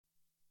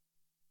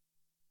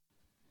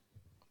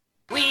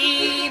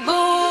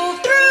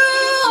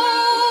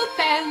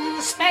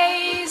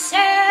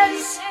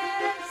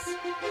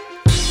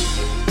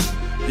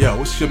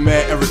It's your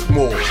man ERYK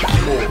Moore.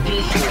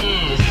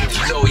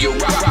 So you're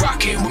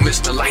rockin' with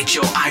Mr. Light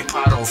Your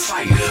iPod on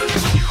Fire.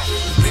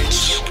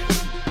 Bitch.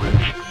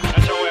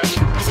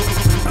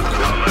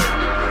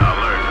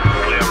 Alert,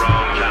 clear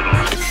wrong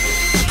channel.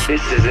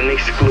 This is an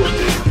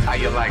exclusive. How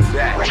you like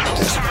that?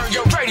 Turn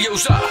your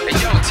radios up. Hey,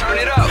 yo, turn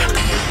it up.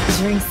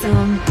 Drink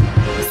some,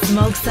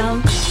 smoke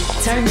some,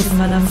 turn this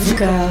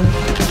motherfucker up.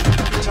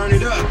 Turn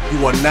it up.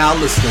 You are now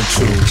listening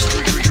to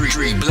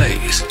Street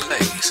Blaze.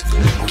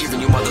 I'm giving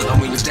you mother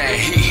homies that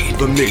heat.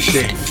 the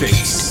Midday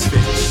FIXX.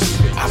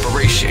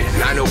 Operation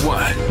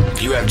 901.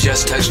 You have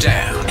just touched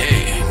down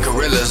in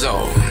Gorilla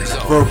Zone.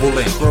 Verbal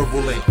link.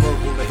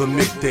 The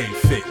Midday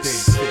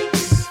FIXX.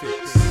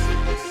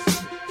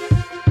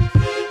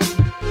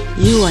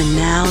 You are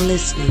now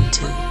listening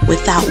to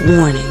Without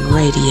Warning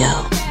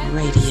Radio.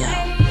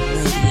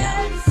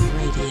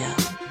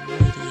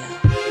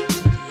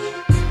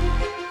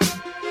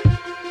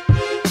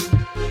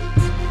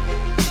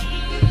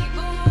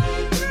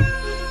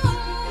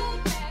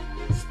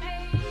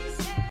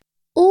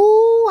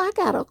 Ooh, I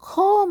gotta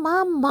call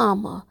my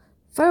mama.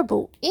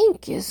 Verbal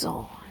ink is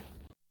on.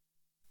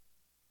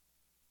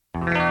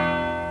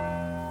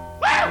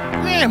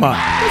 Grandma,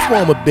 what's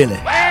wrong with Billy?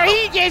 Well,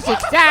 he just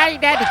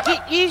excited that to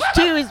get used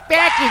to his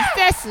back in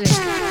Cecily.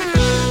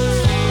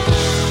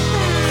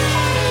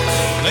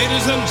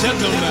 Ladies and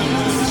gentlemen,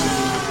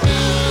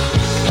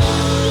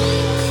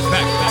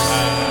 back by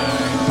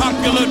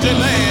popular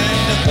demand,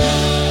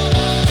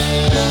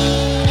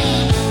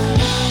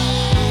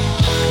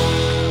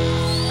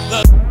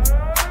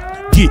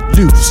 Get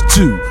loose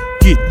too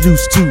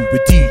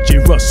with DJ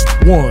Russ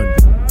 1.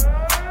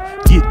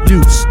 Get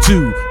loose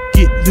too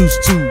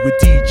with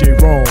DJ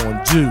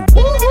Ron 2.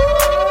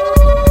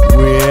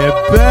 We're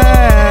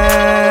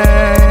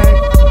back.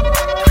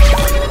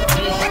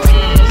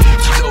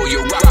 So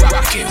you're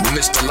rockin' with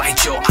Mr.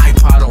 Light Your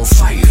iPod on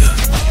Fire.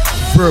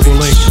 Verbal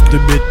link, the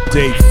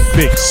Midday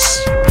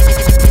FIXX.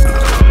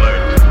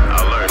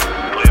 Alert,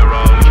 clear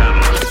wrong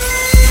channel.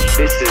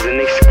 This is an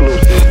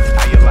exclusive.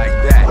 How you like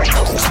that?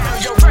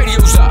 Turn your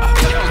radios up.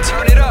 Yo,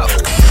 turn it up.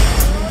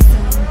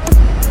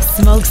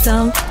 Smoke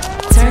some,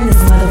 turn this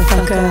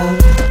motherfucker up.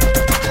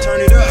 Turn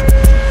it up.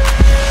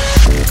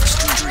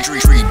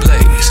 Street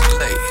Blaze.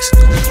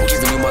 I'm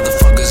giving you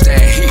motherfuckers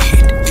that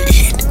heat.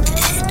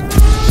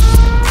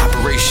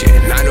 Operation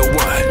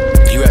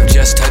 901. You have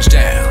just touched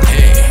down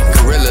in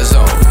Gorilla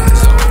Zone.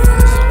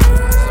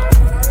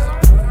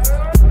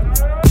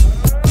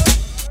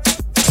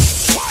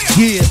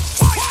 Yeah.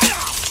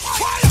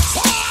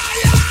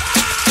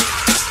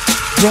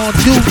 Ron 2,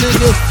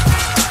 nigga.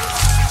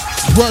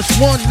 Russ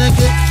 1,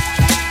 nigga.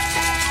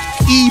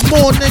 E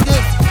more, nigga.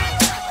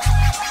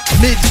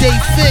 Midday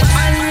FIXX.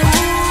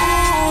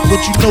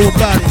 What you know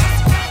about it?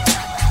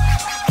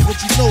 What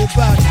you know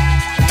about it?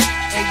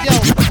 Hey yo,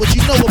 what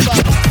you know about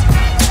it?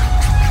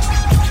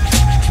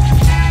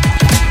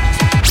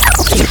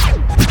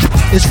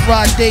 It's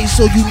Friday,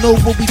 so you know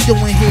what we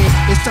doing here.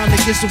 It's time to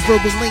get some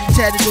verbal link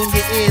tatted on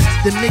your ears.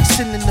 The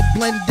mixing and the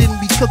blending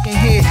we cooking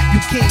here. You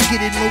can't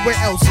get it nowhere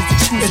else. It's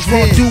exclusive. It's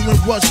Ron doing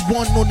Russ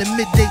 1 on the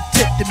midday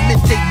tip, the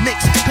midday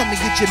mix. Come and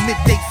get your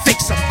midday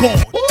fix. I'm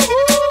gone.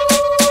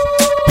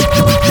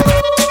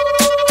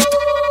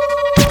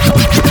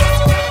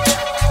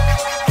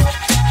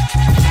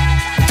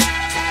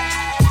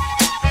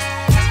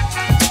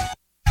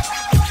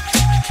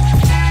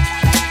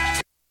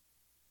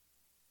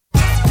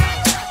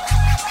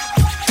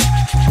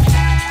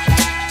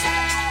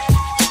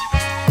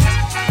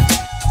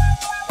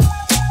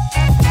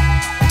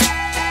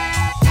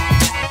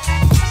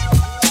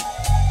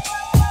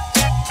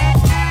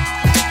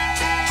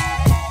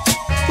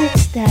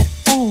 That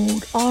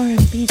old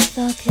R&B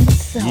thug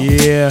himself.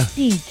 Yeah.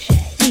 DJ,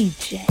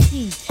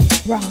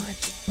 Ron,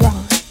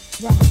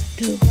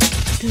 do.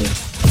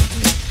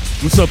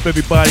 What's up,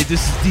 everybody?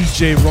 This is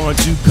DJ Ron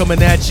 2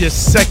 coming at you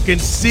second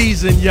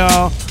season,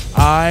 y'all.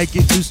 Alright,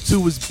 Get Used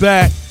To is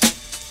back.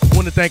 I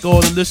want to thank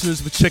all the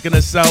listeners for checking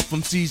us out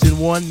from season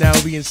 1. Now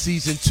we in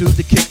season 2,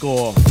 the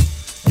kickoff.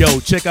 Yo,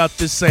 check out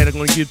this site I'm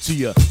going to give to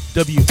you.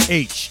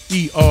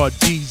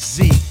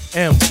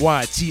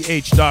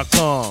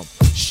 WHERDZMYTH.com.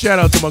 Shout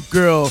out to my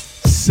girl,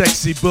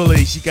 Sexy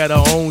Bully. She got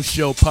her own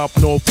show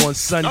popping off on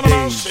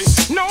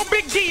Sundays. No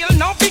big deal.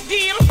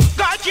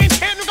 God James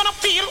head we're gonna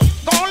feel.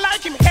 Don't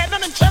like him head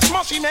and chest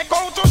machine they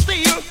go to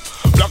steal.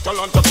 Black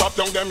talent to top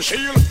down them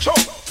shield. So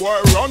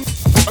boy run.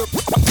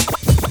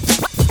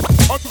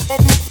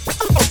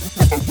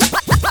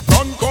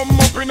 Run come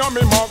up in a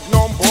me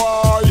magnum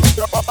boy.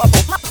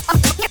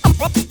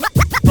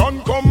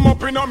 Run come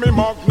up in a me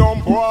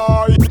magnum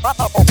boy.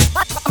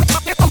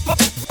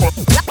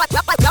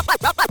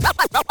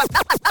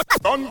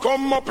 Don't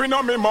come up in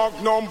a me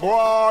magnum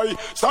boy.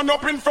 Stand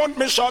up in front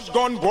me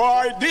shotgun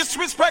boy.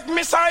 Disrespect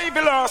me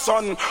Ivy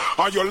Larson.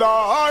 And you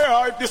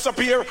lie,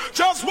 disappear.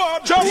 Just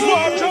what.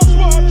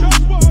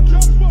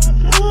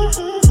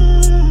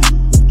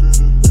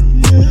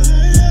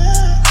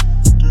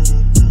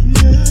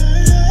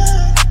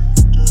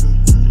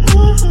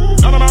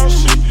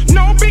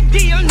 No big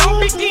deal.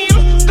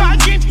 God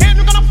get head.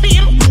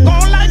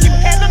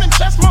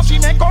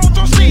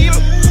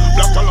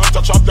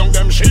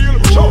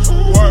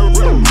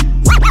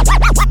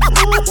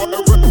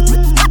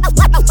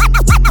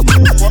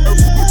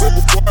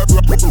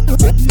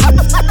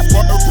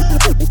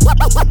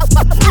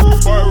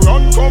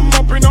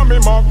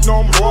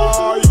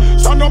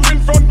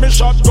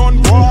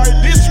 shotgun boy.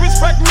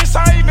 Disrespect Miss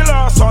Ivy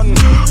Larson.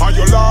 And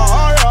you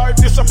lie,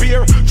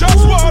 disappear.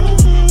 Just what?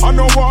 I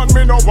no want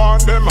me, no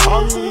want them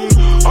hang.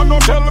 I no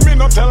tell me,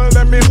 no tell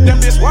them if them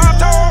this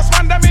water house,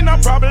 man, them in a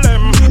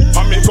problem.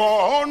 And me go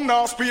on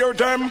now, spear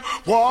them.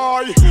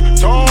 Why?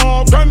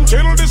 Talk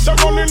until this a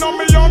gun in on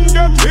me and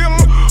get kill.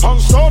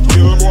 And start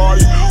kill, boy.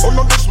 Oh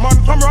no, this man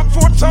from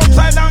Rockford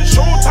Southside and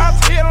shoot at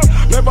hill.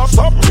 Never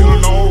stop till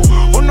now.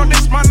 Oh no,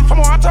 this man from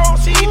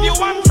Waterhouse, see you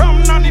one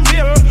from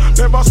Nannyville.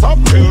 Never stop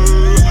till.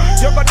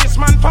 You got this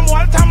man from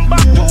Waltham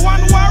back to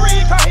one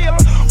Warwick Hill.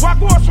 What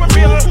was we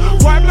bill?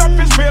 Why blood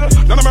fish bill?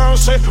 None of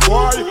mercy.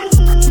 Why?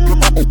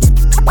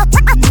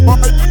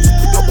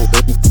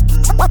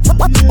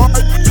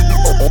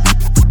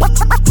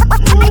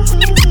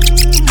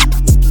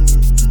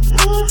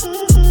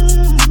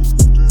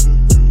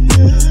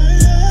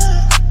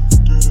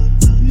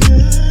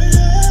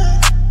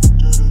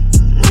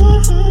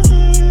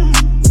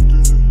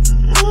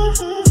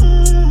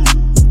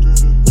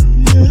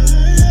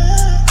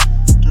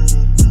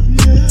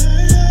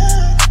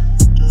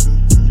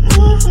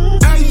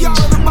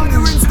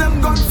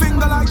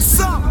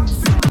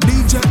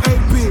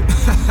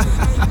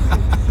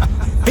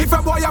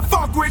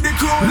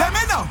 Let me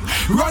know.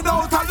 Run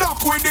out and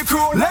lock with the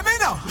crew. Let me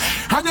know.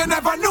 And you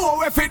never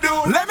know if you do.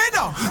 Let me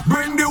know.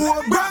 Bring the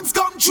whole brands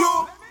come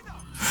true.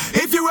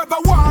 If you ever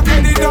walk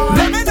any door,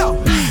 let me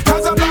know.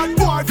 Cause a bad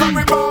boy from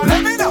me bar.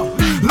 Let me know.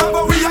 Love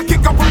how we a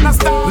kick up on the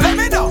star. Let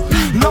me know.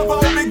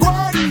 Love how me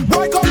guard.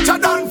 Boy culture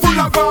done full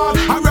of all.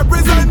 I'm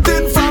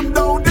representing from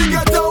down the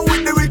ghetto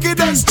with the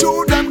wickedest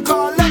tune them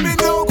call. Let me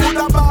know.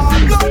 Coulda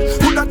bad blood.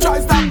 Coulda try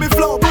stop me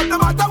flow. But no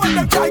matter when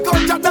them try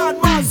culture done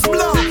must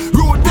blow.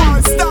 Rude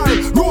boy style.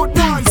 Rude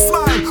boy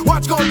smile.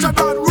 Watch culture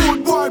done.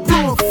 Rude boy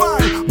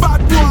profile.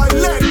 Bad boy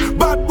leg.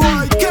 Bad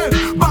boy Ken.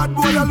 Bad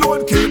boy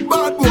alone kid.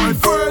 Bad boy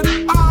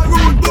friend. All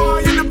rude boy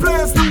in the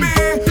place to be.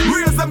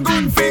 Raise them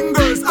gun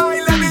fingers.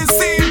 I let me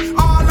see.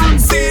 All I'm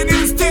seeing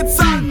is tits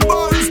and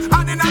buns.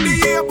 And in the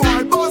air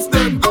boy bust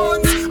them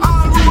guns.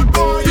 All rude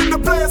boy in the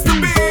place to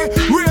be.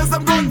 Raise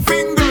them gun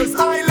fingers.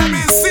 I let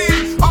me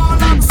see. All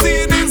I'm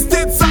seeing is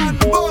tits and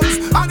buns.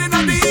 And in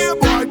the air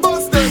boy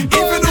bust them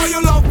guns. If you know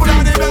you love put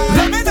on the bag,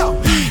 let me know.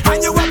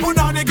 And you want put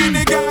on the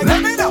guinea gang,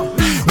 let me know.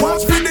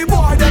 Watch for the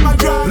boy them a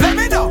drag, let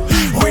me know.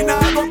 We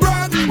not go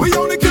brag, we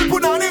only kill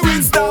put on the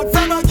win start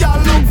from a gal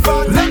look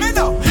fat, let me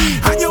know.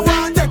 And you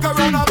want take her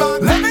on a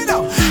back, let me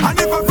know. And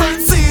if a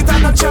friend see it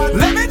and a chat,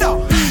 let me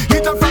know.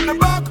 Hit her from the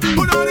back,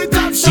 put on the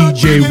top shot.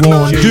 DJ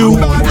Ron Do.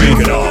 Break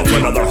it off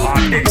another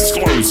hot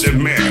exclusive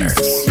mix.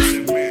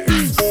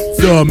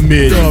 The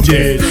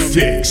Midday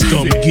Fix.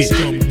 Come get.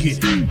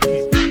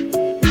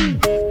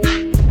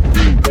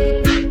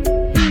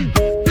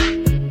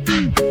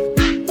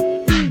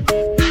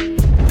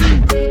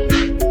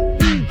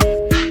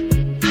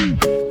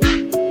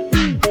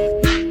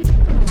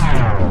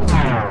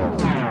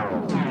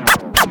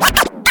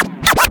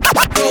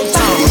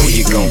 Who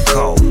you gon'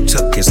 call?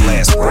 Took his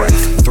last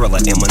breath. Thriller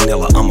in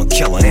Manila, I'm a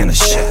killer and a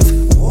chef.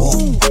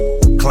 Woo.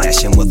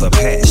 Clashing with a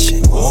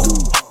passion. Woo.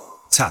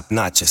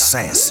 Top-notch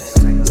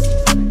assassin.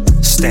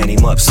 Stand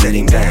him up, set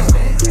him down.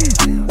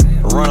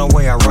 Run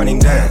away, I run him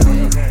down.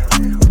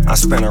 I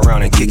spin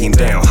around and kick him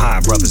down. High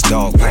brothers,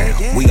 dog pound.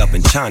 We up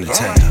in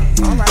Chinatown.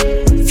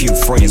 Few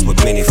friends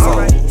with many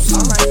foes.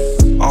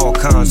 All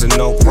kinds of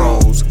no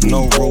pros,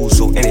 no rules,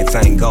 so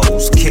anything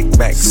goes. Kick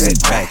back,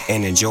 sit back,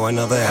 and enjoy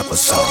another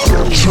episode.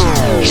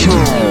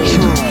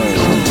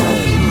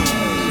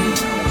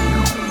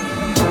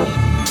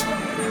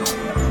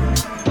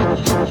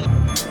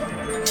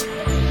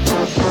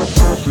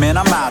 Man,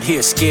 I'm out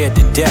here scared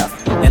to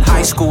death. In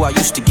high school, I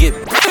used to get.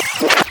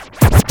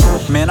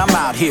 Man, I'm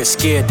out here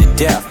scared to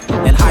death.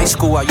 In high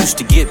school, I used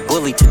to get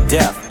bullied to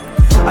death.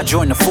 I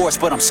joined the force,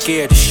 but I'm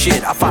scared as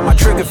shit. I find my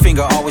trigger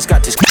finger always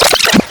got this.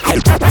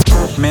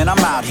 Man, I'm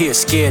out here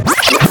scared.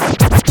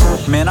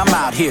 Man, I'm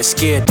out here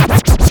scared.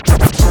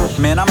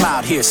 Man, I'm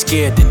out here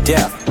scared to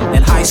death.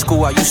 In high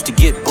school, I used to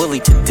get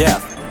bullied to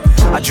death.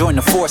 I joined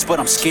the force, but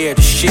I'm scared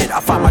as shit.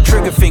 I find my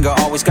trigger finger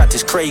always got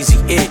this crazy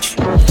itch.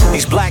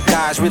 These black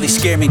guys really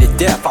scare me to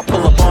death. I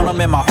pull up on them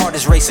and my heart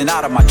is racing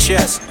out of my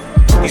chest.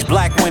 These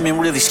black women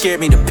really scare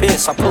me to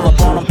piss. I pull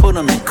up on them, put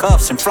them in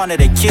cuffs in front of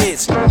their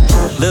kids.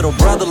 Little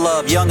brother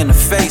love, young in the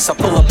face. I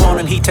pull up on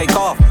him, he take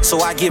off, so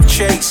I give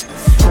chase.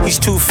 He's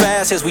too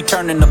fast as we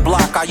turn in the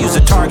block. I use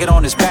a target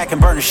on his back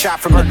and burn a shot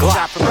from the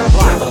Glock.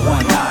 Level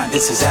 19,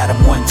 this is Adam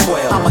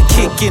 112. I'ma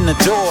kick in the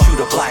door, shoot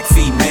a black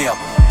female.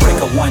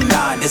 Breaker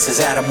 19, this is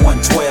Adam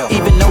 112.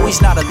 Even though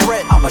he's not a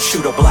threat, I'ma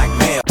shoot a black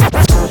male.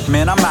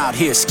 Man, I'm out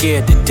here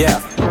scared to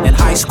death. In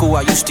high school,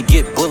 I used to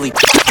get bullied.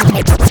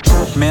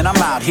 Man, I'm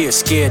out here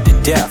scared to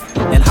death.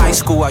 In high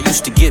school, I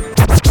used to get.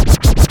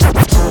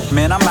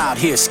 Man, I'm out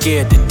here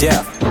scared to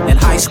death. In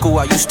high school,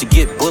 I used to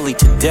get bullied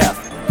to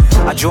death.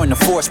 I joined the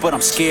force, but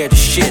I'm scared as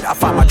shit. I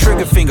find my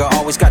trigger finger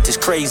always got this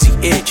crazy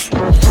itch.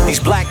 These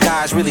black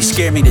guys really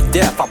scare me to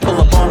death. I pull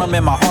up on them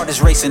and my heart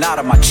is racing out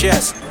of my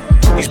chest.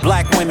 These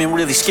black women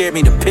really scared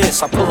me to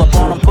piss. I pull up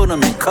on them, put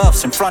them in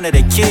cuffs in front of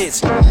their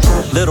kids.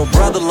 Little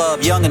brother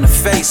love, young in the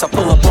face. I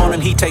pull up on him,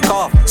 he take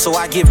off, so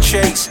I give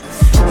chase.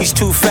 He's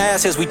too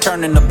fast as we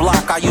turn in the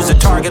block. I use a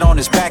target on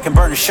his back and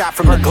burn a shot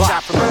from the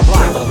Glock. Break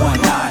a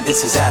 1-9,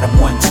 this is Adam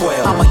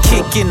 112. I'ma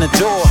kick in the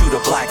door, shoot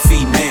a black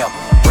female.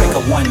 Break a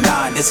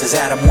 1-9, this is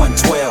Adam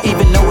 112.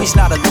 Even though he's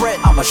not a threat,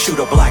 I'ma shoot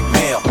a black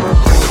male.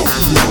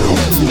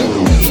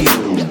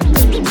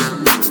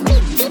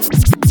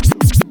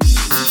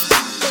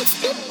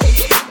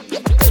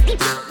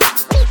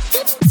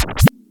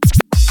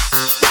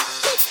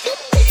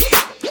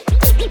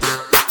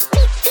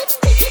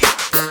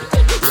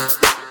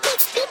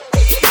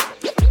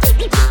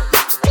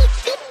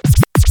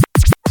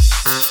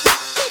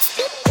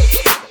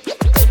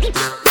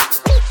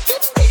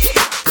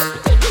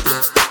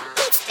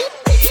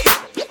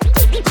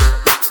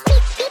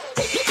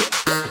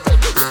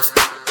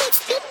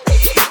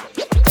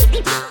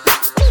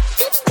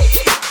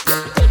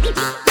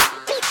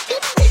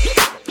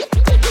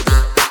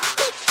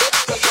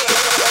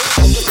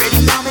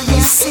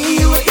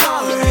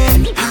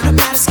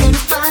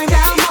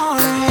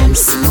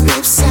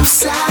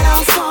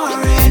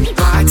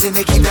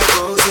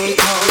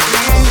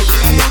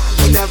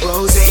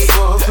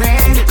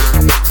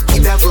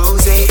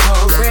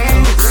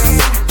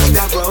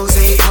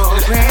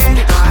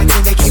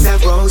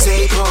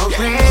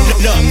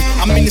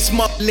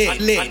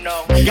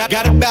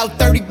 Got about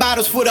 30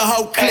 bottles for the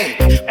whole clique.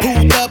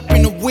 Pulled up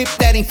in a whip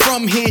that ain't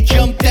from here.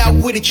 Jumped out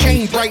with a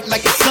chain bright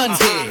like the sun's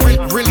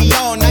here. Really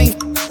on, I ain't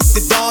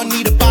the dawn.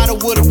 Need a bottle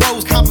with a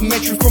rose,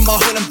 complimentary from my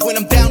hood. When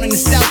I'm down in the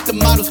south, the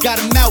models got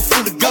a mouth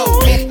full of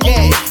gold.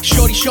 Yeah,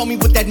 shorty, show me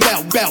what that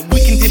mouth bout. We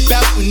can dip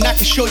out and I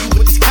can show you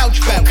what this couch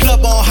bout.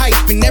 Club on hype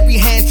and every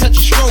hand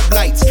touching strobe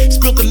lights.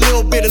 Spilled a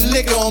little bit of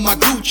liquor on my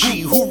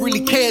Gucci. Who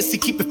really cares to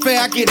keep it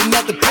fair? I get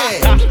another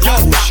pair.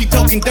 Yo, she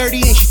talking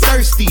dirty and she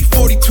thirsty.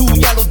 42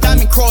 yellow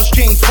diamond cross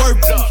chains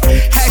worthy.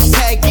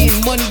 Hashtag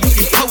getting money, you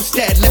can post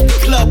that. Left the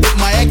club with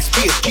my ex,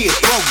 be a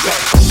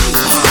throwback.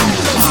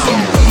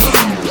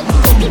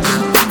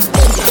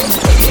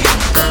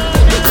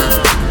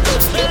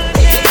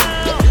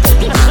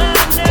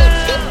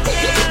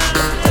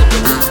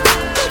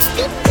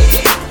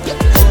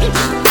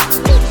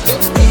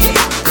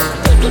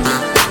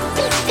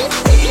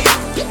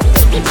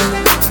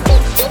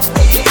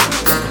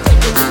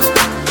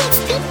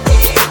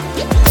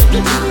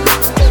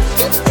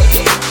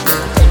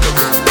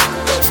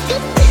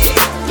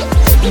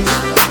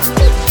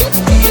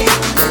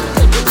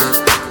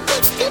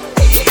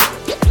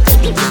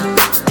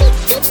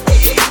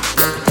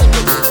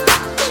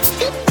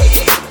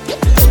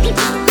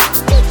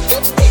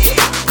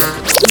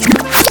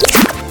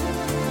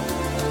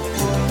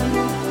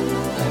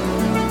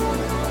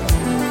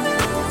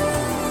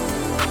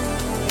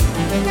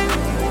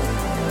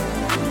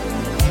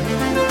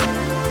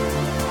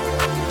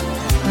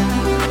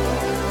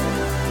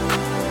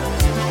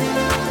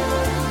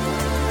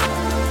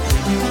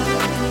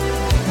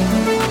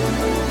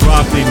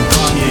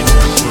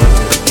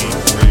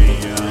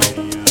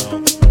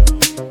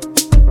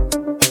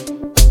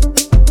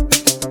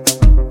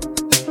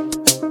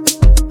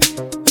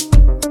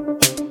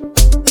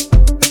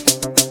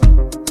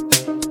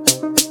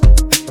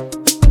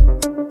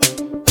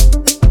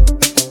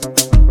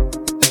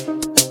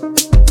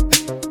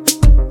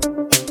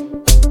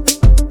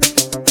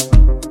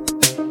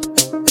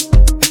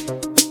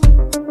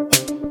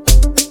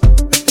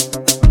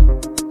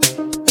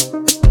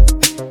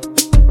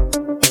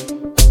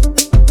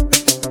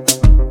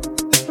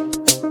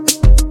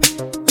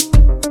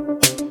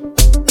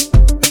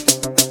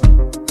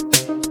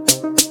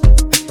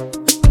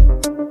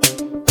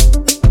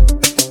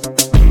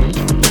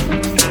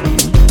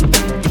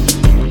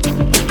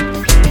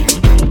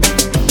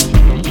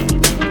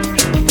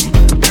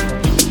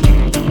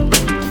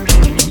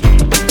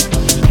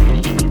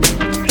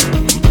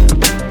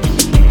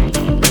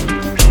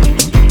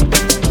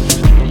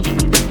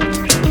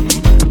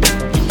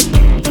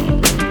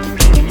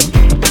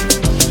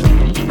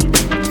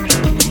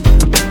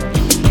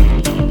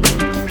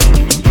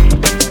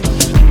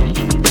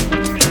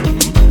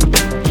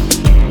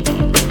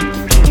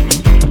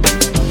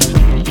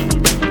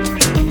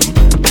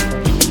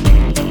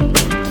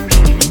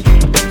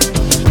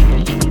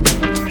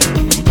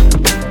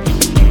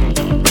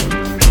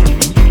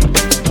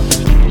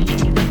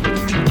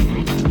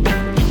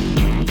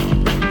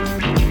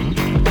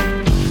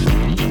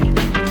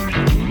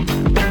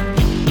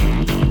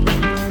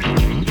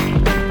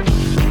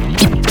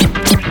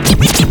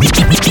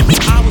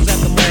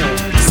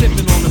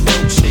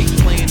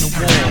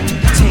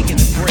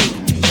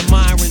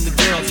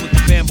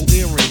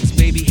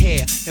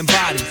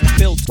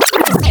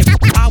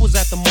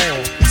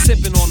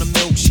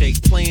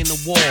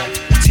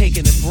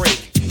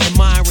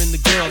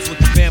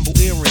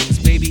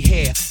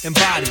 and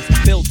bodies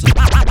built to.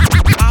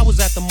 I was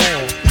at the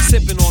mall,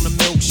 sipping on a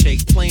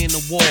milkshake, playing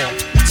the wall.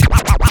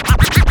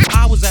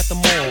 I was at the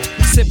mall,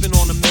 sipping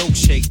on a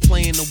milkshake,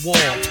 playing the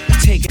wall.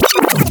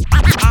 Taking.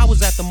 I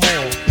was at the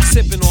mall,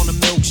 sipping on a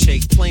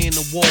milkshake, playing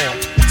the wall,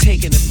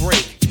 taking a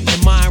break,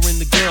 admiring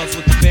the girls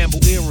with the bamboo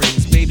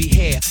earrings, baby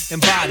hair,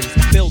 and bodies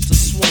built to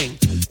swing.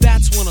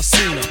 That's when I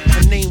seen her.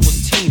 Her name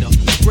was Tina.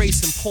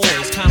 Grace and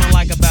poise, kinda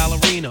like a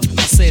ballerina.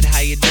 I said, how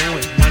you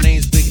doing? My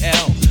name's Big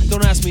L.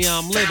 Don't ask me how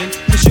I'm living,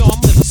 cause yo,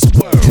 I'm living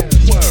swirl.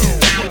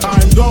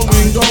 I'm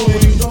going.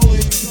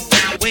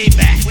 Way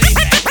back.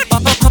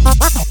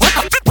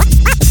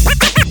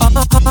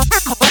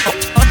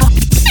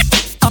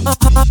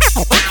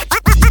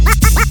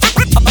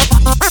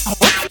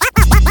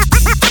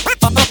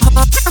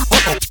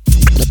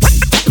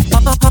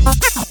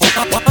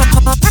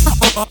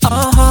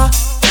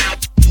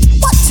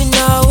 What you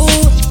know?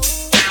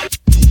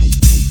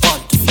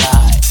 Want to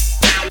fly?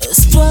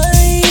 It's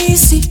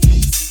twice,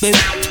 baby.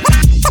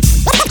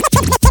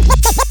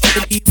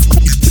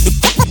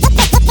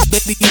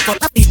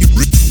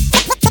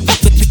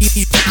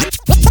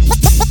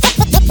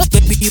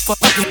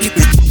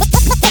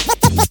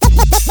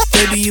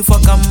 Baby, if I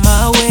come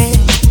my way,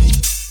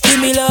 give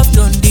me love,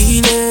 don't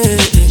delay.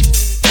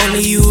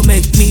 Only you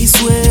make me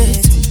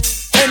sweat.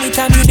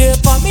 Anytime you there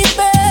for me,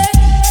 babe.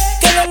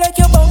 Girl, I like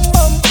your bum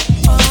bum.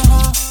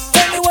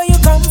 Tell me where you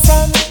come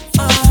from.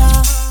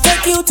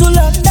 Take you to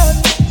London.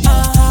 I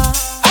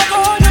go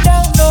hold you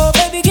down, no,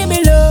 baby, give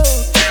me love.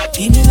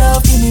 Give me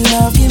love, give me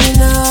love, give me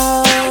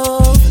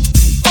love.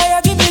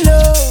 Oh, give me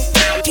love.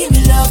 Give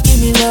me love, give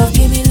me love,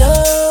 give me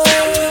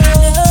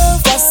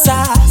love. 'Cause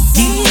I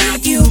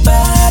need you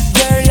bad,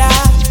 girl,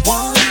 I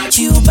want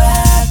you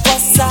bad.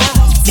 'Cause I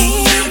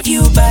need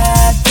you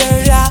bad,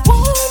 girl, I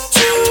want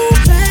you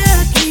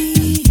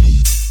badly.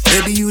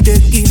 Baby, you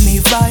did give me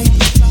vibe.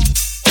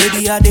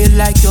 Baby, I did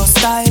like your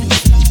style.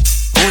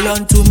 Hold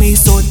on to me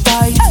so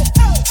tight.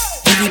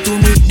 Give it to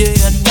me day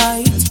and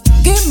night.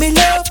 Give me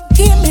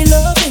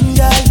loving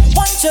girl.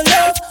 Want your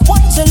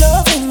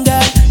loving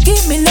girl.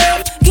 Give me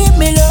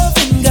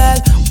loving girl.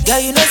 Girl,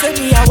 you know say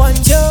me I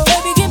want you.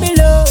 Baby, give me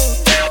love.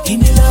 Give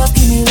me love,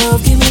 give me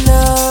love, give me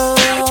love.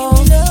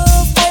 Oh,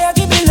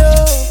 give me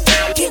love.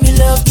 Give me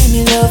love, give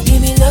me love,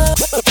 give me love.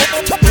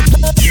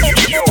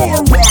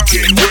 You're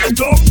rocking with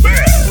the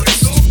best.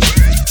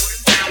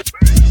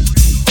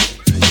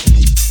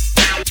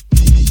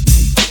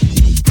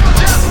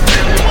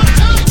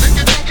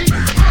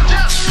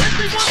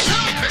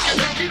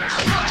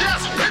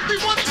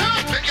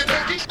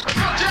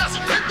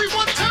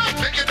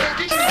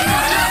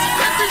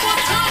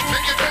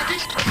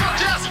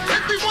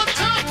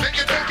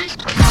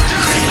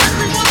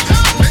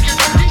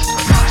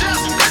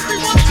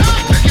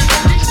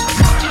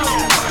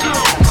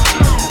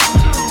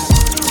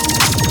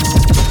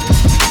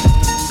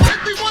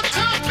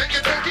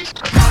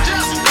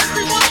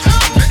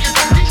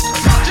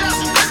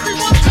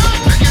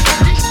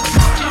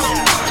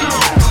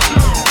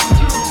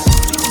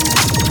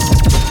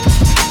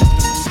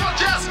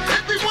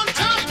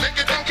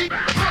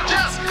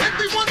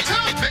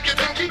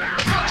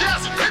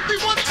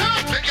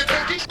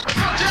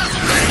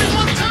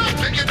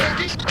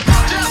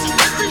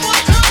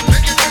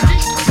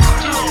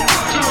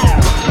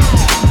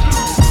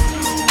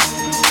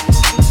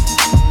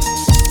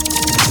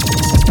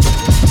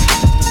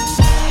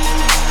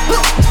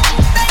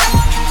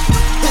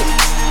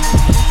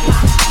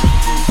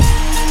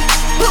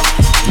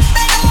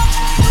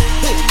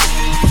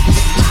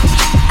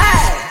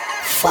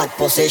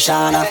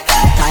 Position.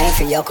 Time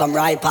for you come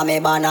right pa me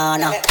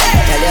banana.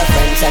 Tell your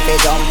friends if you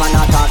jump on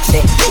a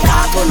taxi.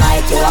 Cause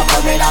tonight you are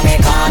coming on me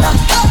corner.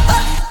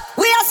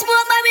 We are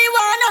smoke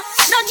marijuana.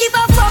 Don't give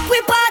a fuck,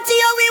 we party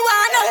or we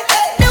wanna.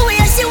 The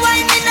way she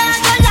whine me not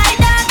go like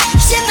that.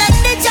 She make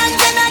the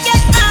junction a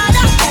get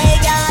harder.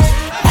 Hey girl,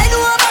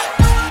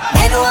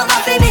 bend over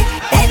for me,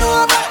 bend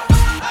over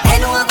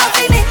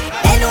for me,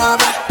 bend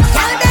over.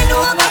 Girl, bend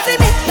over for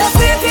me. No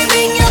fear if you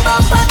bring your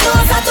bumper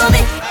closer to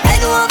me.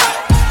 Bend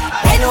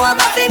over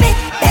for me,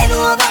 bend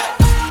over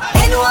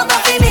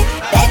for me,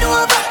 bend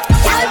over.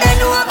 Y'all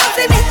bend over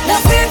for me. No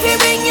fear if you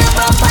bring your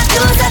bumper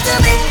closer to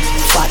me.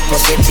 Fat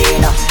pussy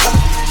Tina,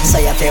 so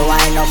you feel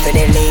wine up for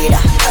the leader.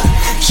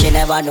 She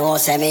never know,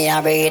 say me a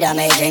breeder.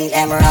 Me drink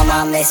them rum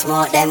and me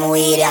smoke them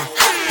weed, yeah.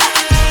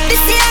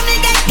 This year me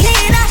get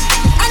cleaner,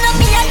 and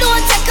me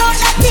alone check out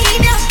the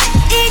team, yeah.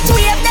 Each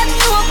wave them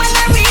know man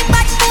a real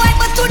bad boy,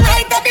 but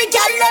tonight that the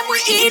girl them we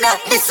eat her.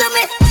 Listen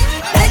me,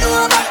 bend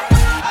over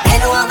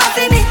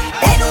for me.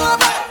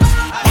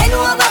 Bend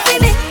over for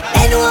me,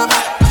 bend over.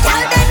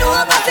 Y'all bend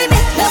over for me.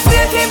 No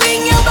fear if you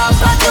bring your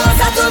bumper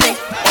closer to me.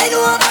 Bend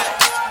over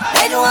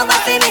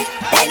for me,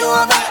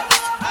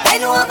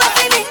 bend over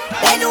for me,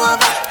 bend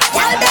over.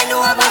 Y'all bend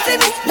over for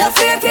me. No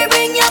fear if you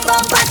bring your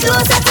bumper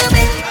closer to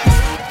me.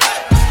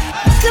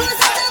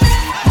 Closer to me.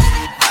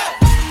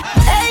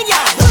 Hey,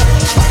 yeah.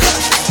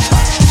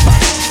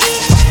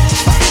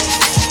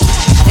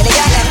 Hey, the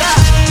girl, go.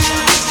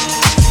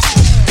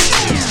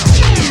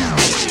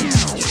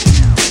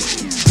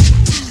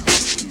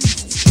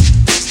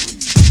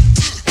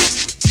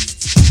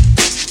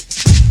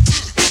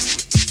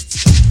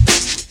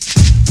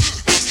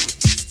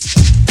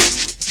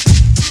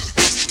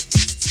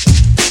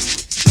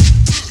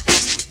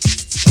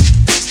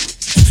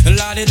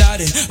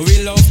 everybody.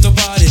 We love to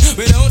party.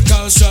 We don't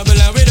cause trouble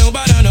and we don't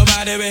bother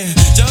nobody. We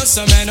just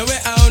a man, we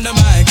own the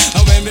mic.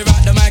 And when we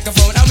rock the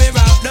microphone and we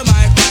rock the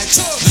mic like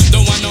so.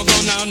 Don't want no go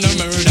down no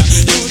murder.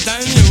 Youth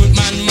and youth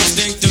man must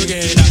stick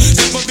together.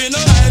 Step up in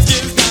our life,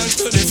 give thanks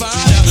to the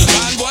Father.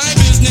 Bad boy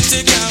business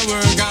it can't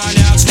work on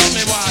ya. Stop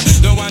me boy.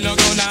 Don't want no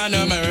go down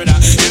no murder.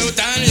 Youth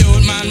and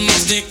youth man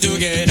must stick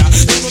together.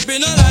 Step up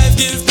in our life,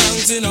 give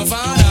thanks to the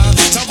Father.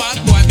 So bad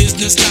boy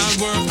business can't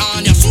work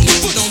on ya. So we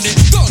put on the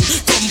gun,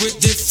 come with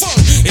the fun.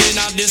 In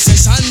a this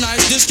session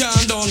nice, this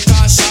can't done.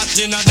 Cause shot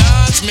in a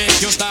dance make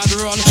you start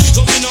run.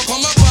 So we no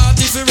come a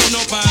party if you run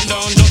up and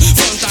down. The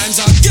fun times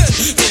again.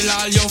 Tell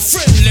all your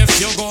friends left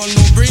you gone.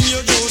 No bring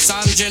your juice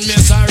and gin.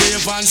 Miss a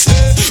rave and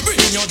say bring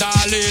your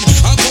darling.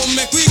 And come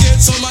make we get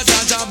so much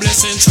of a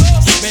blessing.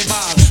 Me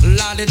ball,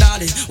 laddie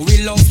daddy.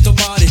 We love to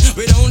party.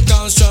 We don't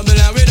cause trouble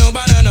and we don't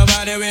bother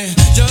nobody. We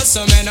just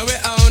some men and we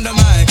own the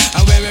mic.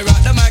 And when we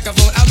rock the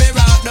microphone and we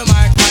rock the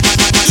mic.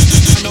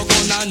 No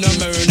gun and no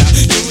murder.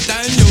 Youth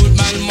and youth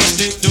man must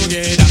stick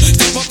together.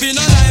 Step up in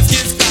a life,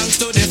 give thanks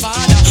to the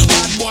Father.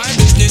 Bad boy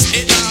business,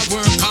 it not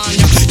work on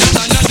ya. Just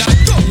another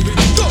gun with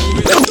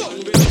it.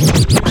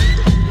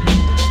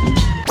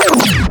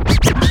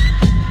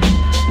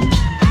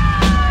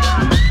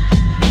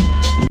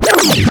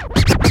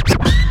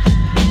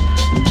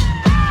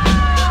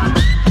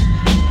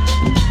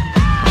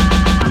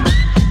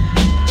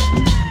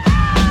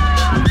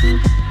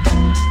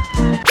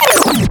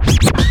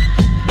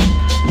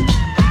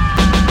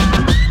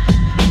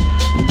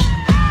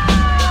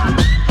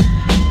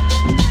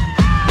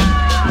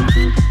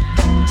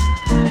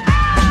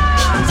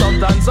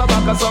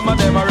 Some of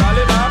them are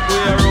rally back. We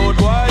a road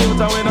boy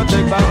youth and we no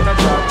take back no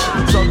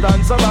chat. Some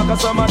dance back,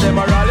 some of them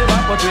are rally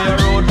back. But we a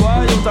road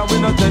boy youth and we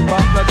no take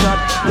back no chat.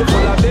 You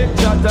full of big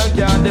chat and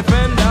can't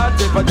defend that.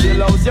 If a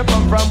jailhouse you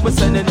come from, we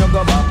sending you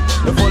go back.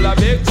 You full of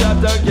big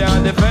chat and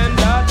can't defend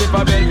that. If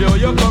a Bellevue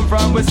you come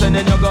from, we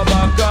sending you go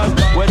back. Cause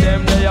when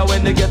them there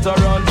when they get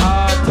around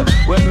hot.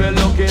 When we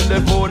looking the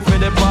food for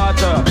the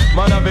potter.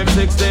 Man have him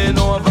 16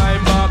 over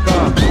him back.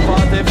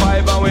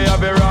 45 and we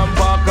have a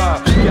rampacker.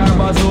 Car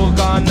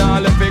bazooka and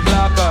all the big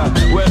locker.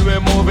 When we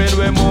moving,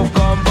 we move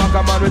come back.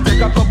 Man, we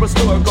take a couple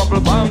store, couple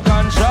bank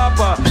and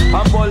shopper.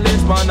 And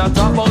policeman a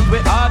top out we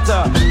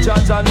hotter.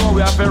 Cha-cha know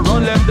we have to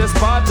run left the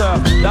spotter.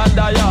 That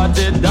the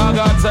yachted dog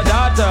answer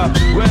data.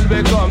 When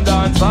we come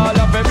dance all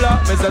of a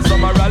block. Me say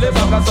some a rally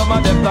back and some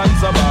of them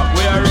dance back.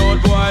 We a road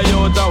boy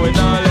out and we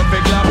not left a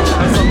clap.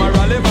 And some a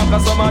rally back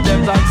and some of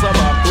them dance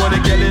back. When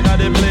they killing at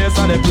the place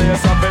and the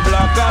place of a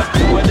block.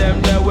 When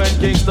them there when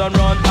Kingston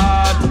run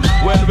hard.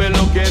 When we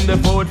look in the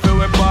food for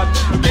we pot.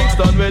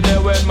 Kingston we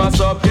there when my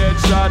sub get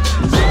shot.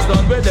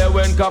 Kingston we there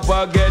when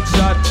copper get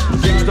shot.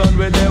 Kingston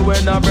we there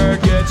when a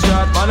bird get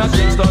shot. Man a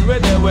Kingston we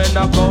there when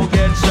a cow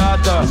get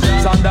shot.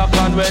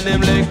 Sandakan when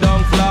him lick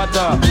down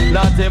flatter.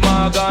 Natty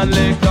Morgan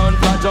lick down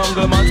flat.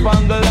 Jungle man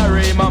spangle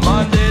a my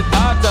man did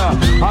hotter.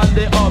 And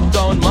the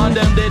uptown man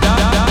them did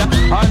hotter.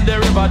 And the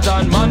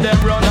Riverton man them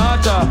run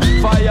hotter.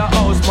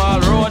 Firehouse Mall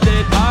Road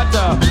did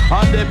hotter.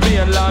 And the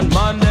Mainland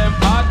man them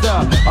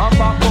hotter. And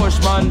Backbush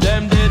man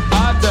them did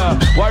hotter.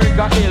 Warwick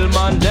Hill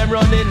man them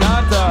running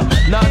hotter.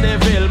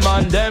 Nannyville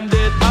man them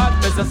did hot.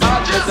 Mrs.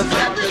 Hot, Mrs.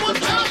 Hot,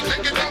 Mrs. Hot.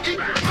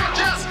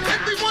 Just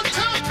hit me one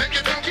time, make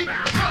it donkey.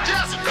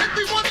 Just hit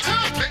me one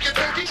time, make it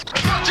donkey.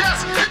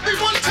 Just hit me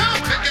one time,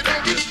 make it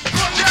donkey.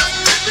 Just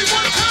hit me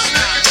one time,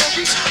 make it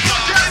donkey.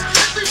 Just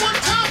hit me one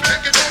time,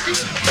 make it donkey.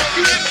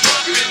 Donkey,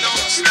 donkey,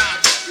 don't stop.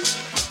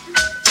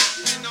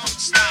 Don't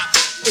stop.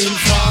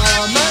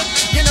 Informer,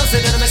 you know, say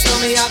that I'm a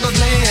stormy, I go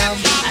blame.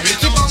 And you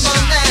keep on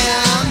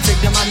down. Take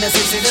the man that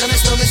say that I'm a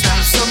stormy,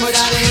 stand somewhere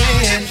down the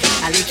end.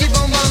 And you keep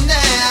on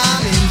down.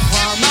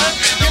 Informer,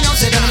 you know,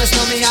 say that I'm a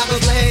stormy, I go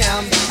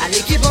blame. And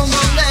you keep on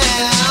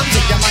down.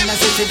 Take the man that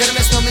say that I'm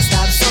a stormy,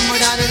 stand somewhere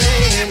down the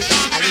lane.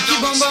 And you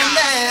keep on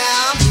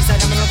down. He said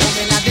I'm gonna come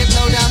in and they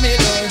blow down my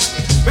door.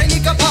 Bring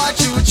it apart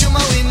through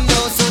my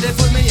window. So they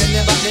put me in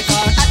the back of the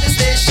car at the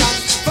station.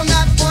 From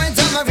that point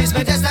on I reach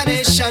my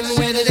destination.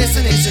 Where the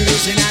destination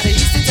region at the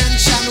east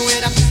detention.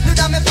 Where I look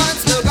down my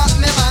pants, look up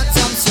my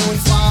bottom. So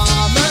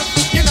informer,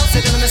 you know say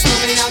that I'm a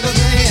snowman, I go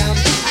glam.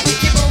 And you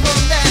keep on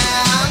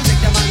down.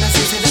 Take the man that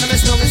says that I'm a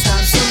snowman,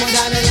 stand somewhere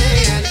down the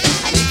lane.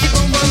 And you keep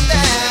on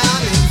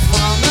down.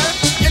 Informer,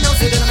 you know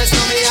say that I'm a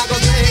snowman, I go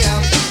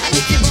glam. And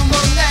you keep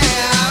on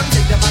down.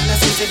 Take the man that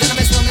says that I'm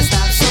a snowman,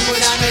 stand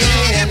somewhere down the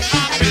lane.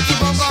 And you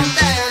keep on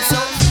down. So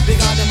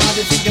because the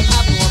mother think I'm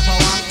happy one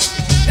power.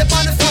 They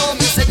on the phone,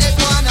 me say they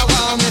wanna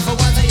wow me. For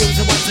once I use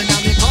it once and now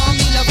me call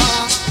me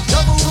lover.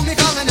 Love who me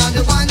calling on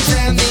the one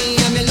tell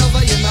me. And me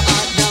lover in my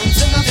heart down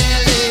to my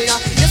belly.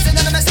 Yes, and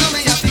then I'm a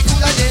snowman, I feel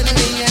cooler than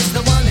me. Yes,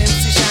 the one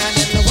MC Shine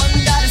and the one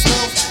that is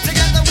snow.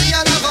 Together we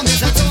are love,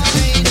 is a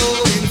tornado.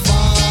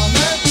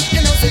 Informer,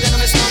 you know say that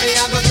I'm a snowman,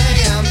 I go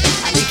glam.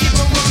 And you keep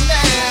on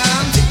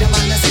down. Take the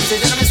man that says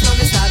that I'm a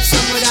snowman, start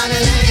somewhere down the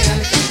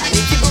lane. And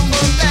you keep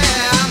on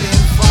down.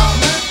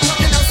 Informer,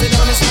 you know say that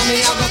I'm a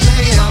snowman, I go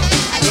glam.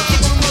 And you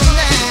keep on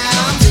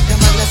down. Take the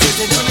man that says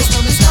that I'm a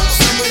snowman, start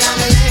somewhere down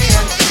the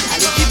lane. And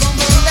you keep on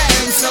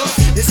down. So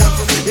this up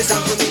for me, this up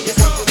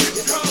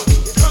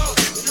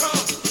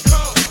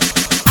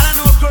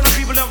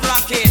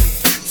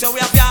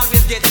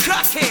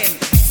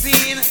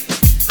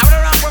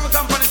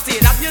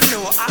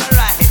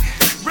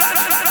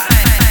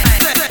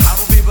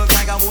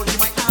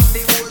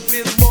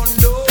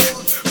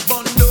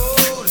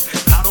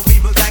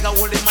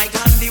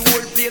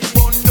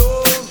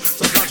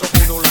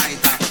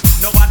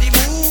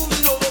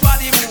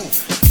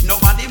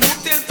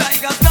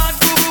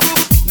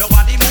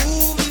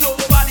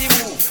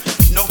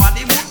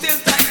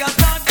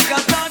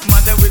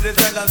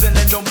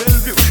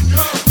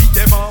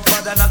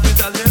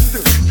them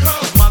too.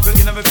 Muggle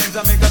in my veins,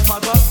 I make a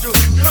smart pass through.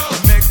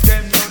 Make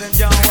them know them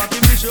can't walk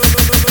in me shoe.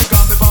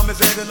 Call me for me,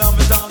 say the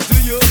number down to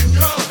you.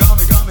 Got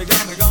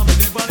me,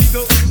 the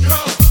bonito.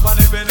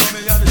 Funny pen on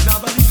me, and it's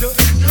not bonito.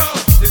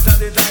 This and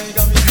the time,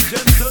 got me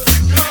gentle.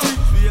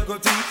 Me a go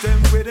teach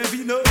them where they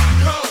be know.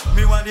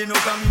 Me want to know,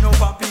 cause me know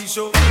papi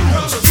show.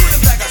 So shoot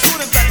them like a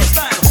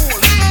style,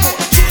 hold.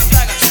 Shoot them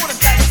like a style,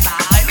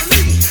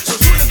 so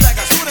shoot them like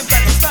a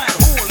style,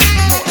 hold.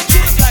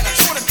 Shoot them like a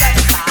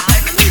style,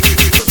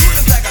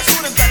 so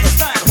shoot them like a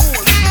style,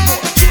 hold.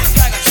 Shoot them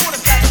like a style, so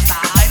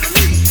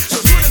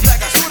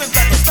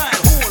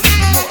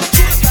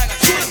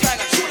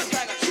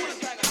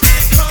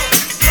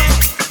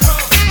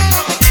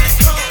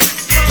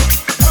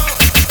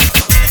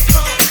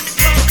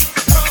them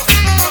like a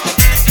style, hold.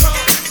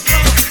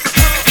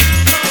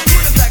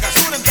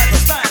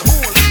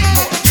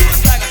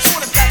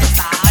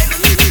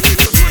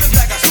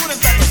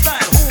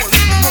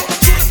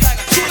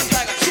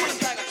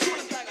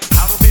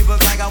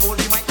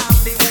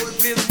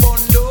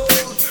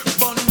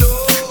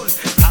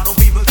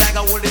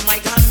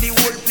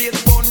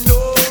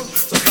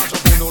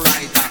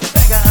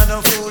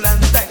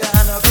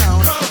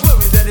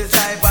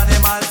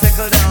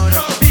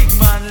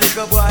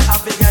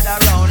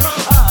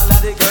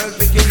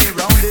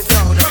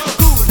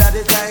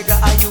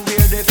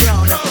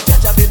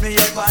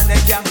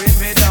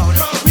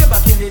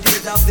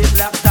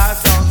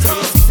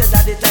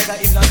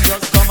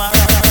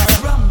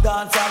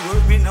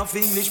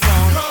 English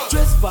pound,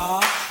 dress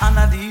bar and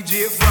a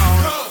DJ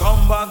frown.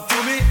 Come back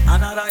to me,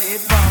 another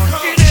 8 pound.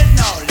 Get it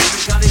now,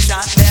 lyrically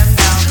shut them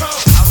down.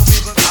 Our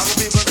people.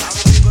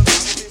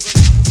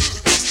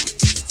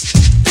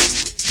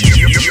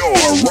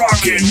 You're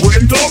rocking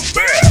with the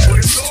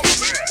best.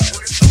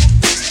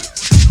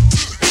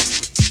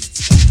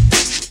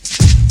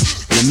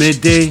 The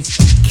midday,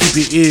 keep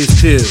your ears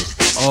peeled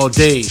all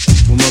day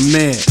with my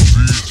man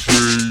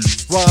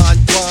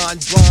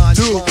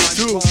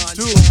DJ Ron.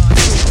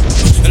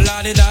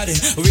 Lottie,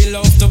 we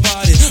love to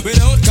party. We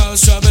don't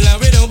cause trouble and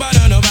we don't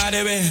bother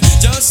nobody. We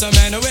just a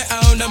man, we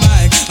own the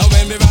mic. And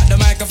when we rock the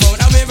microphone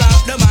and we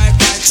rock the mic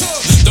right.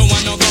 Don't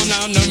want no gun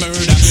down no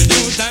murder.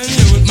 Youth and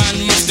youth, man,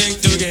 must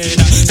think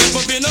together. Step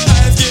up in the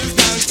life, give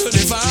thanks to the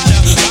Father.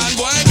 Bad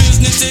boy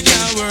business, it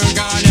can't work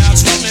on ya.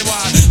 Stop me,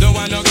 boy. Don't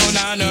want no gun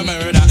down no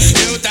murder.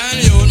 Youth and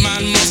youth,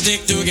 man, must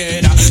stick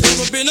together. Step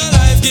up in the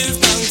life, give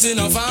thanks to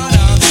the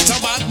Father. So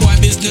bad boy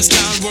business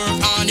can't work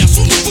on ya.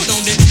 So put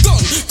on the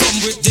gun, come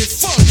with the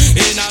fun.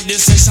 In a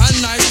this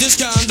session nice, this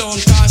can't done.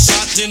 Cause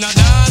shot in a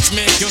dance,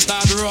 make you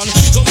start run.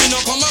 So we no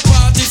come a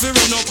party if you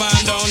run up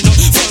and down. The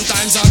fun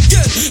times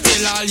again,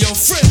 till all your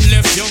friends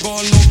left you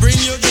gone. No bring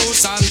your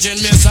juice and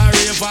gin, miss a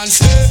rave and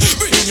say,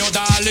 bring your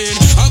darling,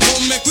 and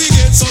come make we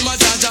get some of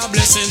Jaja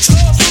blessings.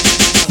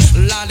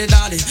 Lolly,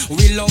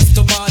 we love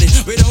to party.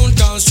 We don't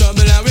cause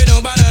trouble and we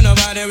don't bother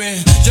nobody. We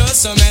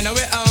just some men and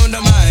we own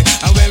the mic.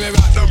 And when we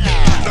rock the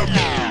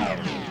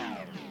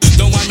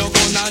don't want no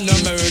gun and no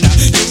murder.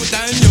 Youth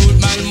and youth,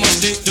 man,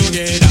 must stick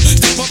together.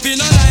 Step up in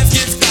a life,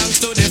 give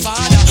thanks to the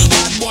Father.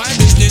 Bad boy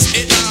business,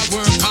 it not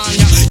work on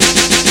ya.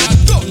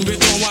 Gun, we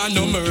don't want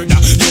no murder.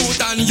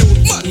 Youth and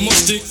youth, man,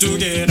 must stick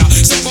together.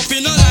 Step up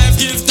in a life,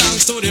 give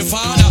thanks to the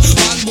Father.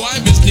 Bad boy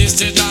business,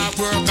 it not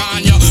work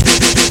on ya.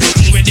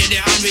 We did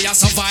it and we a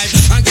survive.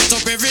 And get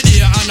up every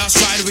day and a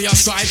stride, we a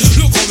stride.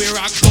 Look how we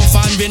rock tough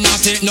and we not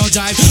take no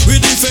jive.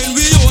 We defend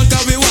we own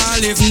cause we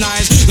want live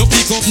nice. No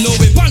pick up no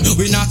weapon,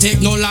 we not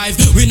take no life.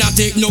 We not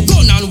take no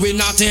gun and we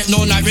not take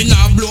no knife. We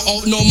not blow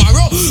out no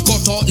marrow,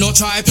 cut out no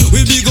tribe.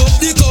 We big up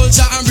the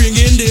culture and bring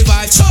in the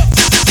vibes.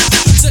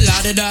 So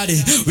lottie,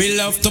 we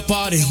love to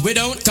party. We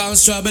don't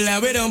cause trouble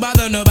and we don't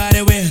bother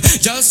nobody. We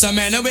just a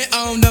man and we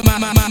own the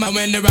mama.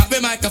 When they rock the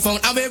microphone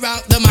and we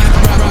rock the mic.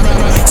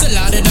 So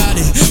lottie,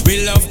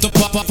 we love to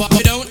pop.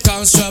 We don't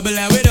cause trouble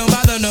and we don't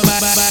bother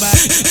nobody.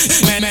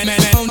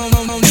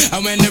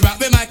 And when they rock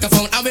the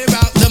microphone and we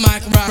rock the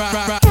mic.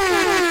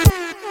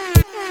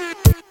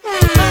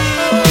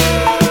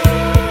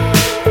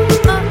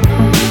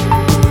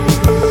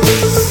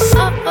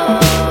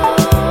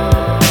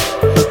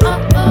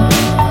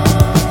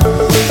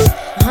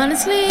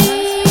 Honestly,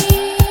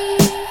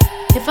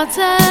 if I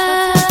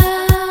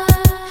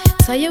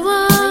tell you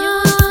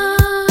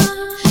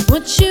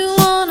what you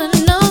wanna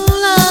know,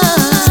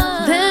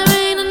 love, there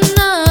ain't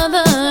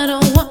another,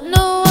 don't want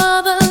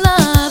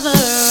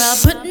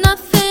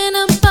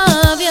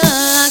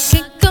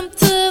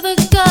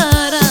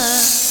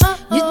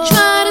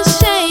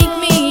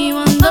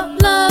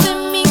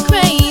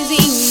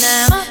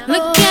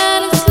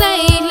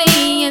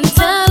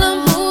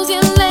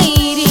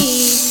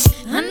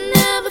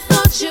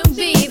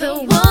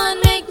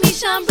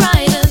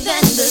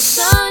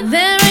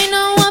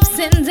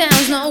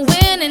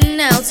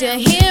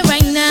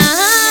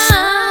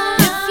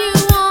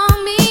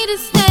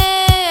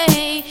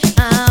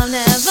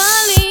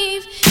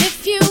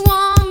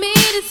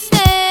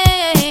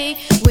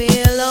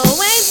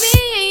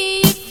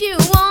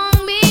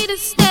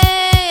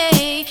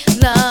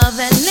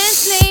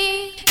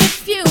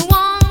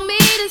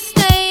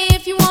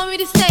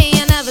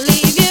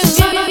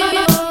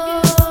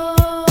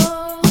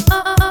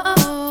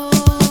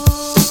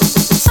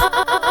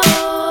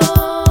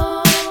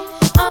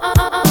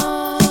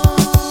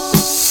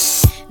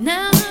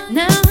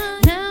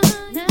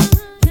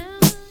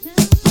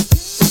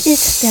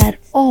It's that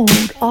old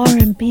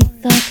R&B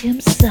thug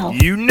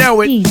himself. You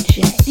know it. DJ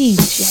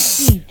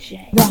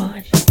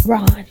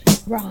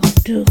Ron,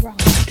 do.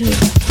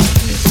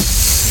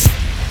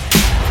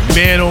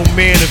 Man, oh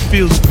man, it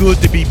feels good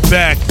to be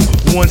back.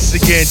 Once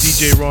again,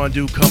 DJ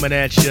Rondu coming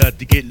at you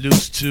to get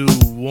loose to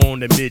on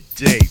the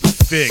midday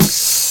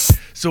fix.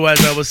 So as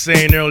I was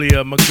saying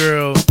earlier, my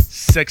girl,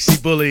 Sexy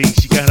Bully,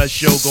 she got her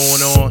show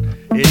going on.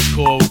 It's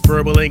called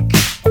Verbal Ink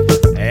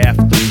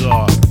After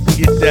Dark.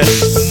 Get that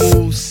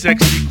smooth,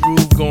 sexy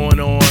groove going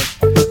on,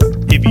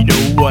 if you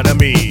know what I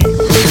mean.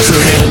 So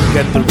now you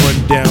got the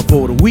rundown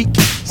for the week.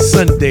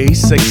 Sunday,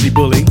 Sexy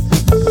Bully,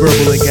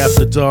 Verbal Ink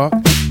After Dark.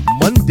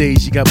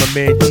 Mondays, you got my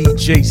man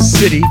DJ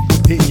City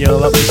hitting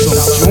y'all up with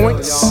some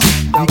joints.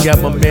 You got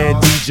my man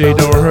DJ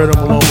Don't Hurt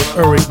Him along with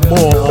ERYK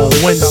More on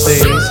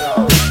Wednesdays.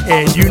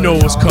 And you know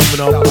what's coming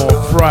up on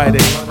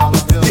Friday.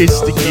 It's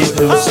the Get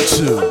Loose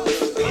 2.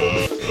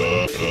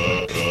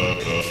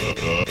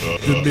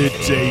 The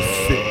Midday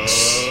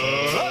Fix.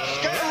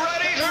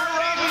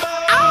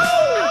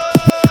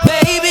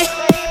 Baby,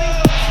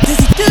 does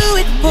he do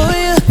it for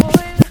you?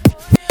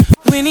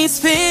 When he's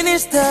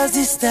finished, does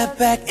he step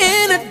back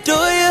and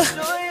adore you?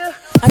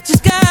 I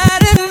just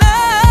gotta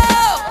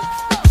know,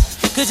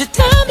 'cause your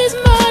time is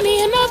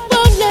money and I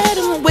won't let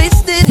him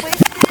waste it.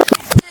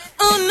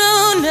 Oh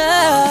no,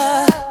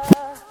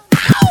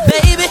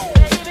 baby,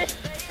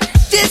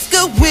 just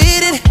go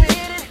with it.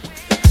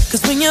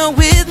 'Cause when you're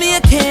with me, I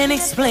can't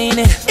explain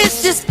it.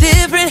 It's just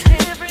different.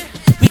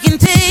 We can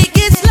take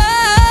it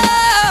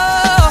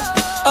slow,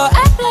 or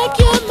act like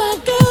you're my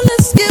girl.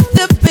 Let's skip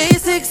the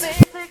basics.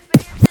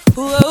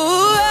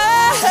 Whoa,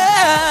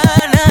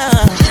 no.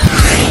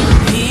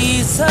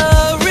 He's so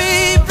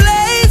replaceable.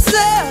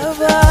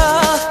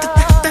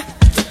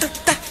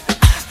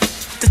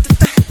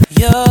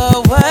 You're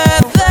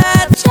worth the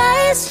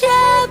chase,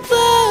 yeah,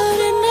 but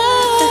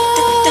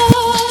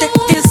enough.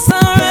 It's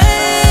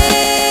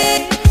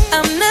alright,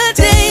 I'm not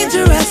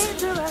dangerous.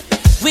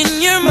 When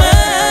you're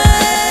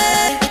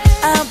mine,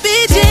 I'll be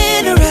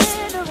generous.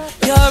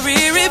 You're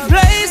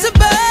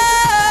irreplaceable,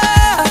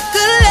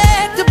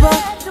 collectible,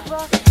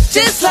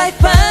 just like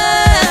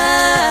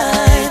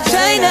fine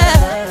china.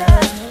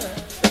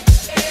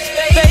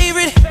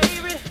 Favorite,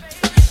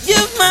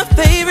 you're my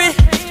favorite.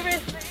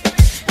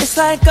 It's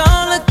like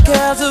all the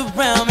girls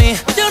around me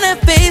don't have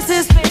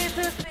faces,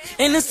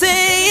 and the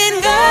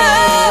saying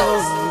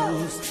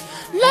goes,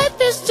 life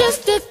is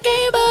just a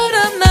game, but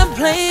I'm not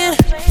playing.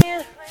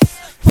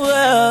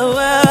 Whoa,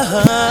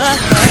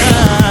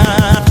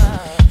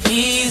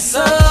 he's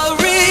so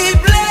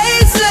replaceable.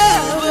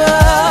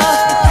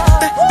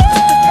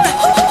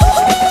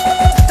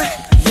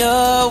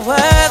 You're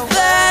worth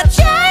the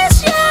chase,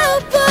 you're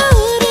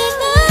good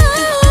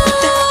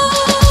enough.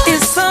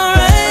 It's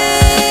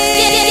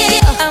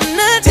alright, I'm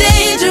not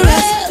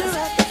dangerous.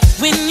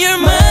 When you're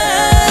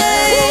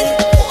mine,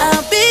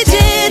 I'll be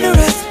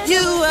generous.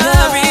 You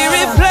are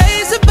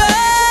irreplaceable,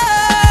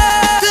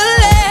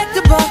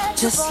 collectible,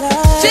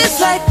 just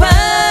like fine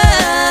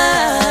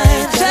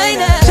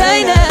china.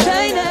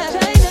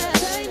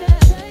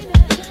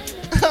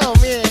 Oh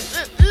man,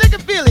 look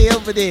at Billy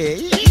over there.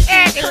 He's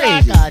acting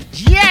like a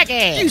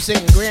jackass. You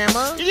sing,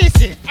 Grandma.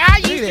 Listen, I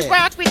used to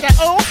rock with the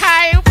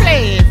Ohio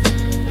players.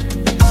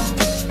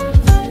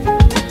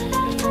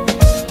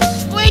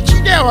 What you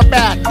know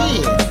about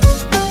this?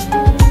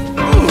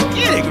 Ooh,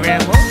 get it,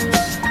 Grandma.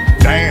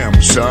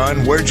 Damn,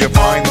 son, where'd you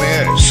find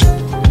this?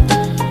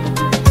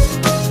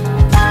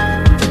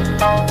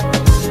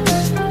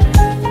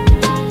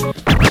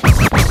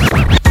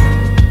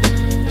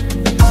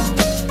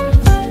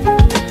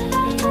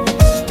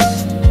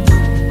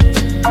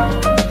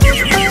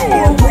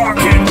 You're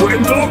rocking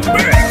with the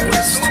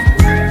best.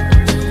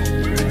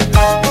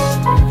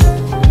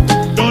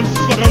 Don't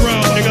fuck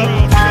around, nigga.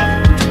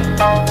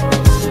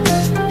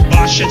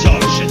 Ah, shit off.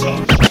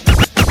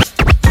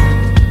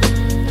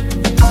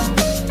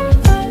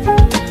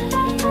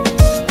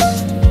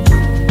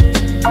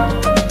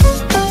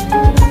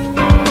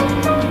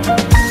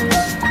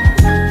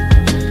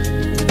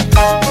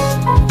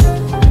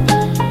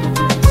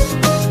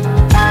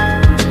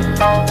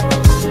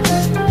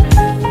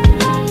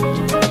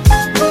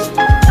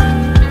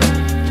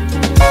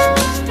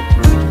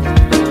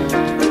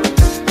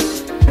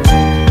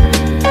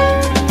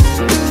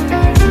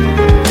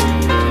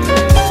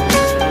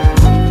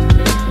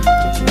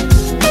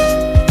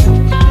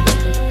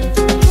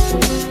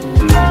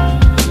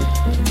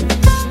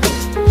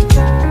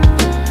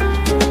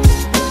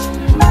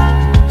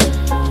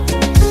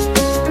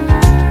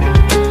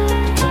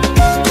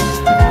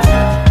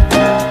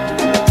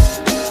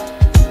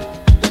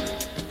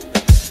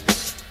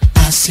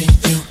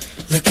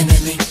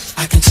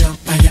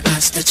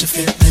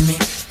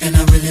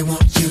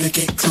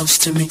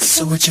 To me,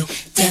 so would you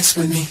dance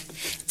with me?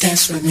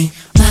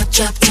 My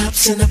drop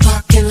tops in the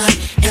parking lot,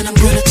 and I'm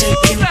gonna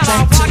take you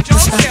back to the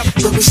spot.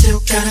 But we still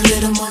got a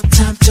little more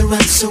time to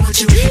rock, so would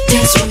you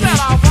dance with me?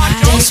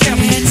 Dance with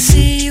me. Can't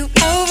see you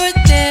over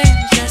there,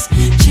 just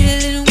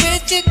chilling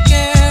with your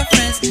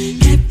girlfriends.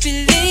 Can't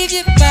believe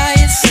you're by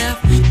yourself.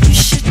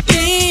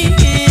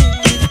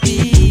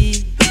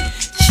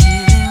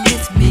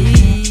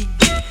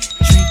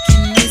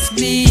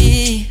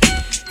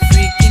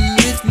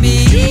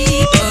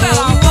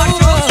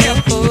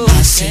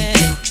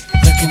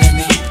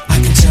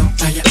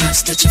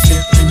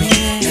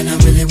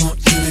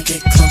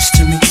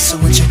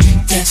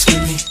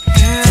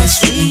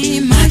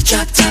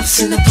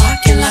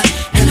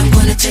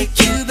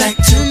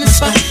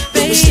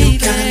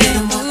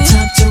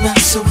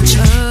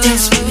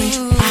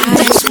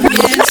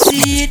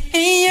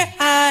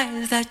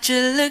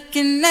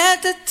 looking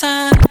at the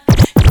time.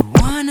 You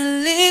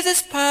wanna leave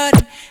this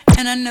party,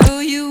 and I know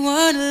you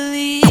wanna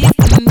leave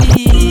with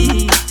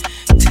me.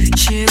 To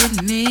chill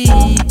with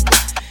me,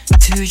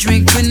 to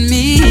drink with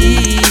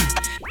me,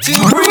 to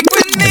drink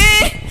with me.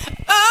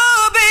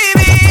 Oh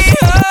baby,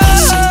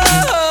 oh.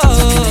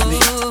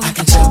 I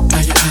can tell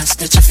by your eyes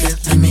that you're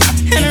feeling me,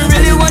 and I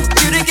really want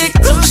you to get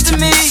close to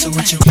me. So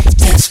won't you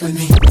dance with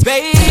me,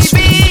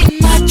 baby?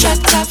 My drop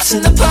tops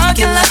in the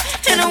parking lot,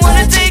 and I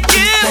wanna take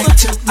you back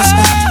to my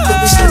spot, but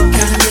we still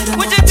got a little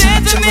more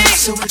time to rock.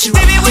 So won't you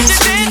baby, would you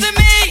dance with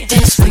me?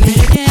 Dance with me,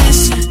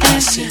 dance,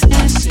 dance,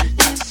 dance,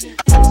 dance.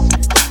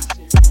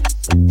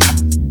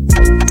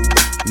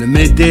 In the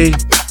midday,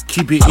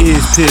 keep your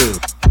ears peeled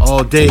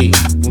all day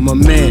with my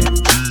man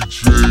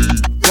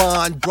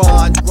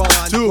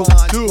DJ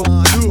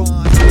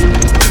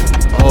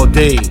all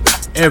day,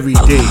 every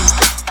day,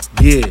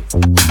 yeah.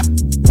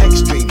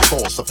 Extreme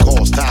force, of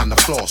course, time to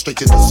floor, straight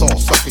to the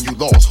source, sucking you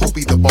lost, who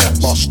be the boss?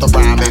 Bust the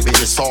rhyme, baby,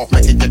 it's soft,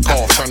 making you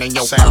cough, turning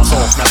your sounds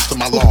off, match to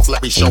my loft,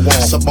 let me show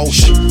off. Some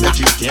motion that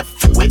you get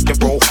with the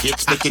roll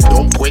hits, make it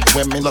don't quick,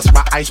 women, let's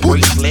my ice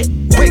bracelet.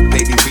 Quick,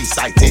 baby,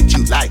 recite it,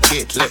 you like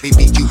it, let me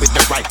meet you in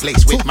the right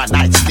place with my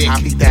nightstick. I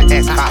beat that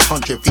ass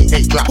 500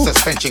 V8 drop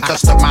suspension,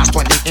 customized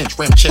 20-inch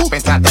rim chip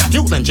inside the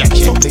fuel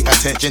injection. So pay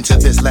attention to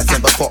this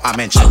lesson before I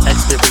mention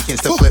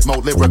experience to flip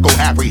mode, lyrical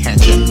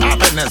apprehension. I'm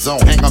in the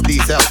zone, hang up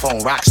these cell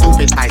phone, rock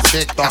stupid ice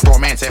chick, thought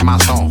romance in my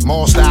song.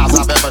 More styles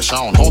I've ever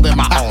shown, holding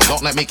my own.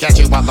 Don't let me catch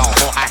you alone,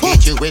 or I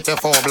hit you with the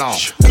full blown.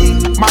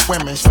 My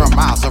women's from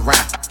miles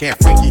around, can't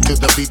freak you to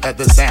the beat of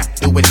the sound.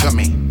 Do it to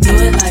me. do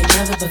it like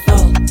never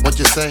before. What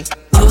you say?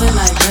 Do it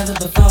like never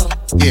before.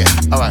 Yeah,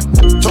 alright.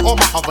 To all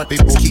my other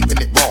people keeping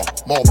it raw,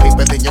 more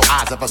paper than your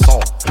eyes ever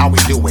saw. How we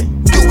do it?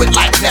 Do it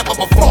like never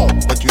before.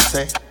 What you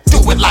say? Do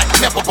it like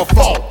never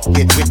before.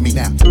 Get with me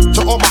now.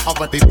 To all my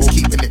other people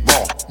keeping it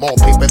raw, more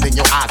paper than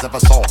your eyes ever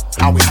saw.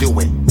 How we do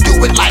it?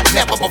 Do it like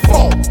never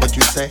before. What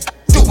you say?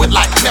 Do it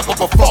like never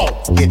before.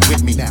 Get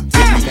with me now.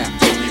 Get me now.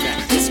 Get me now.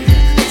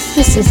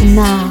 This is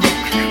now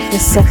the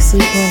sexy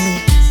bully.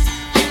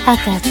 I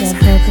got that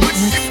verbal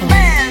info.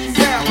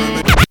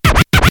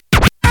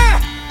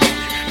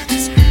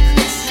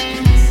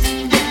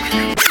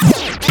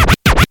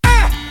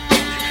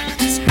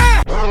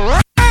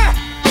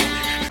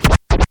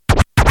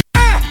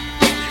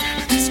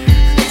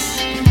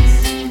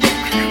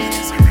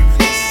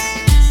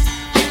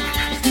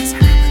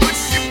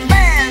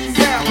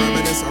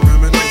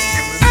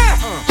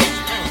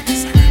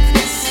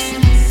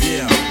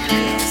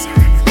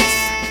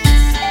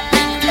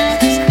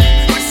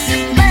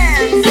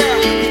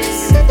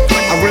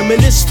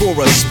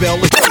 For a spell,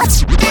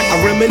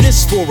 I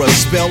reminisce for a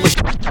spell,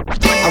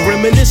 I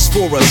reminisce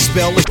for a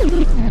spell,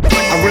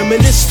 I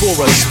reminisce for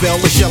a spell,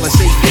 shall I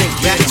say think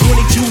back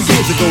 22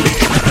 years ago.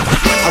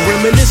 I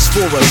reminisce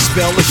for a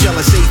spell, shall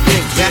I say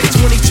think back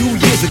 22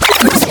 years ago.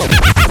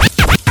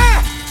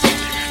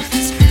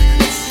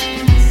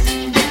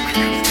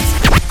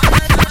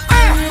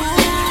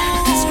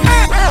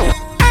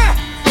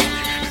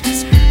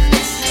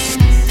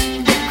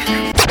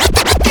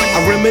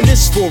 I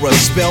reminisce for a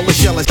spell,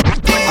 shall I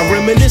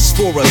reminisce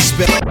for a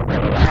spell.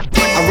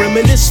 I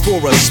reminisce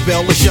for a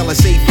spell, or shall I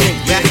say think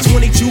back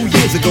 22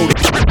 years ago.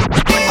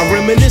 I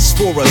reminisce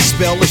for a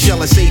spell, or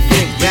shall I say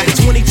think back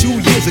 22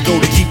 years ago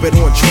to keep it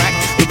on track.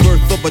 The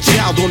birth of a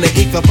child on the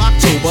 8th of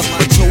October,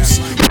 a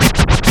toast.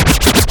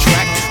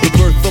 Track. The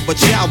birth of a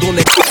child on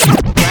the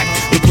track.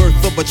 The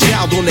birth of a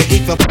child on the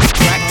 8th of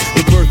track.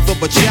 The birth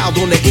of a child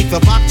on the 8th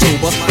of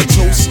October, a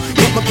toast.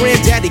 But my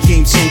granddaddy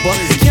came sober.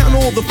 Count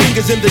all the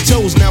fingers and the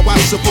toes. Now I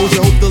suppose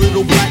you hope the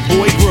little black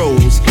boy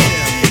grows.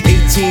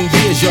 18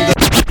 years younger.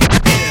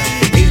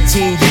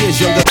 18 years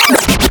younger.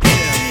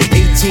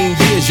 18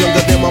 years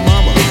younger than my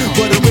mama.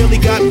 But I really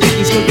got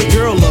beatings cause the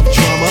girl loved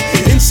drama.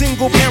 In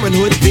single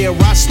parenthood, there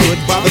I stood.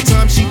 By the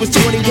time she was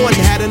 21,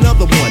 had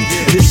another one.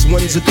 This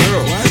one's a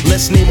girl,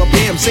 let's name her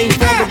Pam. Same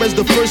father as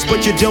the first,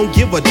 but you don't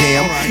give a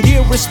damn.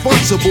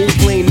 Irresponsible,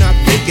 plain not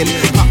thinking.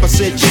 Papa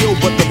said chill,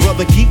 but the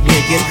brother keep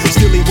winking.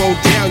 Still he won't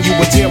down, you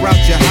would tear out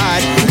your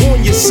hide.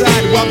 On your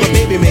side while the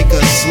baby make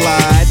a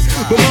slide.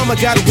 But mama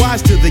got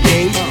wise to the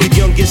game. The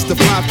youngest of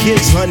 5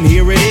 kids, hun,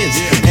 here it is.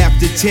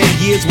 After 10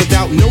 years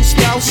without no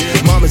spouse,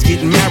 mama's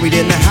getting married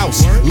in the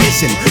house.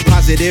 Listen,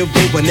 positive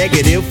over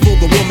negative for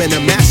the woman a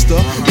master.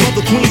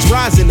 Mother queens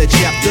rise in the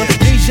chapter.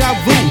 Deja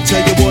vu,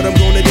 tell you what I'm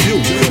gonna do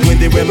when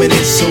they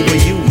reminisce over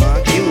you,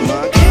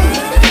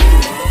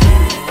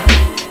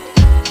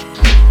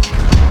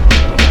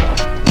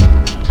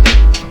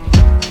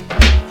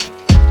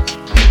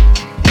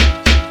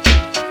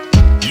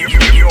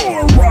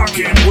 You're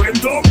rocking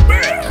with the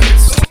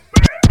best.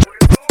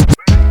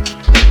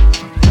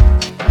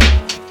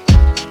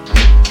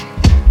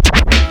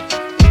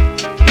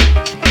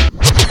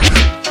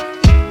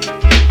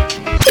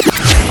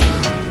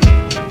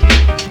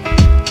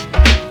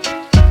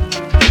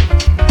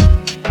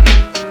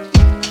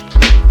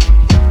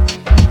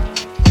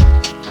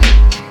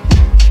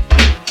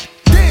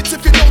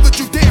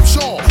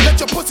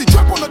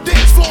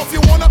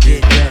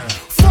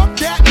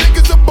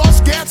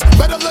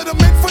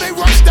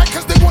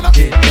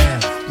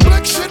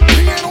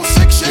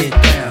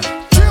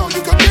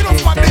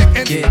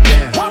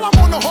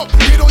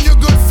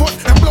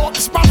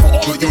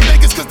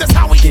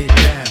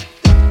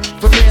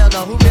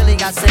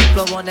 I say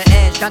flow on the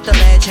edge, not the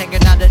ledge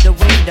hanging out of the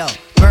window.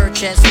 Bird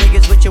chest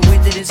niggas with your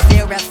winded and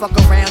steel rats. Fuck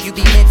around, you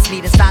be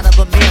mincemeat inside of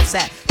a meal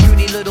sack.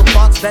 Puny little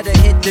punks better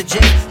hit the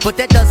gym, but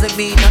that doesn't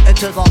mean nothing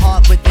to the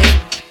heart within.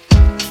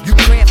 You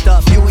cramped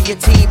up, you and your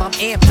team, I'm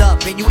amped up,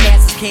 and you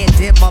asses can't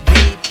dim my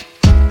beat.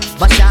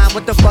 My shine,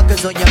 what the fuck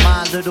is on your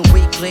mind? Little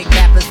weakling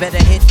rappers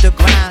better hit the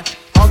grind.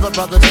 All the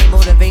brothers ain't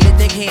motivated,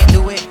 they can't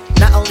do it.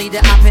 Not only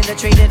did I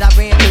penetrate it, I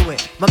ran through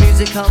it. My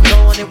music comes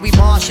on and we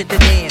march at the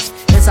dance.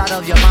 Inside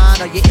of your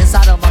mind or you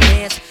inside of my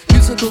pants.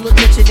 Musical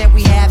attention that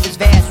we have is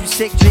vast. You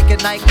sick,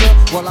 drinking nightclub,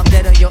 well I'm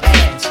dead on your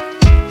ass.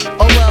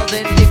 Oh well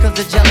then, here comes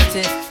the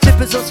gelatin.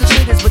 Tippers on some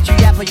shitters, but you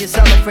yap for your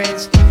cellar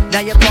friends. Now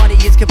your party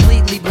is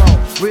completely blown.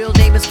 Real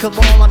name is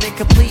Kamal, I'm in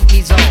complete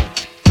me zone.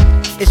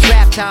 It's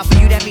rap time,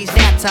 for you that means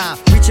nap time.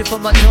 Reaching for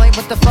my joint,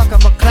 what the fuck,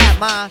 I'ma clap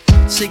mine.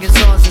 Singing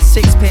songs in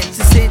sixpence,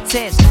 it's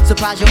intense.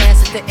 Surprise your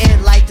ass at the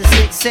end like the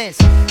Sixth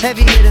Sense.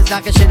 Heavy hitters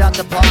knocking shit out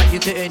the park. You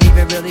couldn't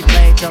even really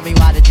play, tell me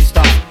why did you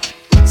start?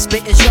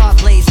 Spitting sharp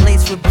blades,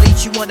 laced with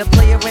bleach. You wanna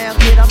play around,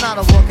 kid? I'm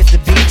not a walk at the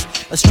beach,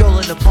 a stroll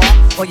in the park,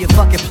 or your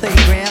fucking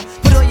playground.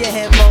 Put on your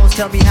headphones,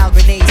 tell me how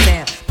grenades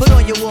sound. Put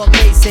on your war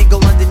bass and go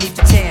underneath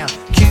the town.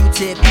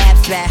 Q-tip,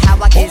 abstract, how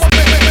I get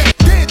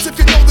dance if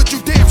you know that you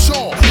damn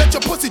sure. Let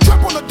your pussy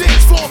drop on the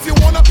dance floor if you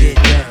wanna get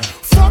down.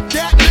 Fuck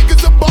that,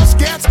 niggas are bus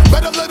cats.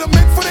 Better let them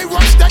in for they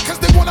rush that cause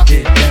they wanna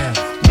get down.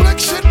 Blick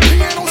shit,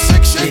 piano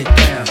sick shit. Get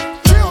down.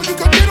 Chill, you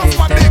can get off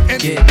my dick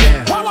and get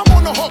down. While I'm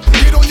on the hook,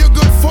 get on your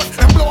good foot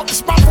and blow up the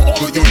spot for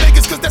all of you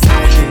niggas cause that's how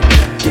we get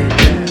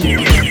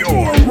down.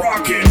 You're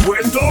rocking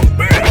with the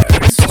best.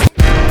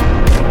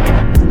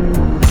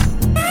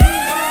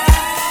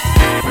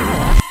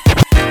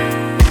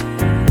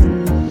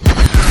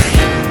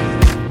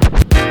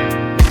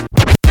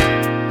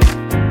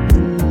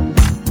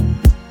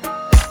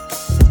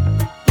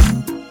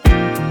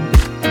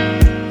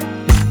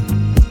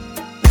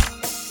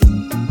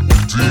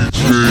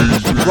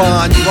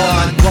 Run,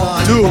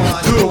 do.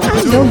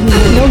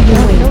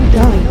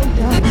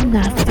 I'm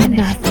not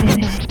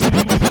finished.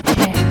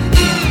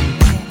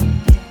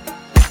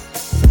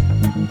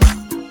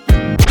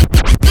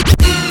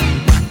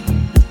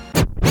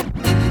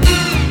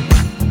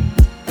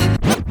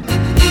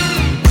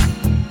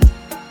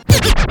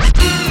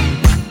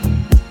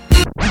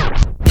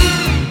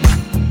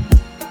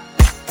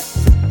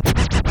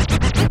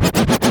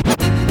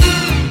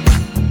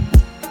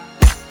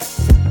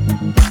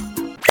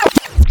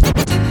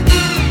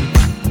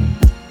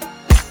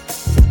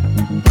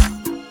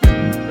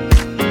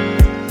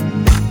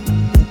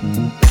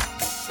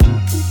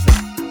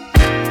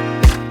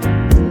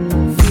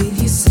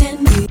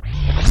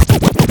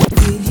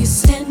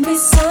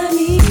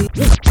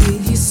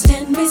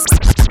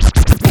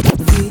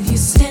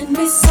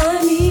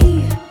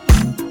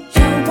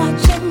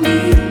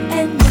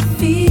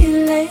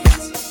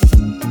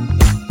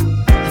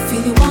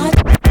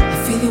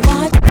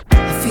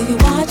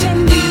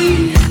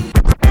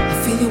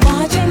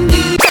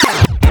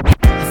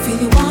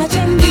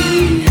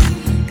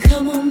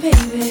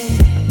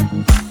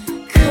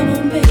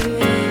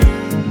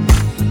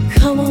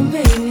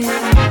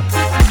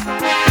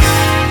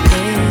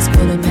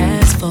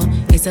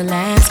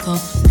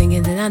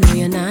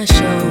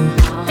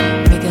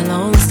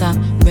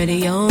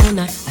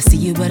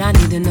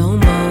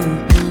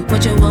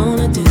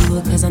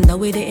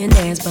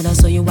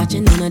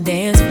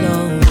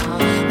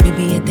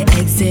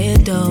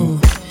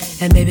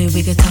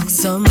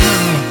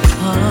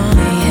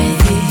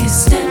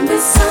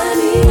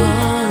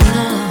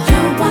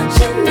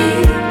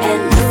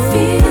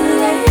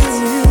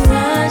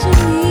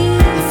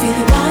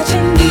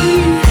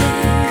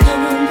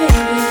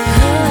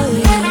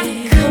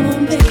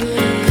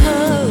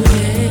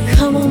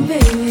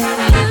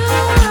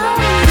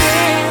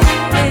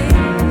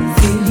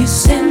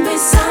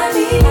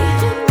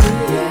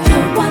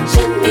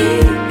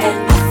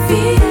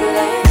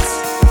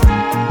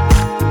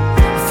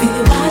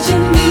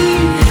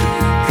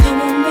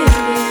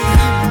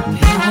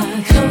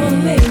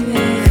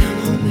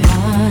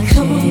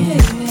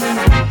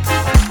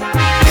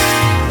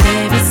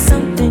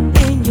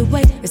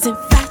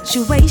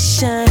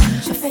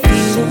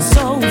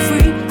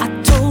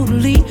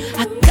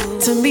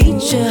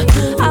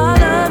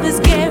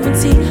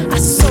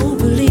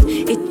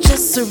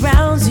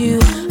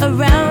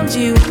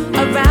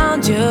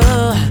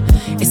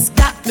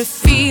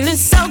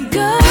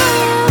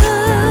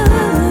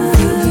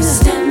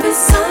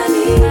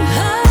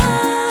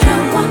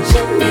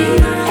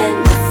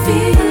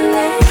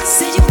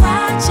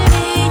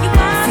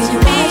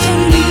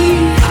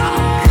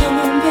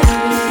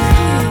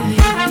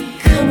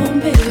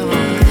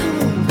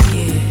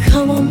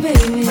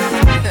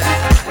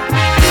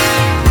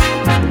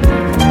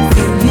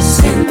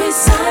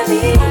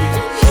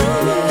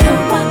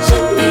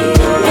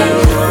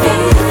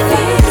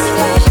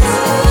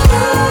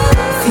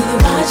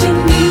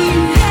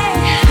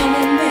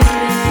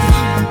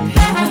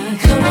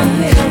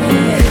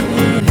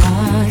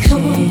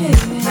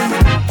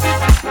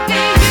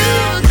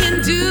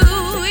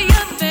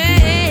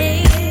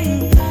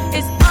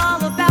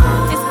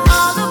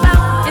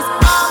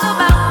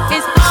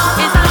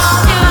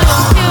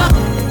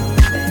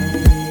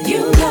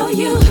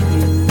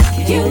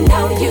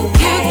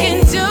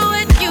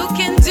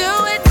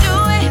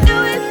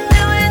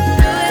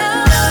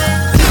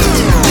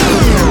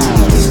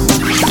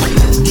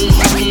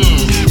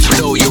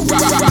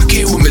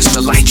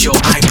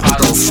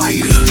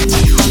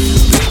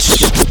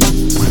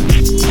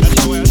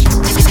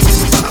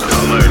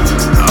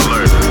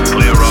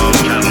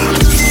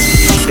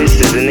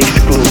 is an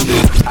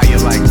exclusive. How you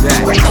like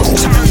that?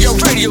 Turn your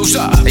radios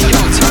up. Hey,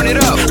 yo, turn it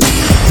up.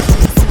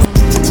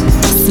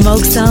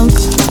 Smoke some,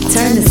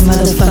 turn this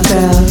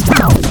motherfucker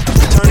up.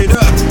 Turn it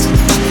up.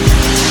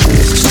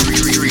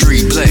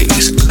 Street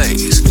blaze.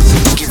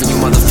 Giving you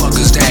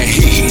motherfuckers that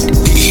heat.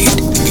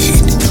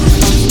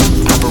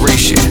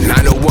 Operation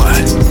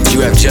 901.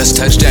 You have just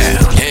touched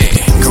down.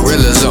 Yeah.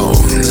 Gorilla Zone.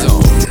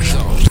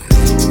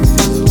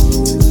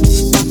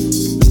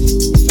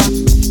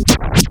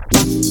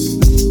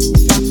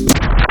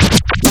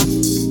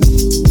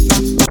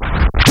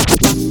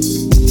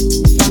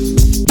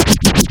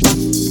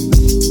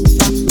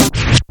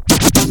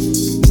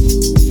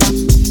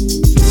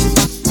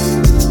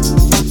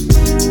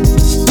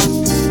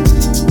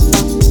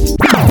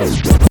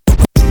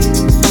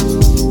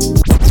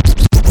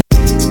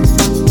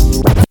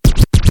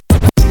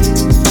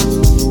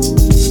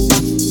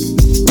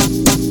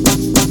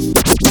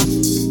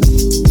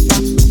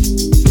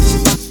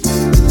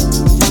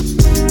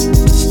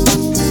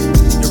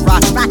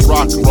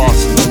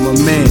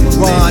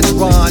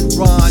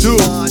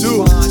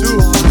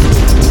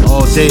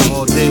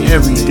 All day,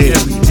 every day,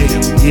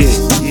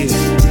 yeah.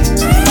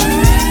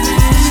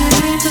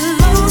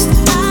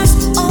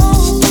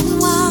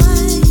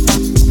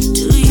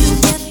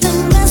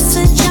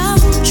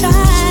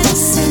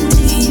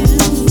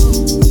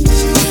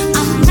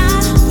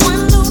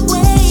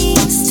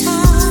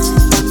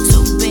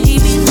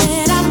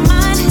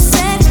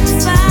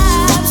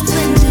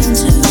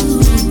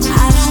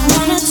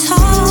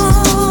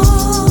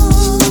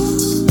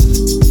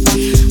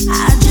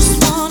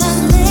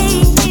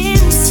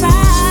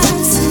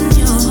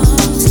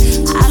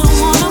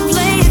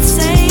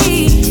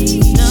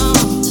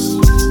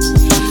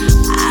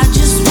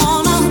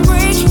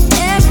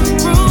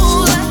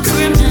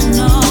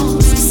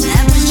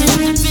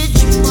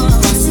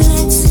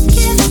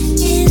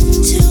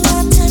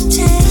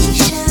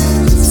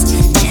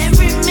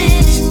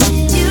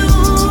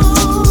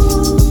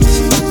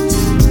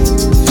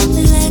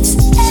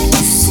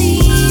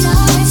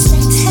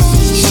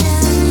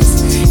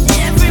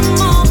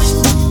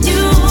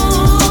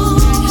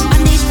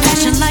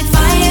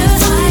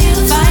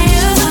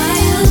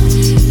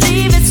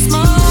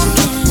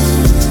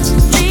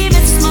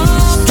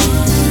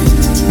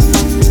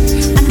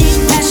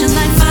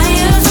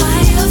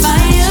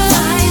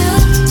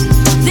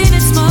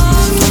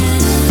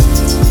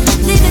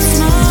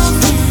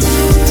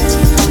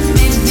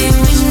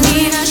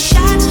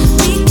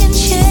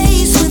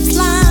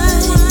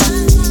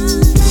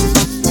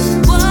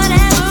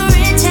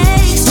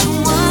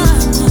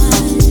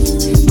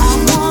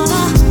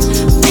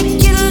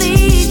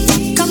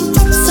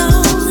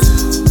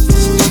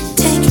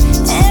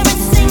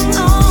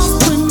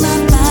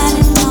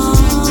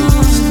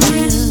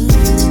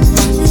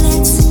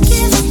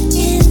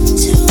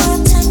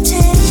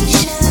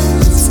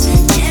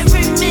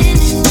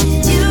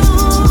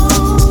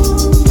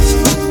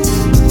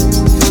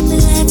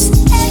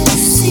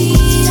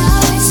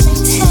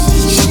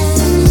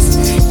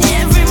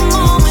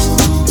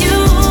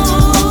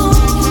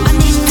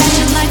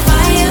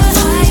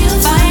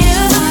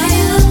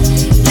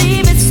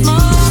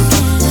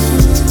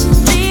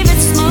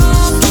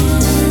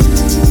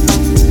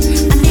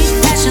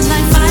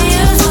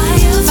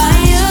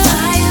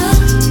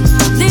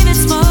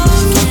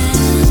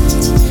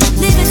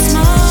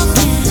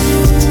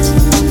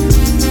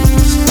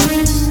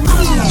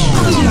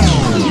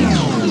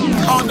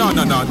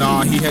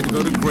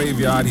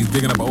 He's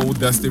digging up old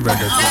dusty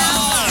records.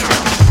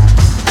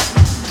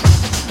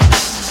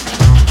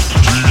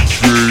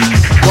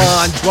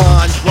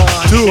 Ron.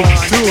 Two.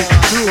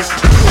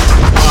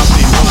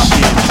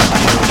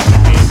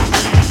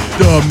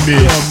 The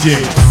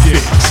Midday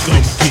Fix.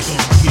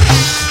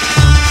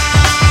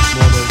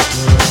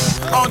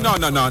 Oh,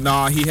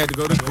 no. He had to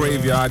go to the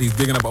graveyard. He's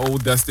digging up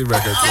old dusty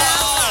records.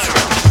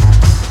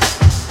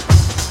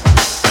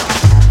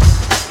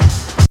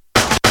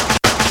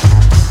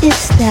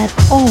 It's that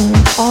old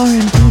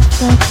R&B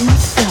thug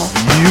himself.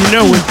 You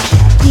know it.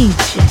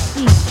 DJ.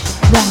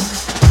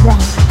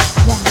 Ron.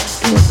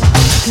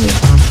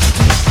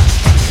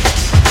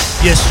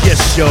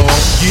 Yes, y'all.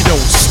 You don't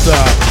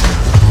stop.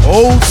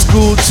 Old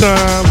school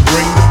time.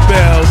 Ring the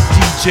bell.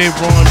 DJ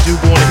Ron do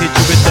gonna hit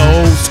you with the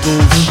old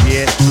school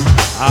shit.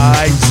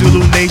 Alright,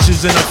 Zulu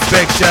Nation's in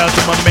effect. Shout out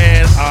to my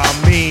man,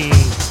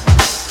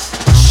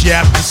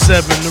 Chapter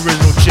 7,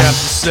 original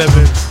Chapter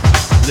 7.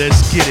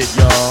 Let's get it,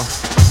 y'all.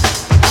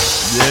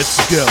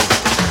 Let's go.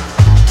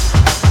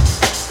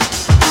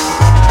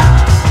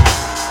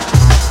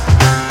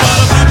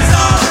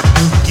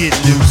 Get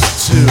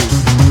loose too.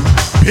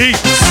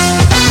 Peace.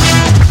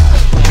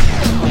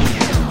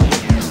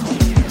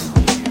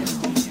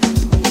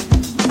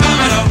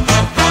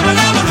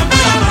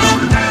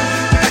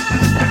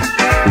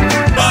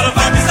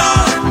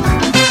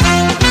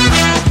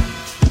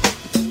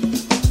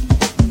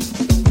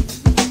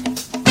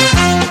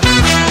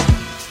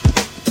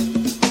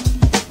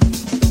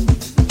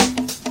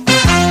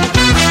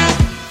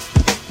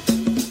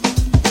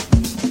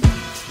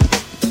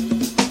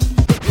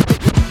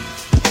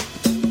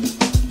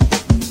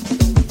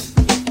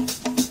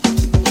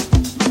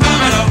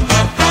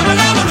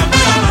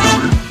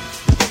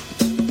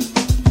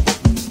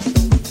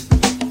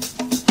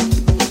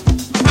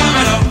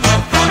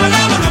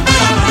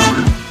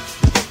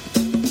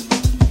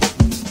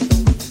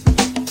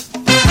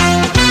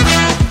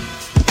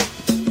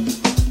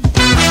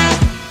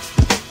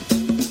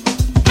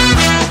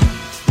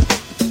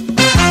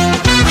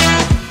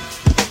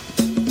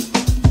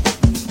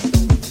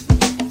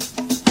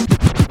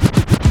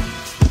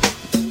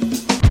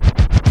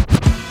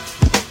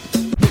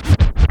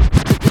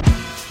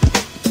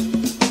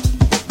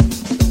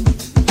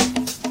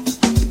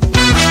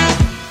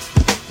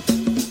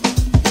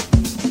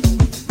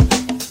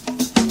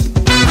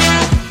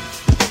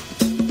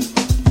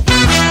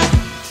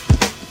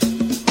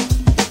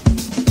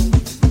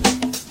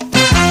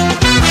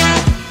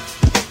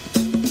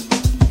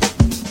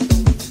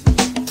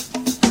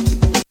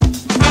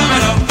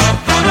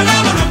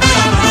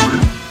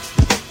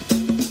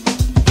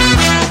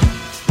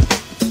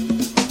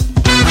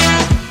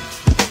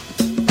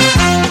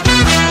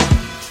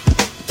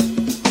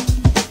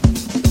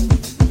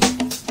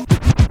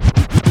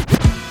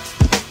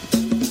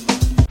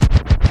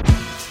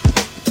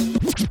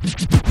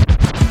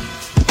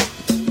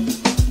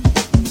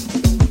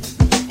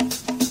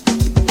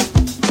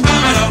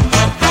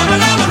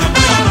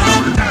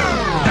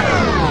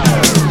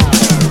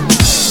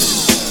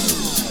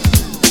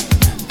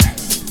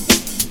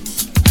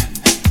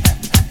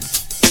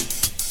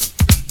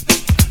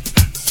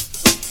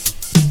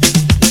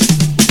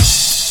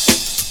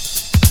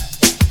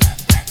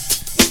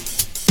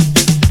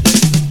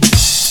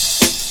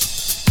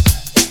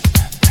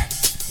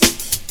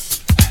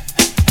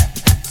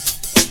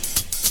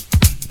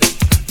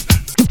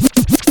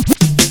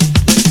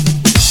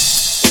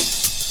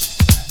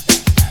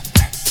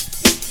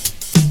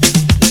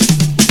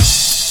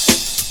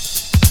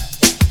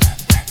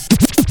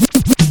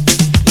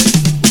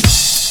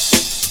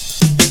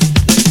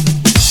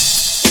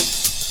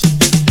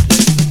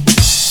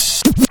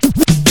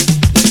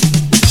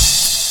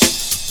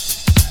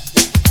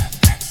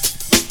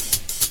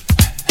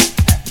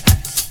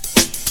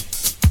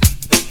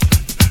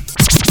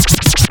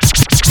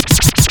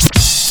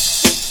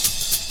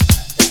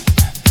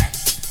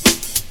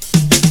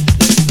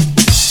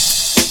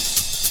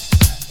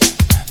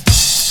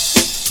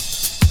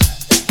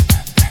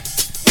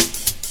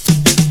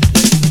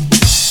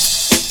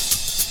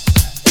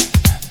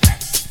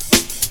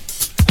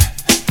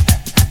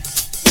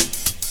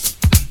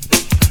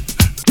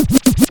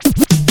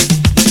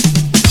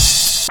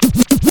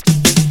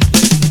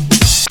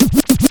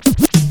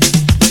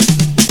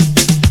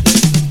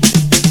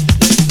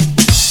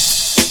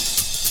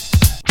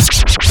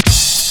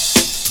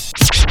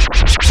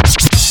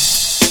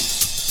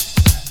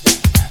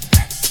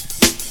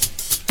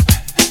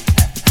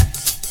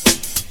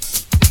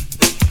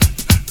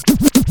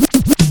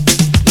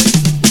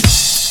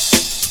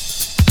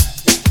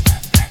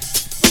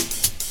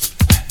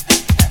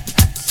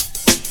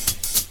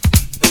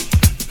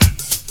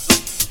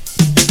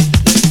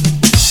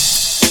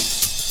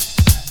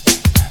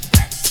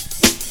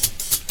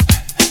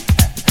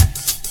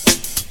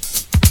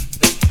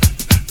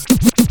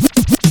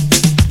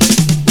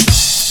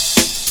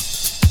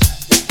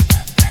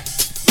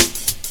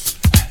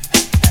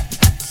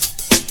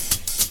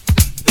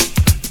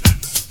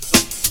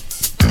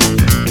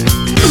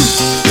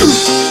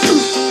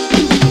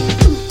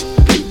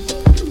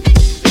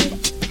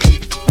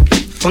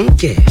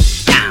 funky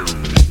down.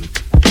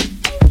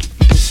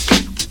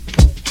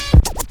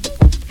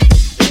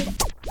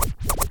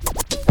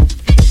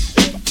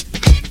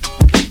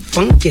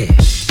 Funky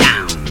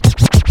down.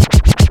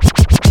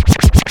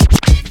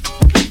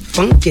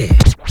 Funky.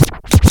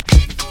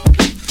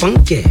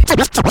 Funky.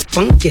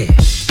 Funky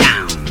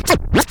down.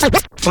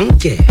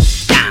 Funky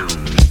down.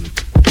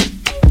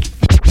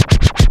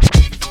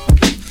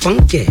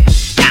 Funky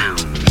down.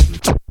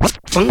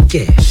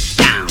 Funky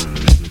down.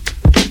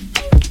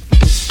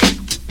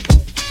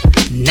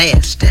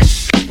 Nasty.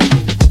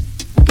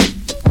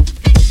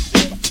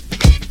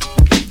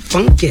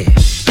 Funky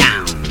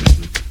down.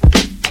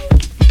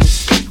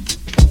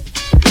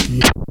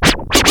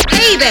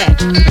 Baby.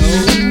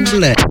 Oh,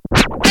 bless.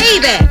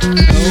 Baby.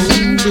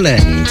 Oh,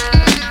 bless.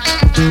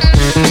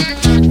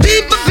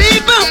 People,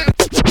 people.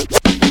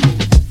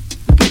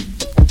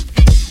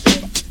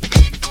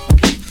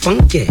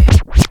 Funky.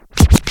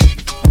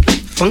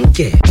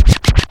 Funky.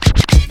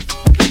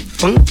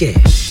 Funky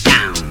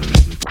down.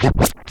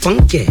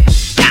 Funky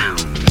down.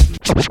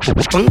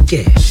 Funky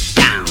down. Funky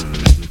down.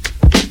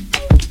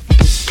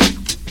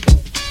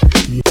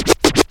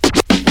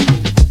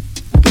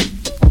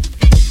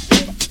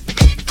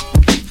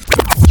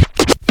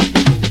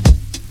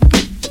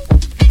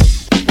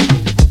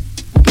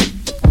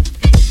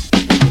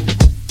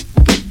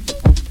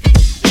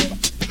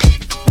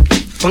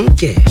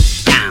 Funky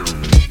down.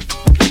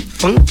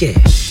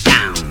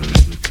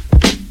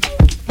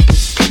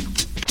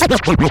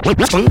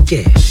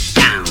 Funky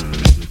down.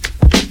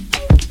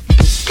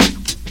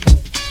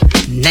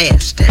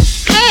 Nasty.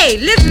 Hey,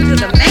 listen to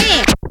the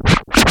man.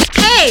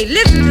 Hey,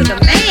 listen to the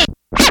man.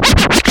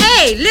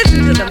 Hey,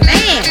 listen to the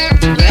man.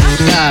 Well,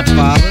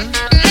 Godfather.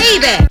 Hey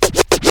there.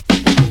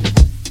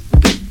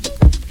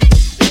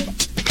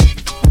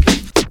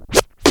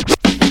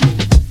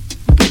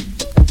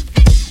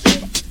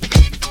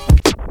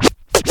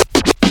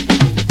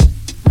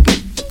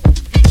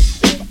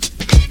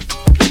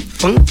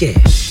 Funky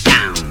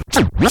down.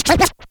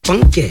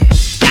 Funky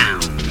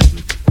down.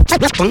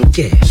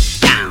 Funky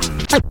down.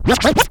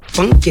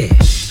 Funky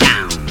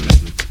down.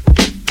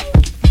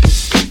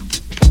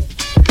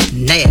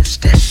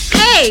 Nasty.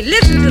 Hey,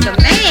 listen to the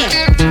man.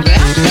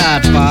 Well,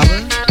 Godfather.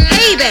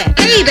 Hey there,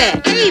 hey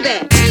there, hey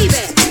there, hey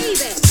there.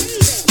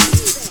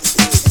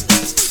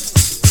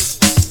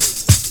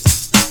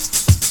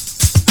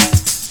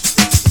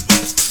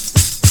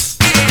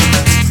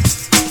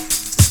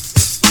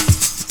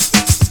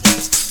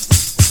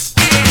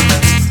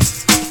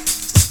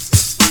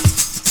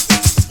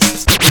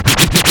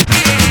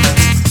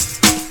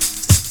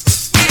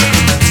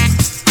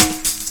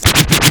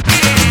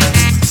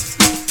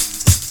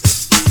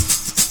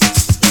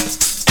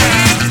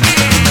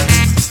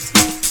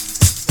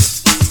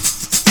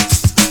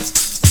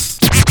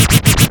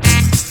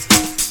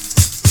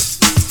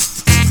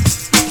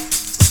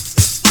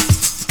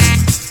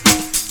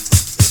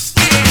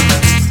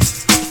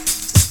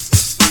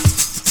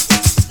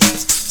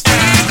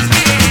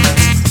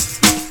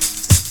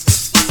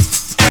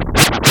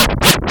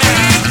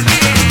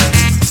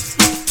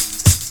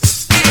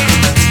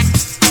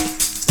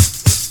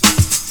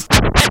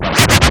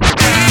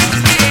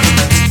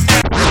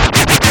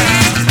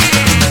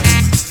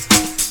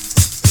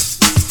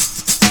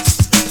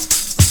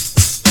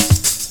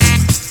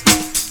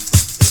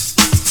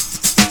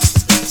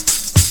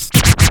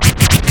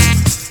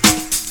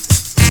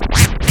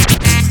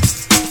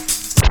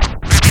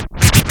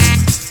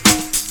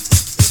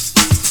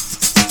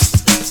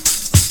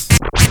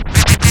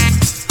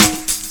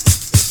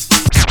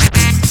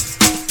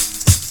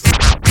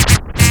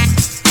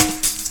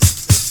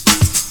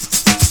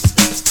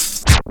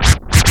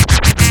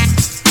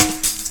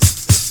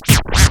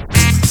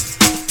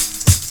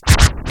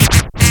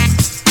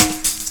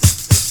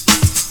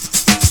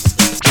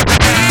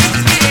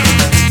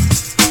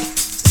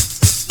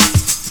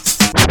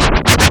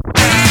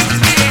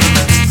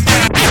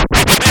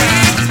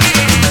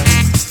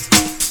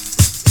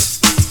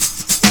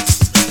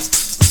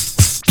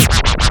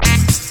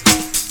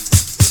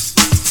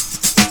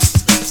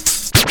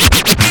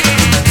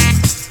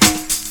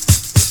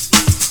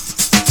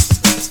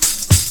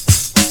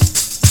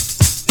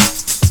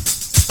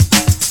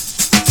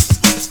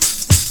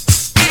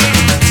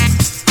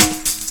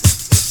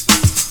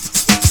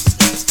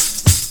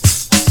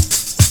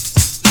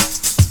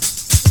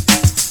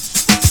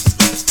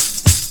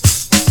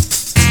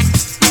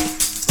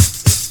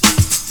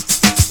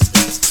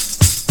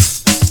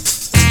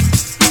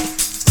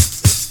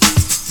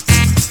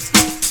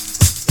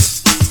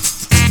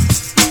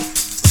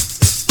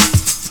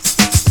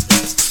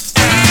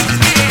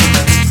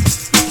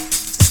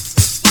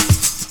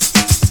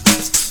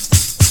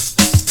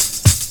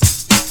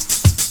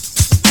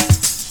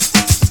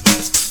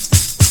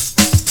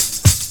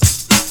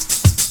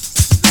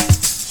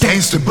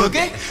 Gangsta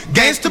boogie,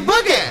 gangsta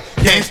boogie,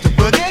 gangsta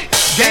boogie,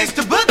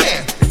 gangsta boogie,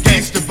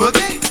 gangsta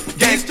boogie,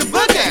 gangsta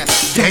boogie,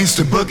 gangsta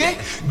boogie,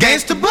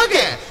 gangsta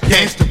boogie,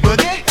 gangsta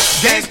boogie,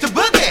 gangsta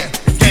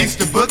boogie,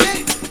 gangsta boogie,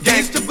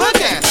 gangsta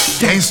boogie,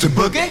 gangsta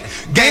boogie,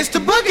 gangsta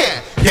boogie,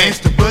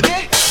 gangsta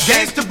boogie,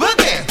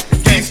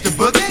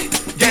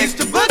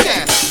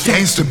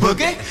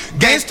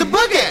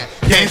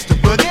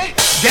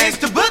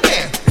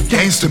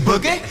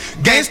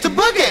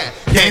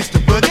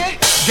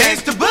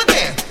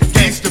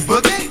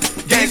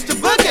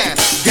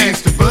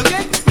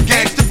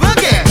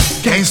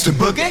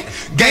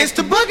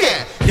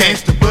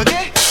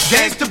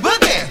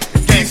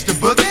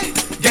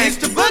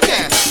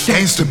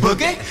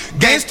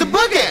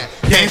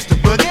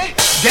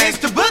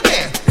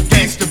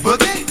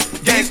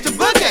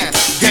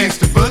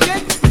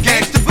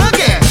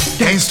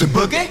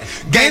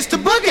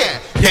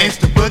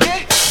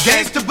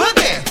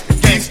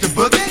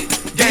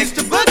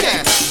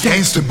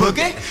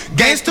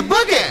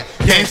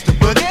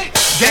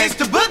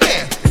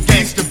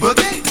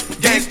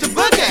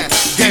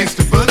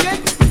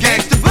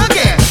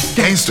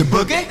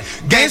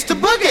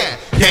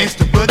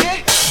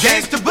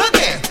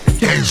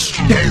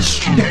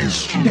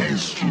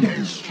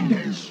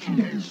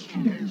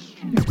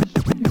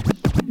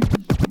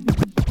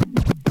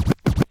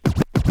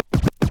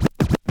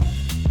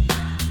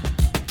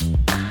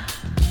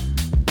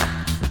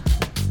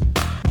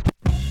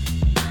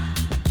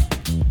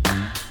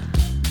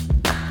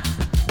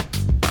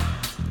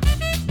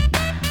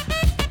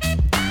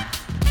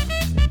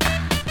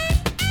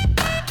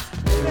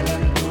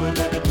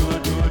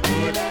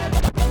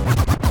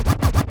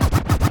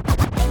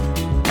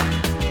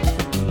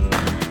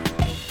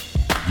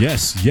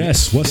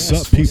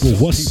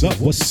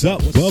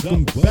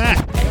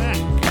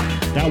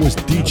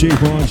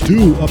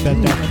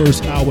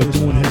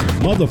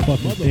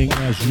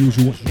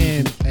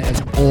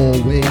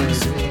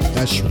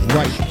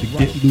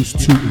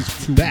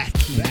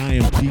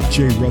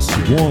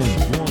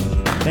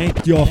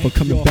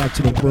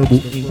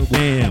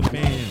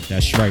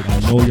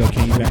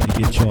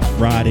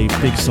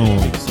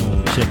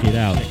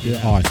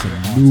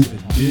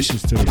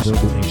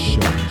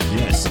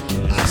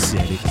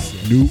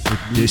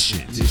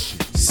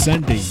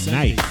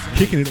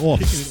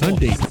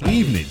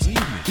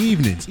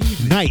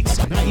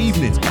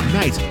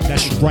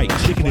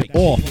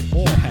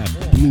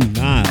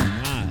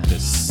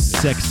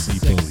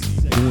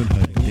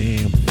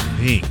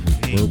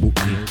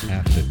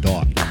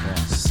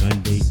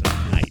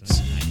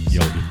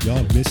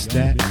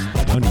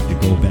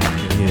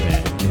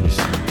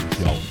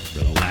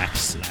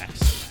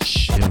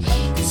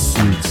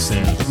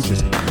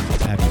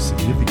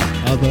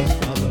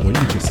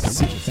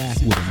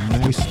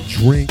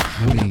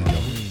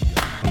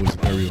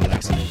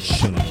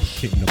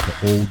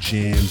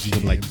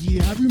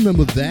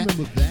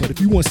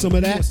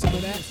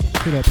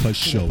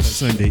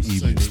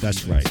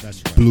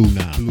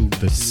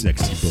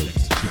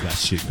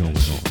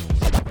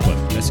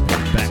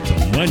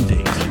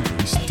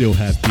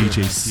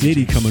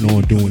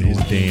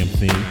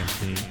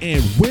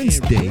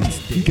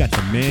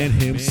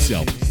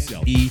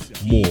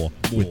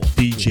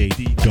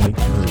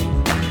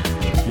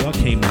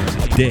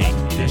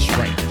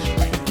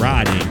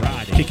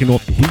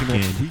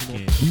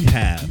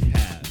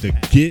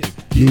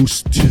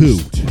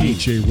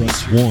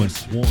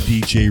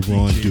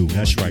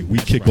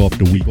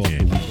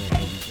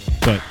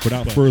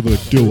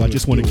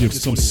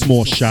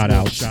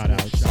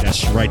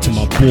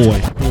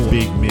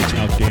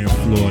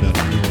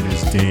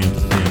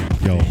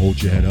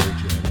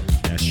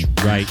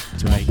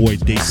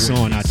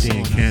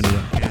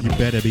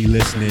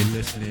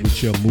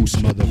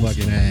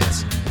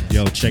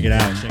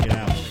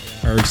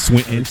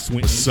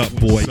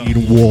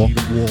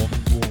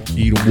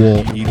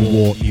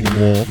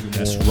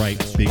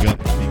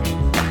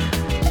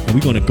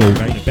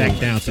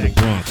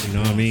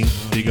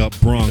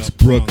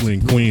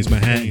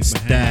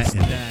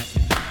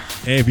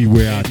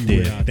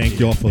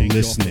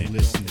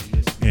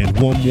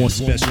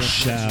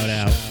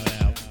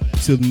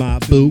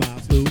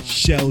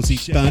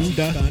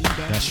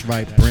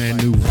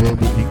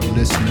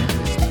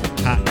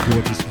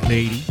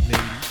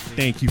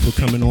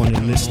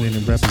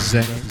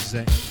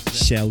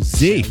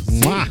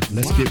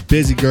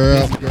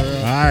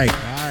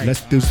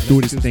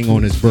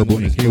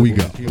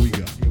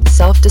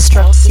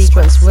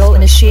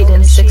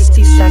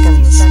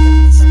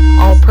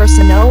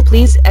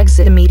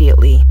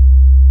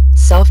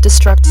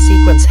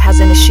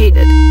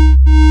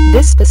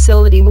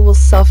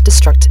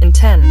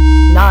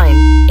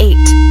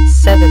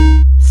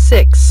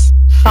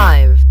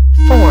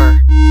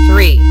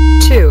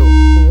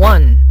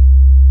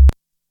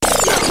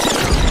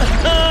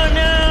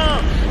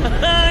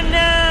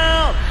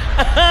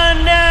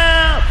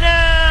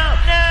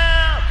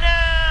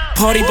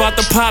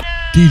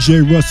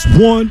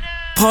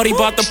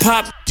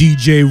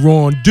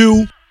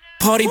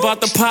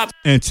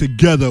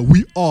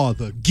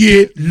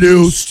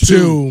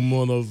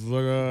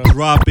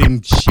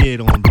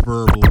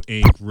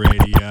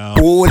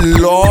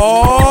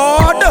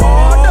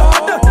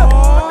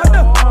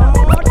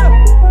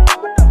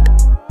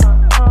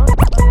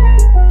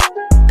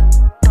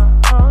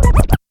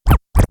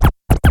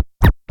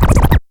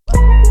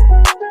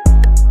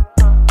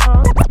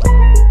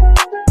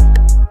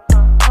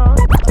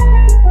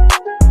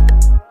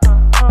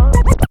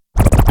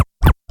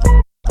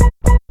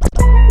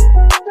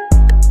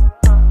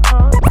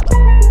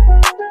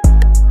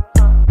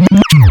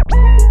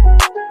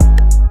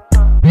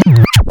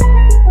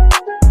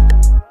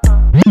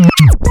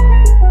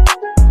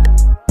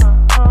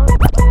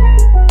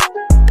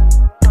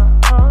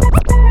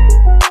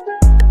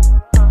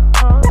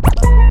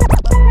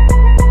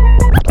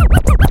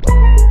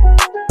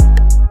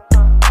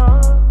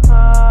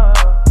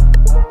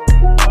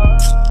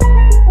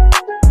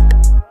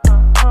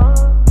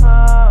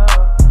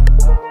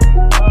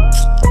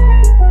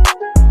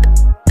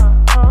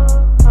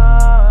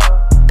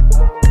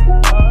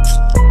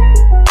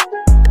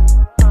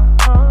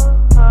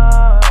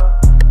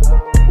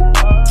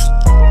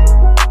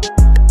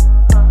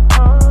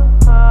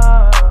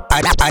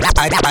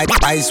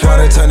 Ice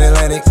water turn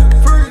Atlantic.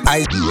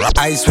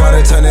 Ice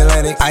water turn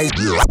Atlantic.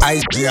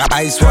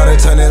 Ice water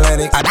turn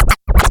Atlantic.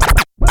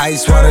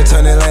 Ice water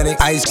turn Atlantic.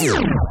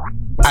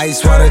 Ice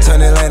water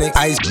turn Atlantic.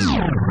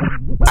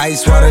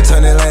 Ice water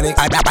turn Atlantic.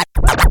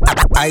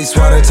 Ice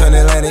water turn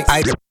Atlantic.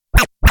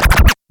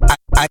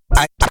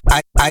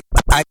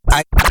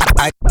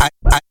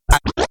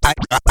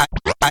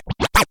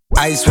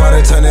 Ice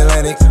water turn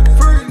Atlantic.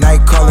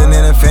 Night calling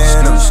in a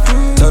phantom.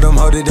 Told them,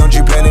 hold it, don't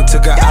you panic.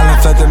 Took an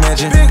island, left the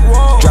mansion.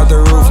 Drop the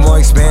roof, more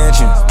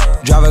expansion.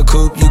 Drive a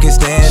coupe, you can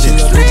stand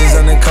it. Bitches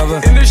undercover.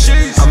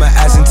 I'm an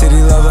ass and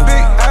titty lover.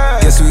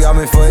 Guess we all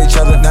meant for each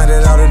other. Now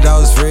that all the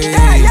dogs free,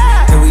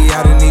 and we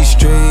out in these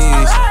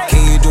streets.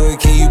 Can you do it?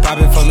 Can you pop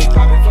it for me?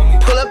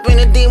 Pull up in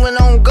a demon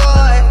on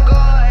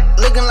guard.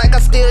 Looking like I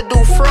still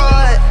do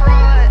fraud.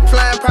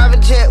 Flying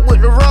private jet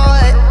with the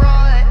rod.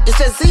 It's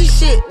that Z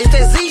shit, it's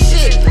that Z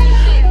shit.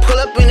 Pull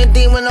up in a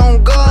demon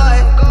on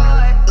guard.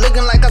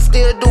 Looking like I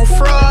still do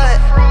fraud.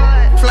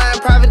 Flying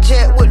private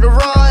jet with the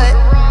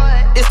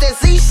rod. It's that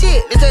Z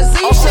shit, it's that Z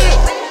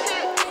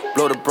shit.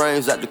 Blow the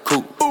brains out the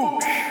coop.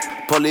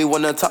 Polly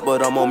one on top,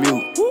 but I'm on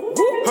mute.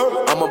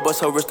 I'ma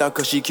bust her wrist down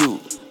cause she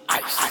cute.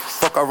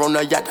 Fuck her on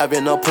the yacht, I've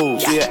been a pool.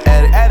 She an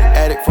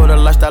addict for the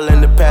lifestyle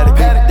in the paddock.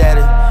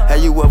 Daddy,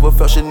 have you ever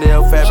felt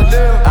Chanel fabric?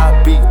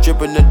 I be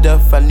dripping to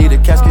death, I need a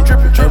casket.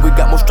 And we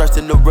got more strikes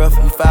in the rough,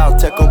 we foul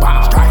tech em.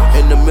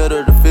 In the middle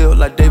of the field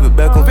like David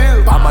Beckham.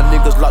 All my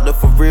niggas locked up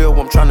for real,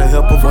 I'm tryna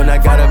help them. When I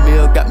got a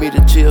meal, got me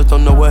the chills,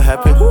 don't know what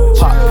happened.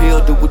 Pop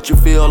pill, do what you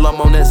feel,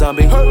 I'm on that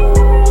zombie.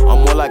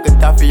 I'm more like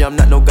Gaddafi, I'm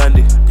not no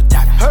Gandhi.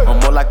 I'm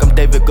more like I'm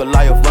David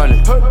Goliath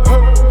running.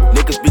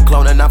 Niggas be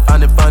cloning, I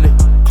find it funny.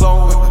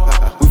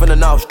 We finna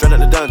know, straight out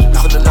the dungeon.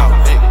 Finna know,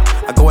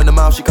 I go in the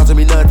mouth, she costing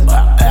me nothing.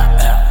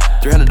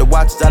 300 the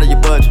watch is out of your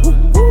budget.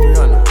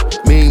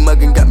 300. Mean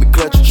muggin' got me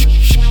clutching.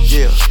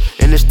 Yeah,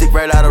 and this stick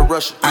right out of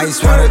Russia.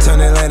 Ice water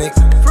turn Atlantic.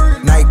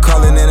 Night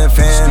calling in a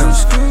phantom.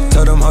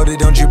 Told them, hold it,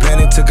 don't you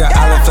panic. Took an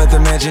island, left the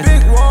mansion.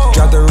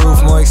 Drop the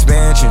roof, more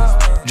expansion.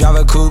 Drive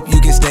a coupe,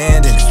 you can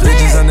stand it.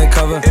 Bitches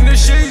undercover.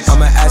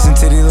 I'm an ass and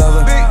titty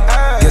lover.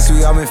 Guess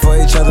we all meant for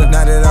each other.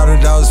 Now that all the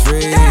dogs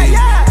free,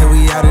 and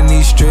we out in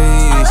these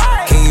streets.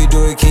 Can you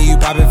do it? Can you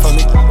pop it for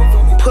me?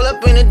 Pull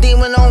up in a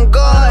demon on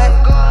guard.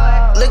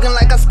 Looking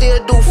like I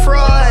still do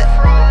fraud.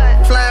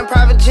 Flying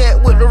private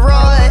jet with the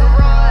rod.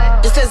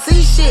 It's that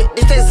Z shit,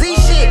 it's that Z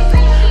shit.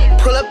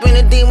 Pull up in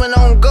a demon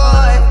on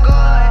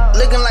guard.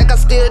 Looking like I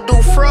still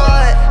do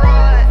fraud.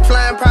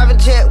 Flying private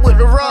jet with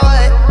the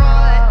rod.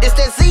 It's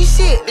that Z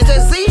shit, it's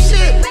that Z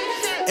shit.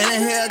 In a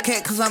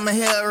Hellcat cause I'm a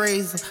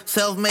hellraiser.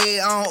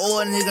 Self-made, I don't owe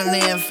a nigga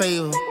name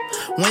favor.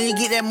 When you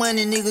get that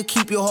money, nigga,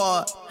 keep your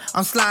heart.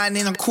 I'm sliding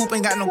in a coupe,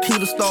 ain't got no key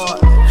to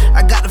start.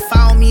 I got to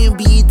follow me in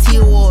BET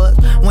Awards.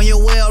 When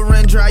your well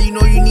run dry, you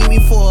know you need me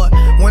for it.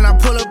 When I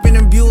pull up in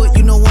a Buick,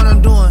 you know what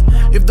I'm doing.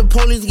 If the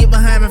police get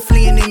behind me,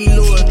 fleeing any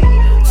lure.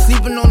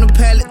 Sleeping on the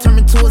pallet, turn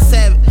me to a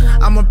savage.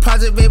 I'm a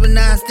project baby,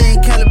 now I stay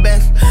in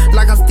Calabash.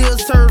 Like I'm still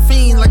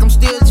surfing, like I'm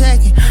still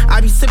jacking.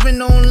 I be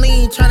sipping on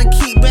lean, trying to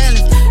keep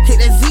balance. Hit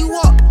that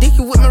Z-Walk,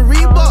 dicky with my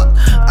Reebok.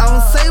 I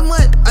don't say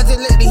much, I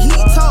just let the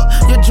heat talk.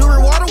 Your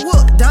jewelry water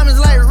whoop, diamonds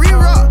like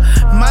re-rock.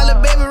 My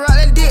little baby rock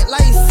that dick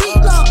like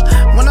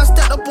seatlock. When I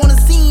stepped up on the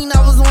scene, I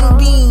was on a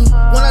beam.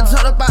 When I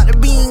jumped up out the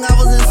beam, I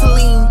was in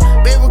Celine.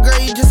 Baby girl,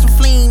 you just a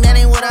fleen, that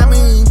ain't what I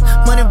mean.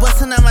 Money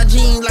busting out my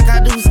jeans like I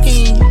do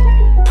skiing.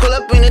 Pull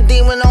up in a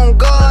demon on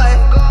guard.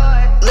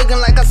 Looking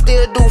like I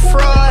still do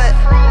fraud.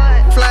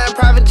 Flying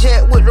private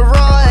jet with the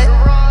rod.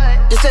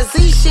 It's that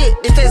Z shit,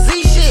 it's that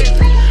Z shit.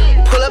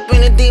 Pull up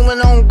in a demon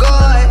on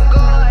guard.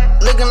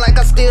 Looking like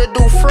I still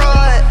do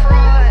fraud.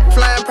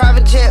 Flying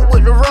private jet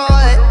with the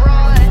rod.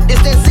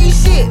 It's that Z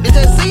shit, it's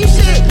that Z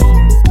shit.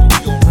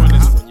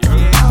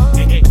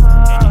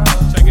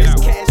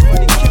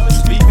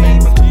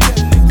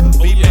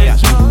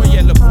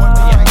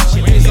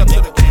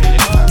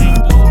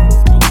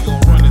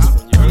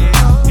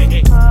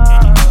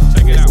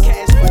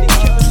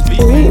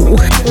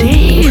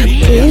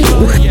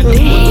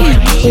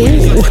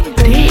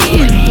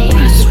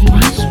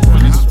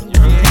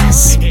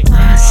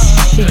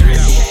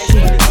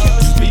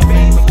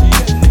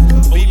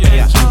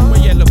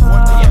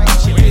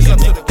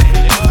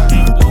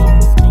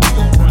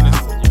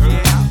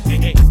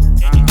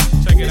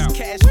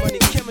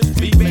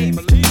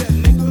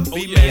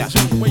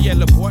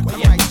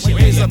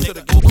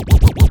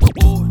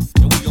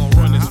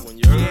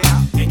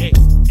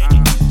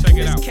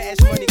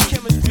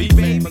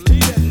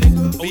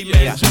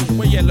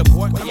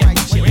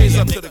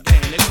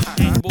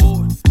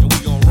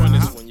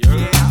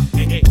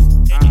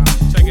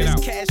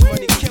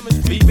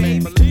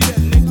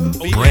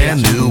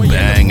 Brand new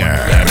banger.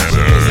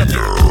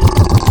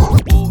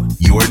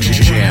 You're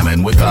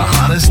jamming with the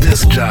hottest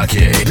disc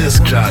jockey.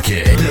 Disc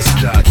jockey. Disc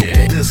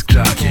jockey. Disc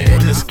jockey.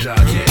 Disc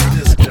jockey.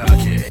 Disc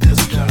jockey.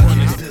 Disc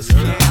jockey. Disc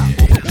jockey.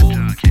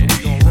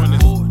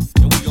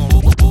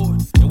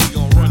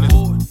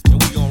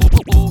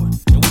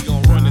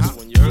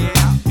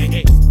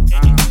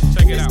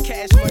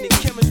 Cash money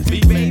chemistry,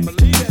 baby.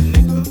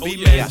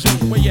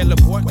 yeah,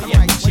 little boy.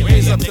 Yeah,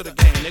 raise up to the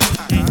game,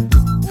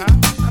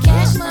 nigga.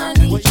 Cash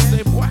money. What you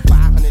say, boy?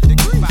 500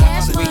 degrees.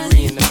 Cash 500 money.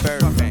 degree in the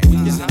Birdman. We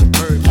just in the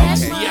Birdman.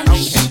 Cash Okay, money.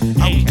 listen.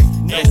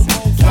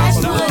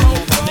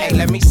 Hey,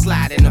 let me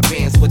slide in the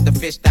Benz with the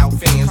fished out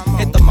fins.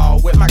 Hit the mall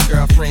with my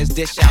girlfriends,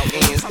 dish out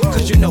ends.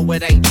 Cause you know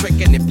it ain't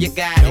tricking if you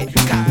got it.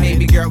 Got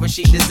baby girl when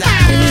she desire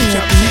it.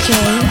 DJ,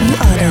 you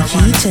are the G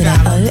to the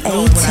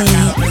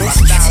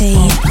O-A-T.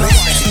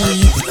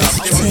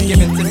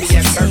 Give it to me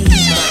at first.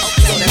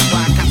 So that's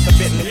why I cop the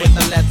Bentley with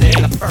the leather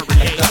and the fur and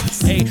the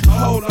guts. Hey,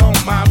 hold on,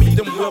 mommy,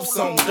 them whips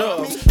on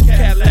dubs.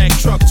 Cadillac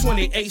truck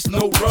 28's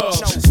no rub.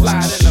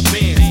 Slide in the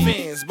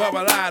Benz,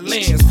 bubble eye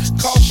lens.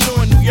 Car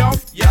show in New York,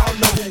 y'all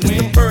know who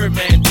win.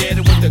 Birdman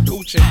daddy with the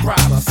Gucci and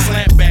Prada.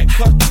 Slant back,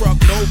 cut truck,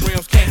 no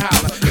rims, can't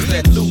holler. It's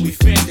that Louis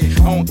Fendi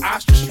on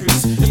Oxford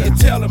Streets. It's the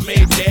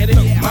tailor-made daddy.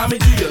 Mommy,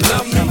 do you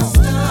love me?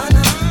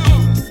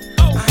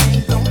 I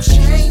ain't gon'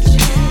 change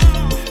it.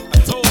 I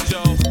told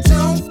y'all.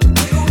 Don't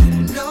you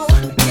know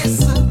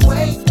it's a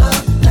way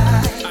of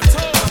life? I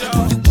told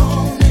y'all. You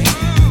want it,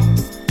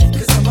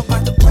 'cause I'm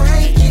about to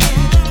break it.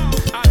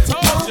 I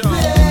told y'all.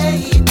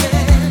 Baby,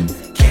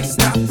 can't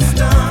stop the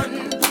stun.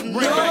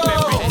 No.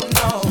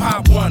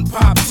 Pop 1,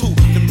 pop 2,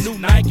 them new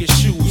Nike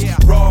shoes.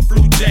 Raw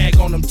blue jag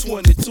on them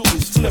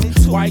 22s. Flip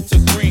white to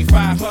green,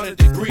 500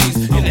 degrees.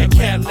 In that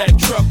Cadillac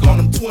truck on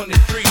them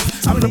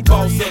 23s. I'm the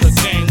boss of the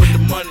game with the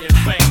money and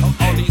fame.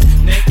 All these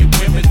naked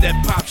women that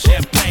pop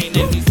champagne.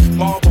 And these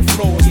marble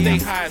floors stay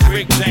high as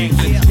Rick James.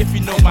 And if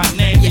you know my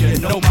name, you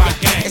know my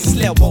game. It's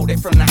Lil Woody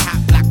from the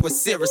hot block with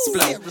serious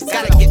flow.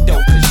 Gotta get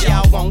dope, cause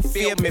y'all won't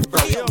feel me,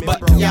 bro. But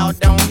y'all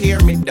don't hear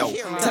me, though.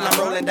 Till I'm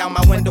rolling down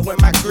my window when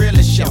my grill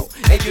is show.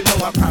 And you know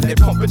I'm probably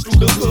pumping through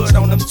the hood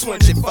on them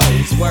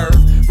 24s. Word,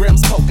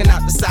 rims poking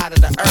out the side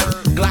of the earth.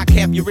 Glock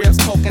have your ribs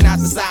poking out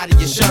the side of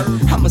your shirt.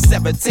 I'm a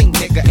 17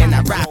 nigga and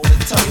I ride with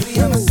a toe.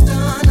 Baby, I'm a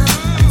stunner.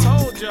 I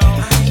told y'all.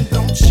 I ain't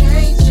gon'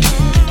 change it.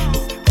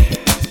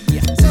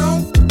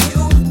 Don't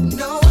you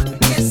know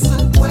it's a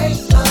way of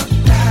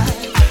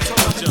life? I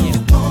told y'all. You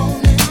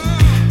want it,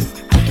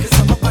 'cause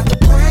I'm about to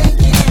break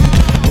it.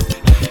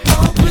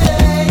 Oh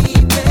baby,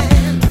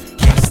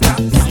 can't stop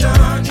the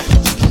stun.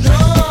 No.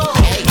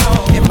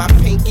 And my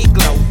pinky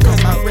glow,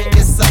 cause my ring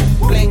is so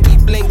blinky,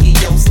 blinky,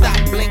 yo, stop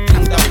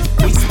blinking though.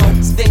 We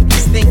smoke stinky,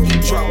 stinky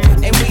dro,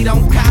 and we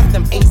don't cop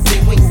them easy,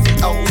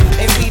 wincy, oh.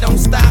 And we don't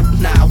stop,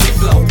 nah, we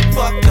blow,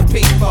 fuck the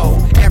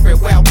people.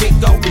 Everywhere we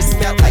go, we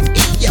smell like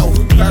EO.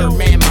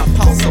 Birdman, my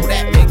pulse, so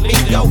that make me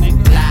go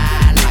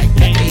fly like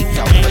an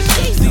eco. But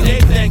she See,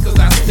 they think cause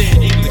I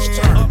stand English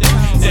term.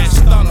 That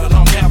stunner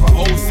don't have an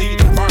OC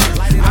to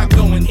burn. I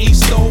go in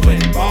East over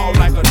and ball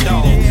like a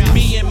dog.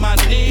 Me and my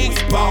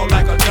niggas ball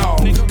like a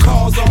dog.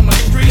 Cars on the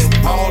streets,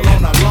 all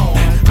on the lawn.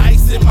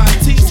 Ice in my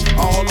teeth,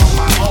 all on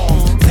my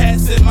arms.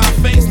 Tats in my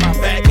face, my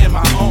back and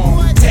my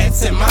arm.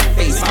 tats in my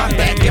face, my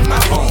back and my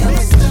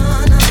arms.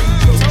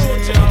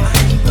 I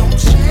ain't gon'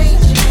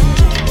 change it.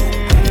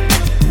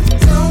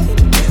 Don't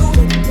you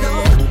know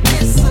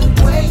it's a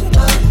way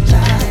of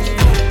life?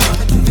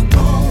 Mama, do you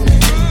want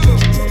it?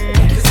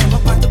 'Cause I'm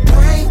about to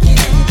break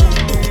it.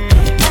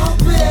 Oh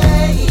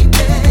baby,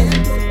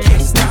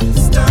 can't stop the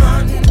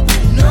stun.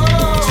 No.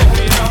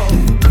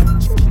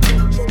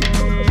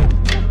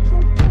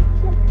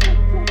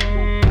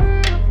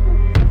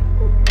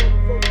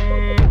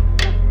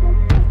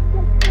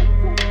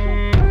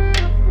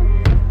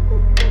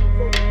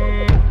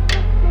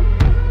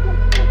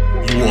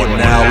 You are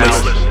now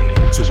listening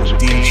to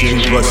DJ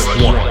Russ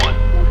 1.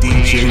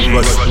 DJ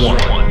Russ 1.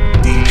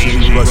 DJ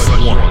Russ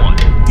 1.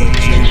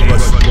 DJ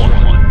Russ 1.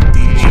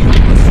 DJ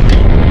Russ 1.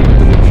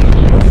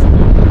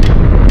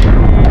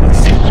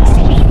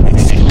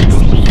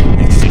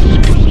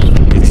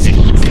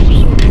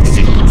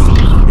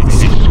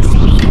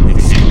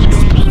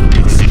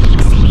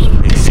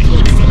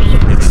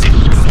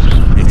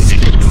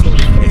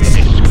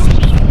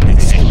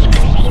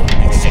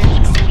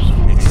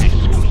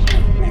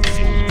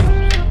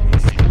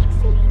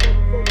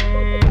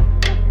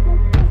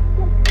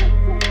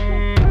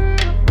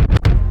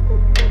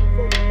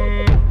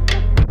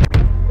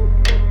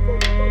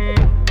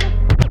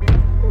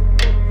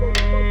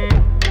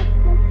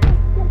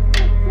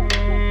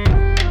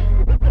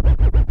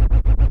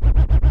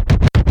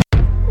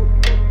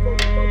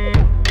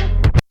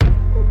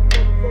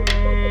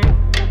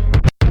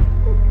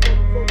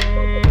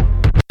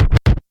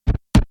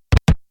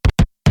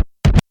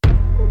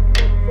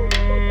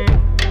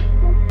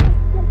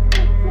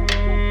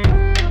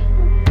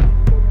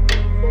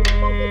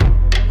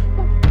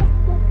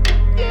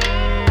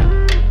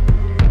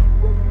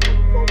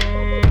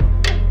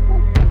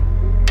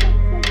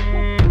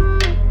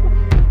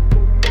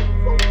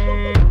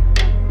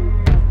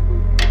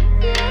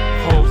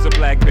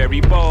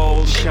 Blackberry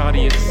bold,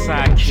 Shawty is a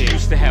sidekick.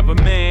 Used to have a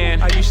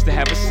man, I used to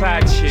have a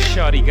side chick.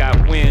 Shawty got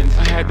wind,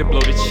 I had to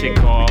blow the chick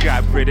off. We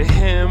got rid of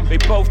him, they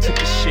both took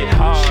the shit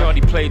hard.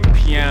 Shorty played the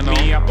piano,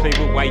 me, I played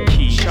with white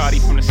keys. Shorty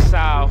from the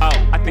south, oh,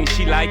 I think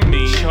she like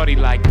me. Shorty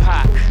like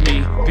Pac,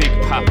 me, Big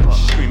Papa.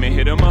 Screaming,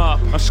 hit him up,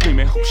 I'm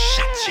screaming, who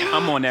shot you?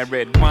 I'm on that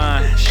red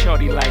wine,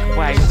 shorty like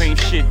white. Same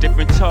shit,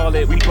 different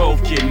toilet, we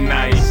both get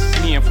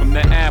nice. Me, I'm from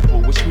the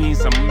Apple, which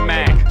means I'm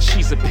Mac.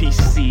 She's a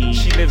PC,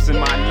 she lives in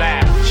my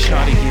lap.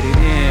 Shorty get it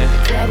in,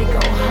 daddy go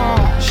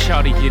hard.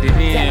 Shorty get it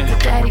in,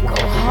 daddy go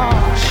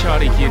hard.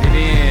 Shorty get it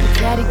in,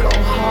 daddy go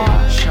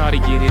hard. Shorty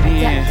get it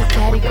in,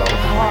 daddy go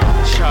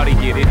hard. Shorty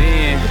get it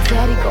in,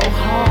 daddy go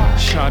hard.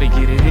 Shorty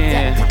get it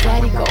in,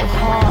 daddy go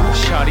hard.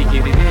 Shorty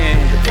get it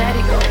in,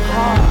 daddy go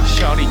hard.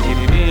 Shorty get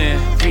it in.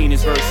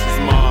 Venus versus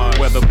Mars,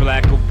 whether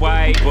black or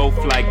white, both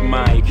like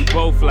Mike,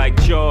 both like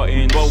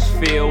Jordan, both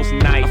feels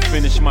nice. I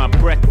finish my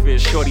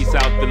breakfast, shorty's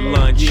out to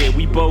lunch. Yeah,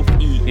 we both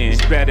eating,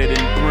 it's better than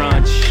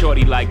brunch.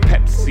 Shorty like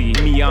Pepsi,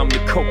 me I'm the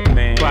Coke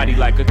man. Body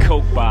like a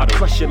Coke bottle, I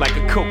crush it like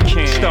a Coke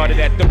can. Started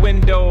at the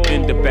window,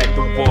 end up at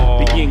the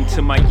wall. The yin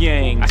to my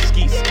yang, I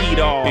skeet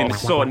off in the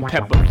salt and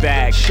pepper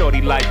bag.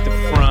 Shorty like the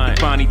front,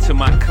 Bonnie to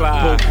my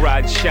Clyde. Both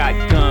ride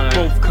shotgun,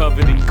 both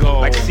covered in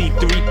gold. Like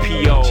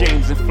C-3PO,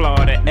 James in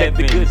Florida, let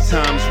the good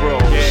times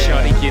roll. Yeah.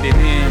 Shorty get it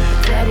in,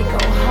 daddy go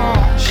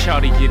hard.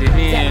 Shorty get it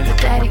in,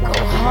 daddy go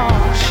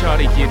hard.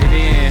 Shorty get it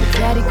in,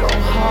 daddy go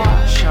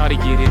hard. Shorty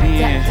get it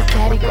in,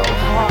 daddy go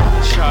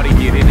hard. Shorty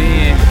get it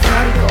in,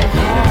 daddy go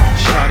hard.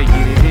 Shorty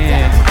get it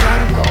in,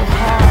 daddy go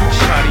hard.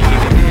 Shorty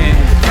get it in,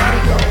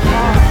 daddy go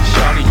hard.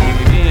 Shorty get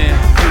it in.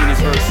 Venus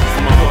versus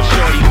Mars.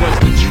 Shorty was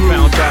the truth.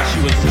 Found out she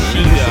was a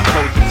cheater.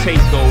 Supposed to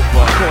take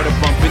over. Caught her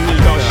bumping me.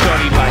 Thought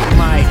Shorty like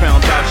Mike.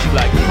 Found out she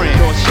like Prince.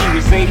 Thought she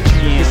was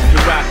Adrian. It's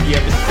been rocky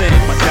ever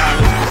since. My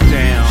dollars was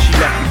down. She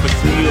left me for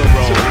some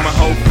euros. Took my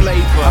whole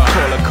flavor. I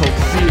call her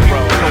Coke Zero.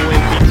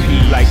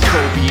 Co-MVP like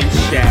Kobe and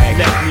Shaq.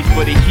 Left me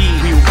for the heat.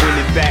 We were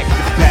winning back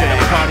to back. Said I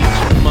party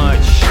too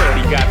much.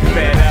 Shorty got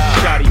fed up.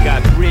 Shorty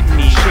got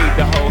Britney. Shaved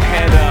the whole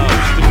head up. We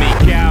used to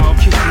make out,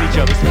 kissing each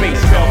other's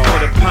face off. For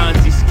the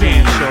Ponzi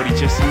scam. Shorty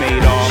just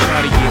made off.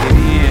 Shorty get it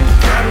in.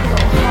 Daddy go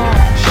hard.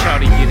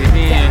 Shorty get it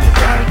in.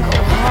 Daddy go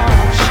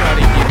hard.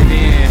 Shorty get it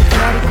in.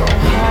 Daddy go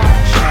hard.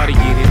 Shorty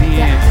get it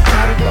in.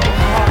 Daddy go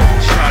hard.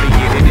 Shorty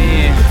get it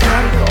in.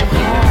 Daddy go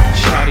hard.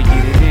 Shorty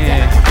get it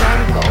in.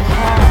 Daddy go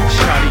hard.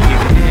 Shorty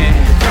get it in.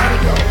 Daddy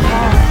go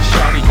hard.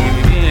 Shorty get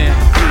it in.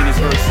 Venus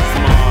versus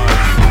Mars.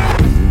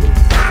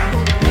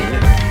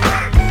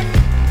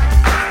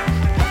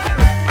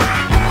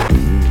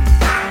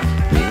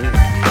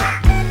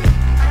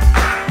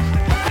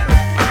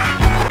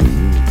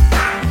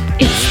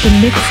 It's the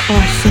Mix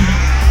Arsenal,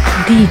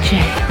 DJ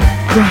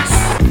Russ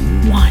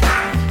 1.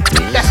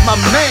 That's my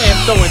man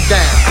throwing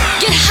down.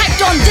 Get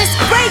hyped on this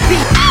baby.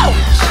 Ouch!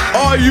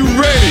 Are you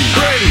ready?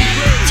 Ready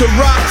to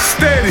rock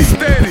steady?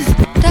 Steady.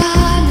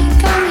 Darling,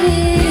 come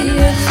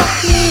here.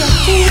 Fuck me up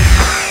here.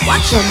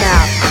 Watch your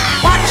mouth.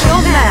 Watch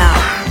your mouth.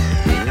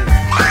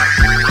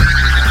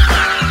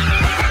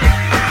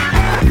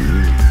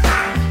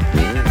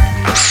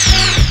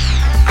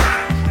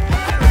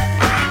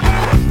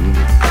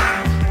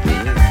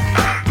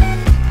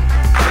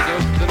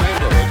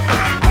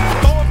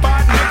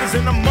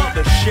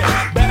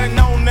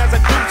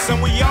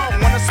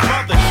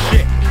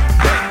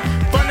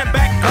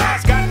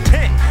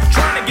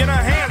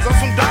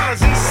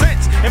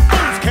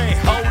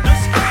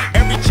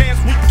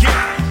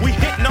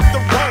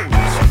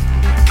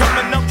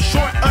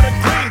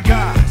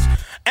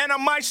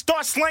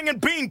 Slinging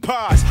bean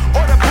pies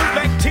or the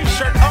bootleg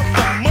t-shirt of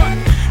the month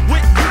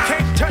with "You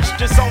Can't Touch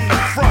This" on the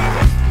front.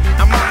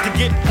 I'm out to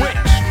get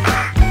rich,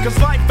 cause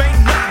life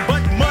ain't nothing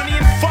but money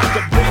and fuck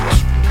a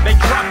bitch. They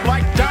drop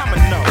like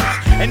dominoes,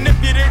 and if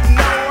you didn't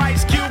know,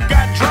 Ice Cube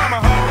got drama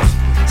hoes.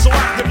 So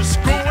after the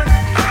screwing,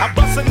 I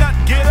bust a nut,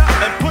 get up,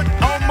 and put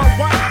on my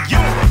white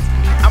unit.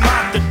 I'm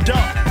out the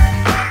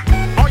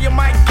dope. All you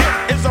might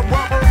get is a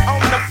rubber on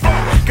the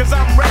floor, cause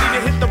I'm ready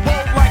to hit the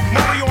road like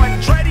Mario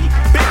Andretti,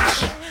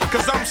 bitch.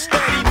 Cause I'm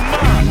steady,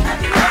 mom.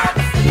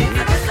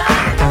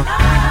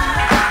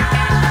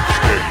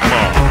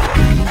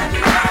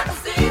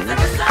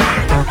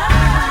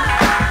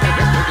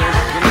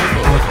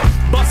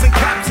 Bustin'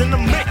 caps in the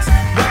mix.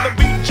 Rather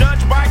be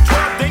judged by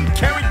 12 than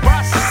carried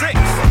by 6.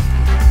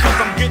 Cause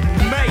I'm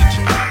getting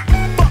major.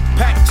 Fuck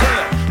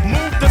Pac-Tail,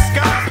 move the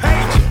sky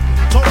pager.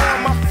 Told all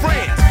my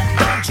friends,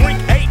 don't drink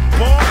 8,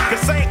 boy.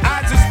 Cause St.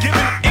 Ides is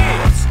giving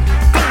ears.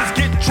 Fools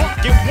get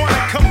drunk and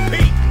wanna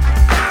compete.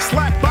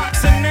 Slap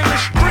boxing in the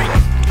street.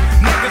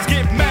 Niggas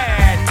get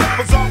mad,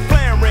 tempers all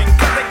flaring,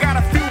 cause they got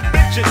a few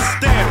bitches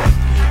staring.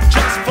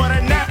 Just for the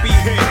nappy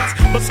heads,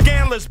 but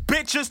scandalous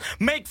bitches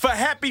make for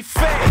happy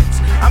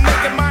feds. I'm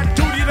making my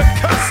duty to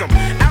cuss them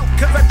out,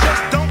 cause I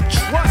just don't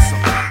trust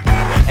them.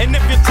 And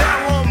if you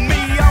tell on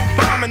me, I'm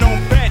bombing on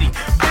Betty.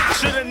 Bitch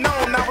should've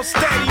known I was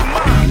steady,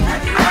 mom.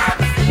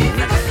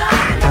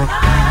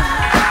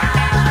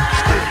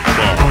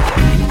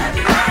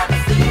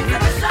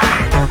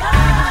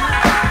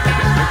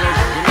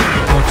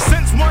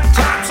 Since one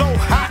time so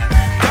hot,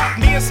 got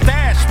me a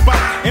stash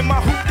spot in my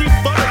hoopty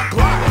for the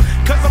Glock,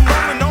 cause I'm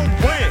rolling on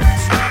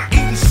wins.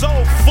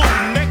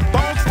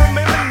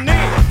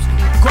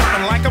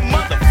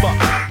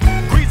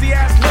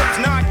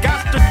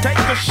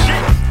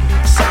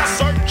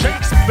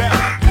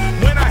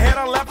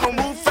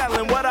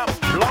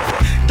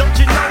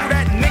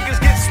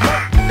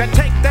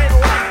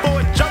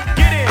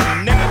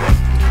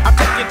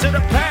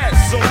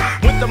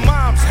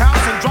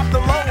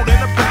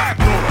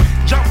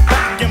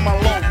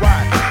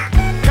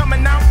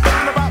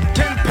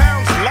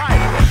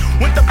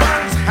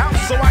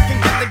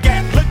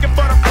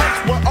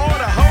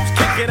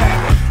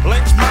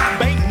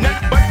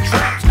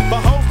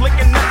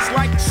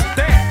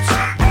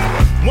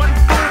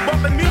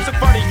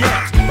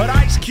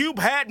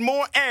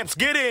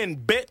 win,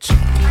 bitch.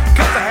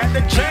 Cause I had the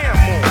jam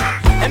on.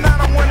 And I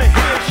don't wanna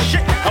hear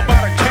shit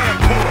about a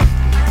tampon.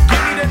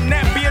 Give me the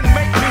nappy and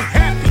make me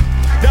happy.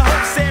 The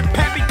hook said,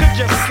 Pappy, could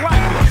you slap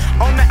me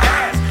on the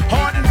ass,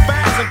 hard and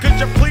fast? And could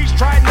you please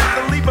try not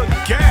to leave a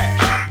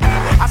gash?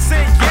 I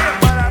said, yeah,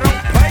 but I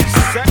don't play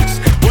sex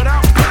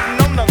without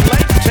putting on the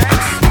latex.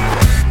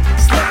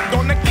 Slipped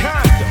on the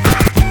condom.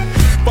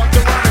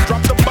 Fucked around and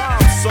dropped the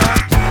bomb, son.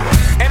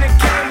 And it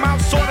came out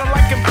sorta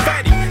like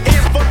confetti.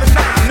 In for the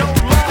night, no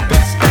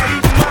longer steady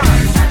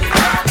mind.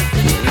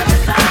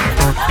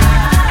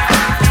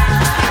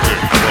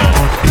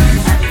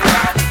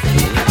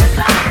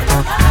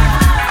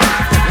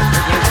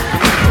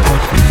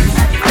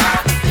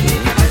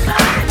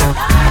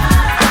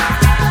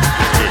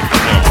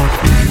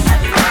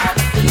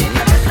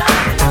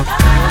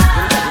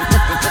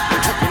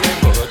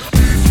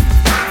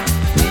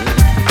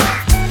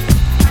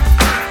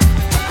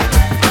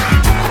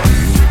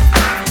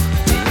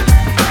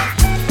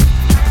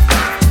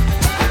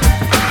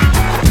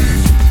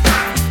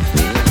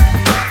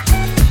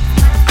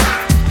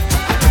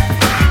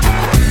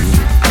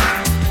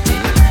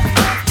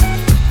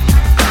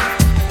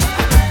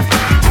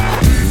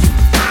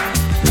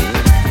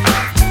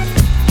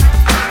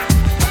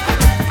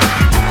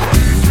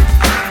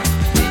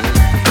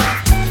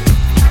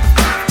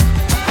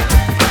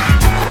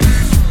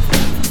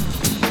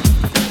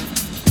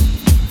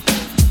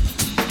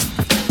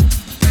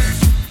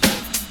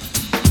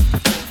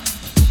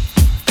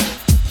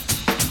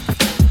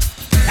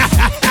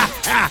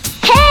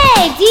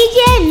 Hey, DJ,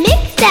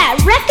 mix that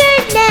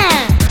record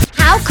now.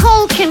 How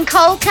cold can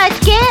cold cut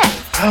get?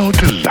 How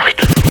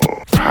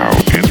delightful. How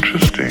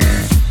interesting.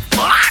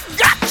 I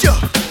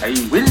gotcha!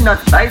 I will not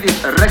buy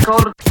this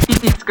record.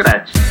 It is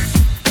scratch.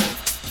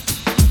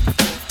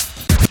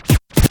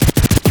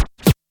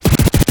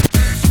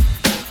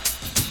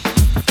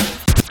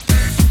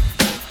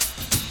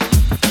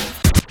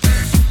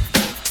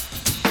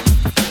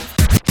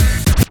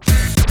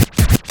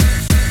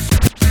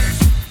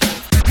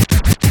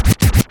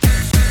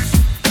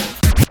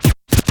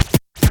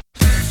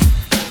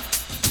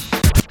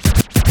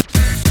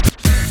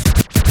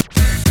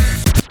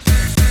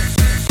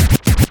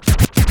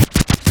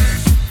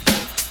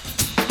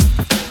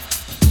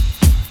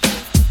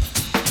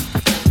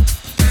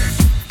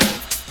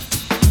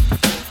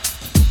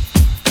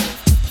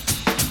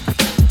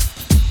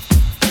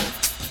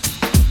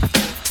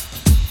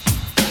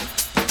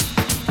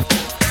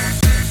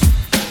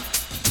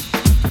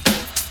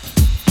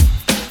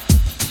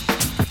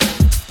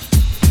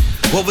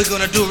 What we're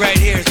gonna do right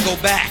here is go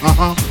back.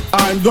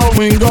 I'm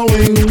going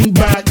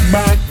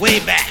back. Way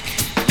back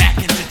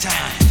into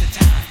time.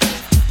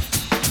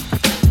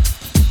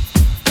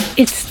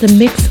 It's the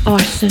Mix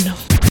Arsenal.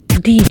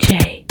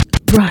 DJ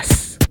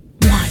Russ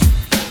 1.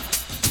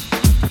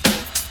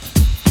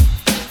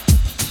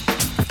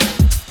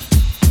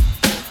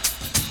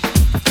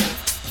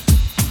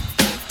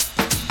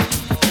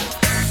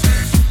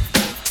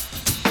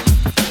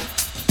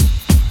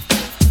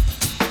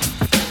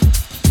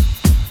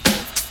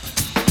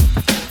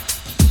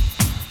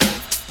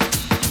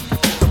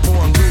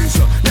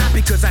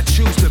 Because I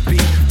choose to be,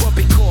 but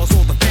because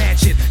all the bad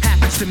shit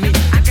happens to me.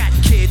 I got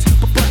kids,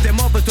 but their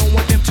mothers don't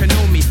want them to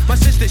know me. My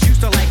sisters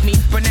used to like me,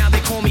 but now they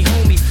call me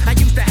homie. I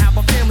used to have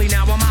a family,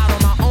 now I'm out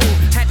on my own.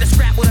 Had to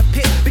scrap with a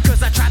pit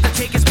because I tried to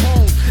take his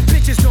bone.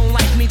 Bitches don't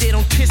like me, they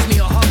don't kiss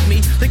me or hug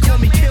me. They call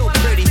me Kill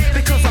Pretty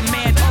because I'm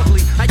mad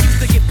ugly. I used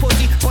to get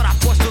pussy, but I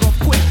busted off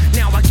quick.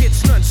 Now I get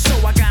stunned, so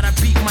I gotta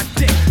beat my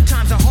dick.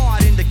 Times are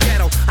hard in the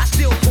ghetto. I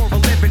steal for a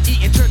living,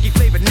 eating turkey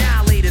flavored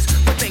annihilators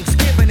for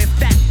Thanksgiving. If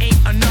that ain't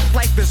enough,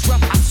 life is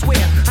rough, I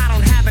swear. I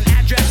don't have an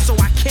address, so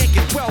I can't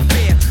get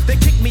welfare. They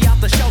kicked me out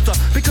the shelter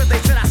because they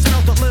said I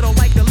smelled a little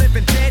like the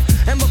living dead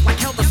and looked like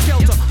helter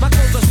skelter. My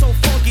clothes are so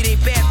funky, they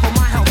bad for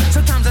my health.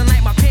 Sometimes at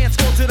night my pants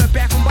go to the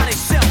bathroom by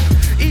themselves.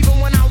 Even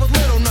when I was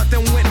little,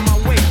 nothing went my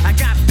way. I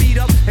got beat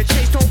up and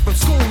chased home from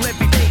school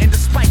every day. And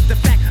despite the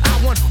fact I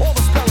won all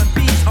the spelling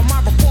bees on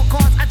my report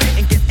cards, I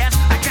didn't get F's,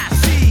 I got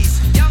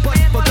C's. But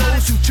for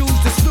those who choose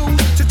to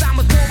snooze, since I'm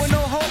a girl with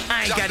no hope,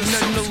 I ain't got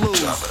nothing to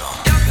lose.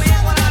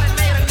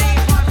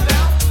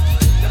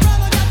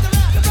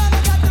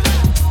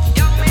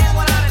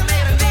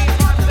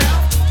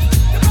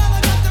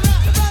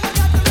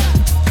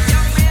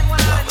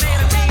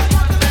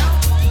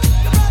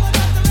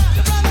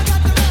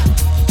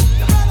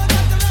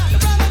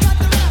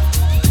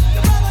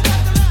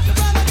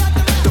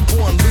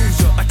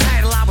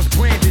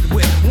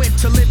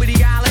 To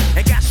Liberty Island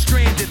and got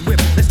stranded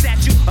with the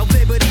Statue of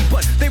Liberty,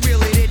 but they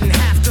really didn't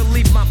have to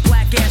leave my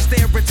black ass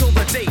there until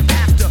the day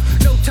after.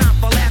 No time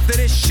for laughter,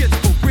 this shit's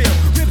for real.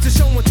 Ribs are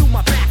showing through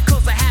my back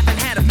cause I haven't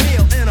had a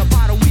meal in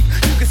about a week.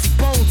 You can see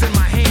bones in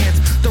my hands.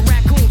 The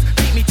raccoons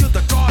beat me to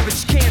the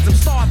garbage cans. I'm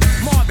starving,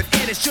 Marvin,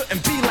 and it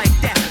shouldn't be like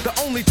that. The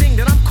only thing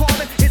that I'm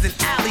calling is an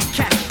alley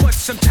cat. But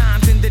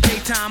sometimes in the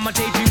daytime I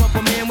daydream of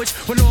a sandwich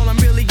when all I'm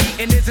really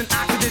eating is an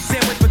oxygen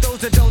sandwich. For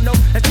those that don't know,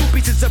 that's two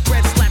pieces of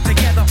bread slapped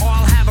together, or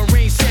I'll have a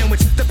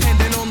sandwich,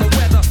 depending on the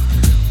weather.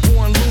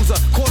 Born loser,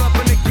 caught up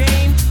in the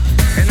game,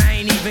 and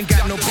I ain't even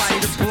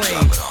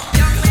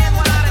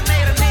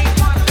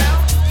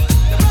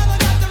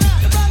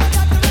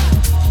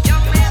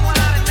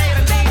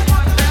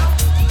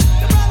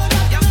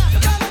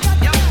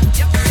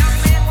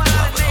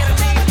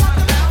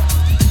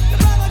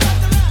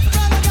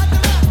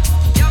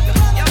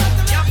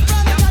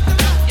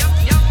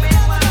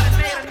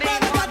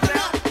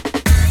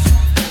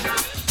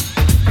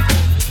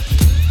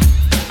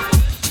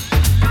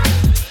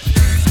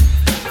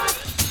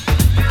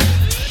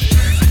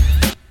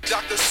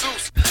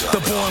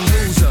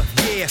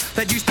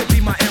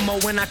my MO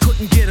when I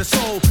couldn't get a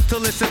soul to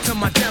listen to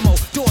my demo.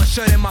 Doors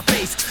shut in my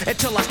face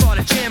until I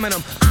started jamming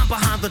them. I'm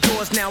behind the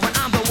doors now and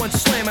I'm the one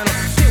slamming them.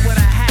 Did what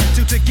I had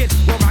to get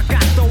where I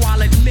got, though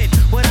I'll admit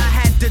what I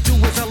had to do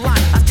was a lot.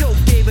 I still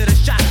gave it a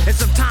shot and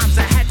sometimes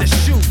I had to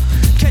shoot.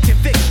 Catching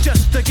FIXX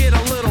just to get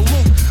a little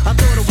loot. I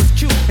thought it was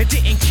cute and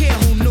didn't care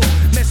who knew.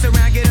 Mess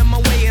around, get in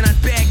my way and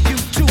I'd beg you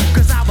too.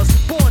 Cause I was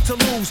born to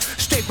lose,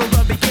 straight from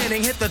the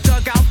beginning. Hit the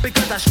dugout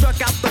because I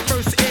struck out the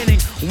first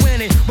inning.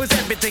 Winning was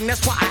everything,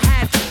 that's why I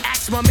had to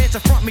ask my man to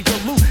front me the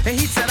loot. And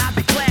he said I'd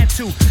be glad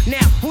to.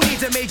 Now, who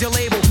needs a major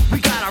label? We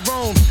got our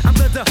own. I'm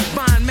the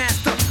divine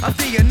master of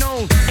the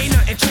unknown. Ain't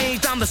nothing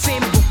changed, I'm the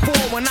same as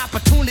before. When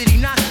opportunity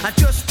knocks, I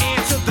just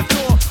answered the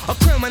door. A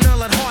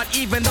criminal at heart,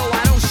 even though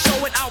I don't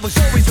show it. I was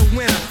always a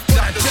winner, but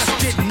I just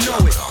didn't know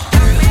it.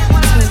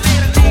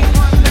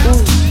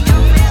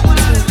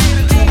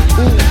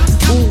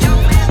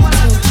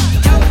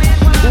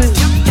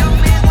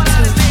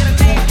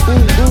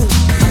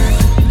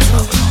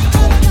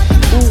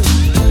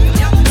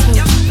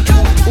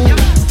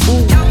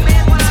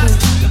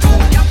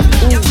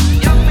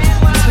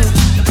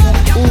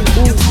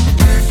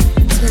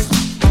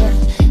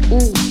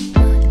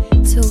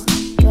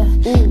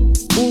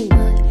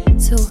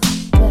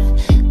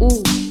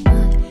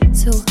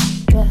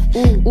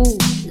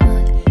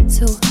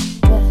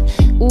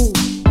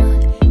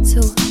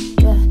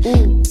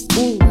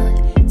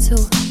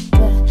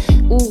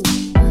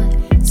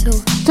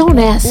 Don't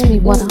ask me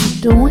what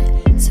I'm doing.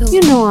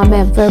 You know I'm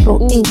at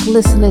Verbal Ink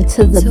listening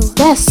to the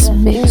best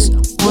mix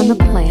on the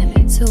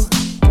planet.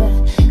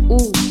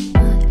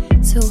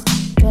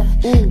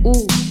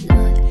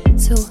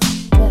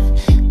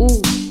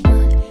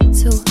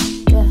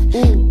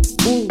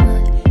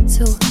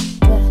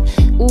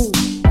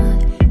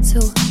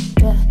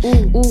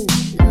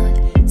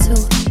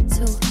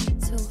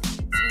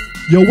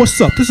 Yo,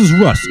 what's up? This is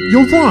Russ.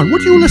 Yo, Ron,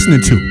 what you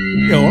listening to?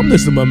 Yo, I'm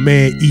listening to my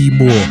man E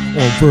Moore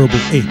on Verbal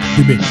 8,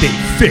 the Midday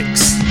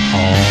Fix.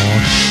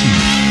 Aw,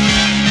 shit.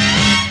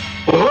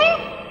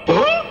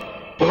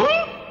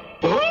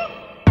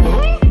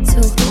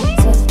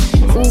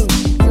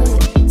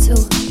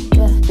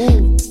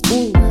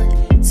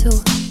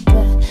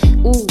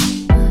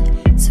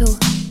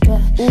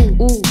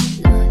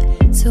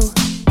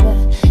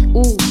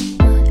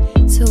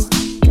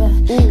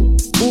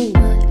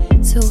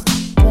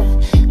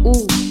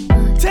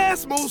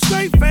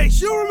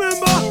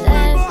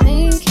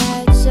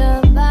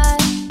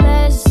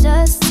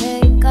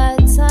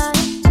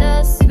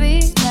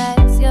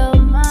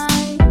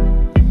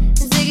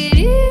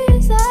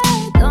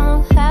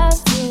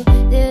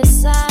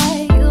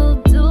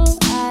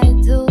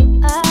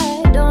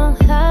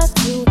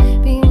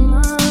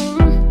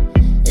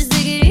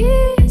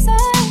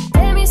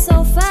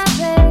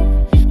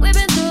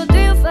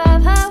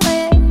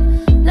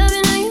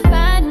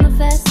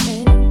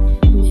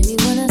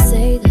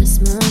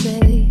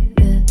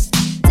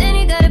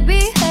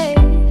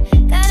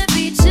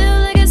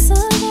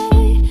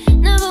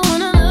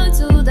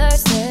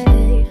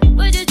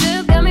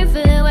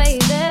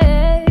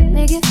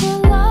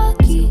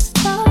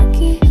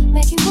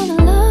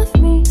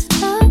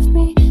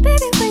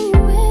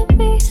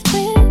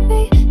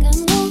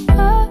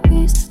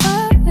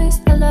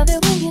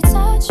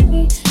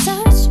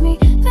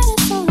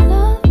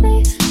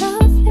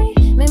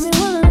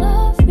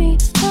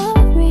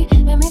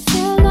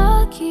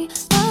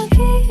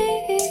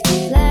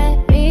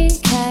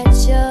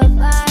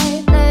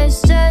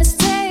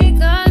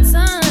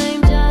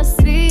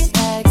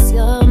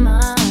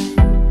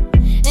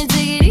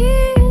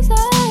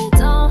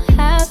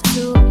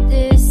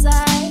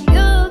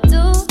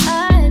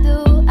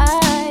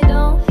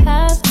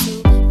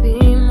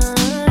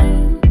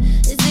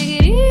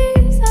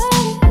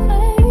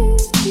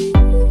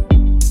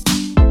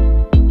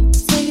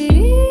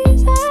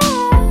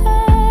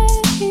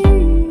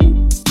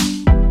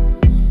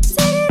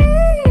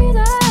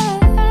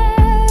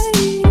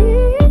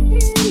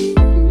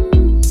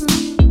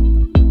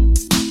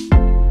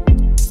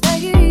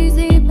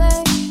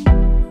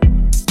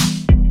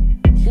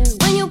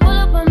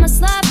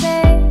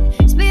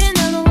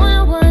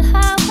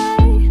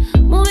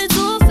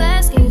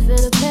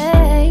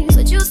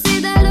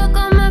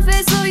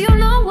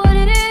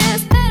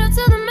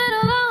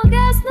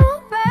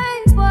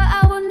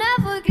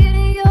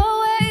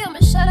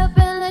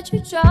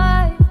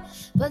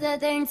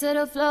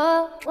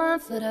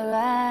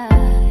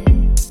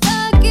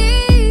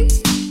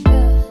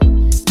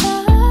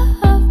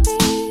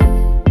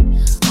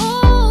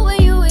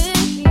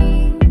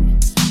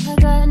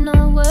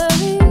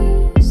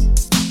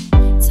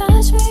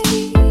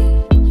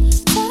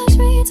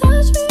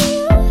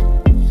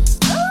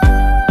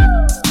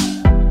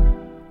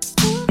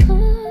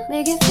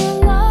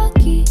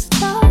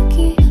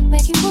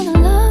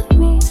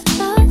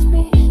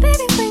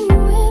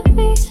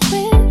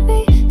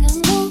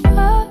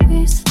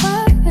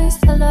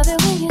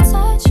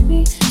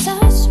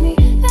 Touch me,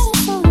 better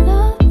so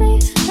long.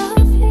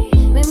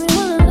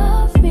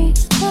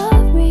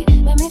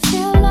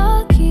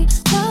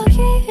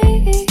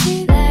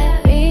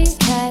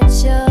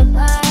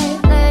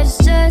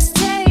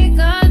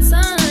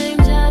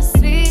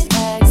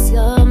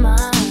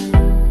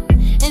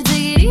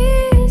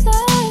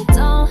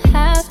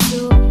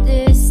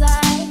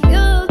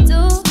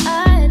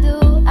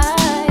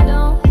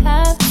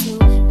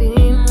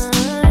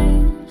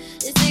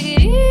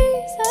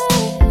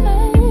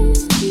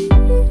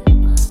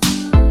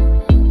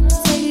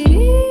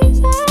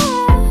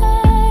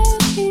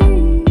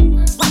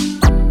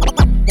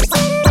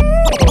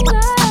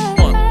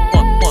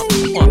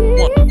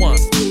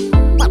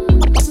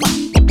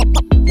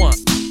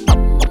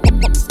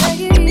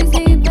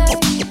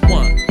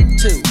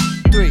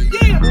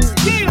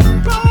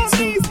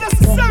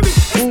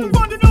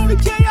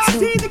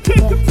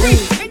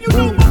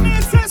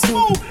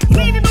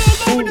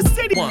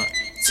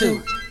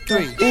 2,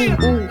 3. Yeah,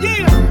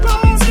 by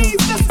all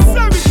means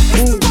necessary.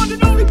 It's the one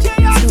and only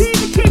KID,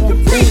 the King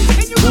Capri.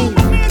 And you know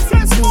my man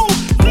Test Move,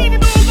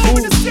 leaning all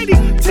over the city,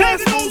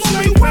 tagging all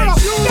over the world.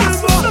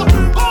 That's what's up.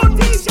 All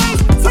DJs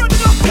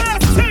turning up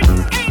past 10.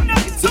 Ain't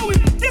nothing to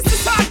it. This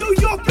is how New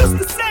York used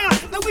to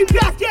sound. Now we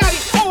back at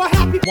it, all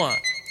happy. 1,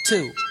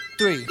 2,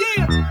 3.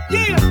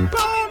 Yeah, by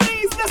all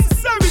means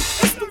necessary.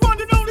 It's the one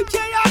and only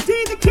KID,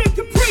 the King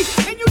Capri.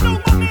 And you know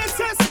my man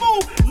Test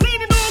Move,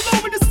 leaning all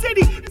over the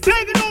city,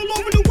 tagging all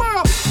over the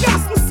world.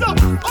 That's what's up.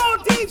 All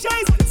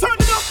DJs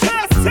turning up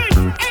past 10.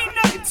 Ain't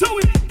nothing to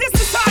it. This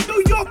is how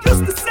New York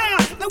used to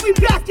sound. Now we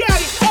back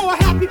at it, all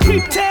happy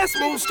people. Test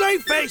Move,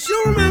 straight face,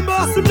 you remember?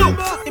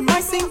 It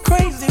might seem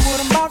crazy what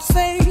I'm about to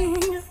say.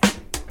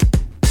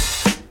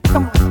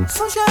 Come on,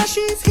 sunshine,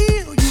 she's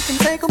here. You can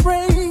take a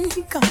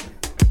break.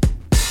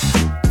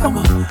 Come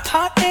on,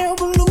 hot air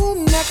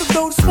balloon that could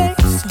go to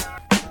space.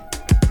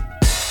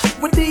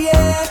 With the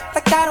air,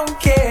 like I don't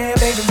care,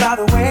 baby, by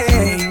the way.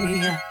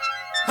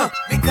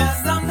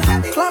 Because I'm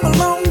happy. Clap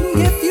along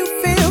if you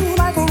feel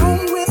like a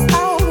room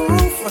without a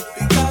roof.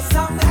 Because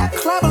I'm happy.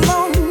 Clap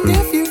along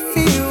if you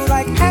feel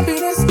like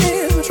happiness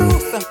is the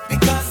truth.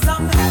 Because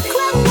I'm happy.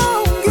 Clap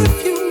along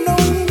if you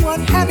know what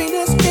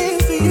happiness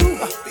is to you.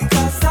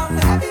 Because I'm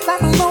happy.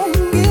 Clap along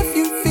if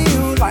you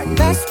feel like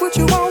that's what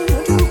you want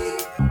to do.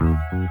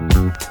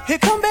 Here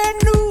come bad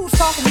news,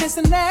 talking this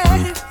and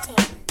that.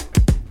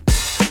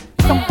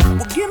 Come on,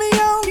 well give me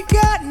all you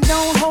got and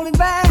don't hold it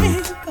back.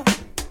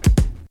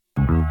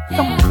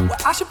 Come on, well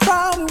I should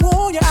probably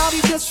warn you, I'll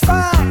be just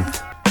fine.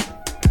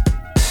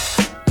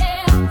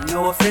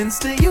 No offense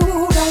to you,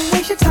 don't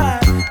waste your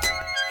time.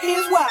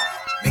 Here's why.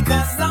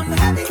 Because I'm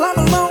happy. Clap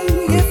along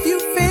if you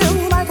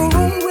feel like a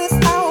room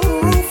without a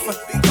roof.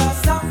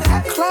 Because I'm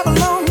happy. Clap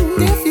along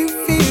if you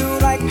feel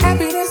like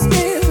happiness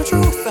is the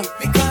truth.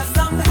 Because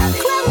I'm happy.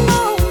 Clap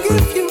along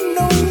if you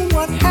know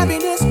what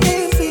happiness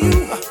is to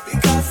you.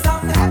 Because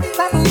I'm happy.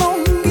 Clap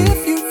along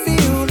if you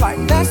feel like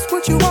that's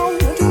what you want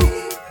to do.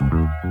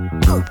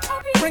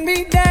 Bring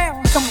me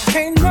down, come on,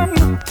 can't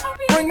none.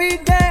 Bring me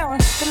down,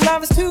 the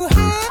love is too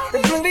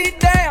high. Bring me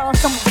down,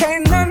 come on,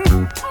 can't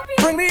none.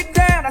 Bring me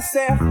down, I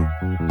said.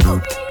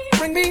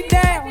 Bring me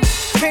down,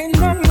 can't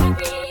none.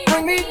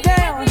 Bring me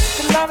down,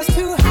 the love is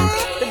too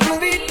high. Bring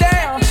me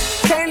down,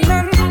 can't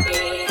none.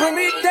 Bring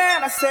me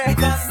down, I said.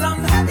 Because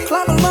I'm happy.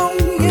 Clap along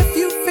if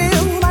you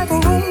feel like a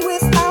room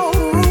without a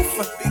roof.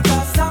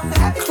 Because I'm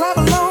happy. Clap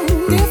along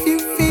if you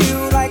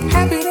feel like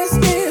happiness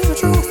is the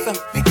truth.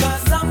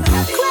 Because I'm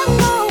happy. Clap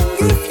along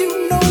if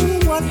you know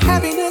what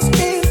happiness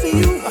is to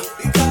you.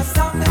 Because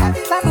I'm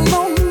happy. Clap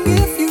along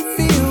if you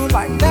feel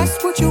like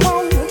that's what you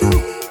want to do.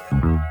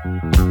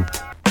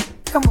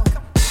 Come on.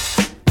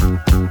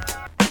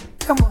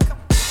 Come on. Come on.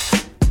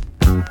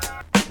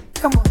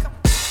 Come on.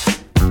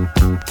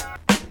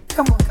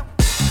 Come on.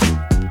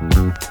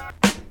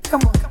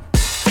 Come on.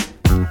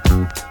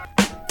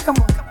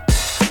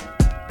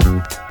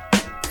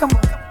 Come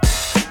on.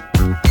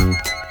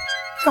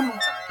 Come on.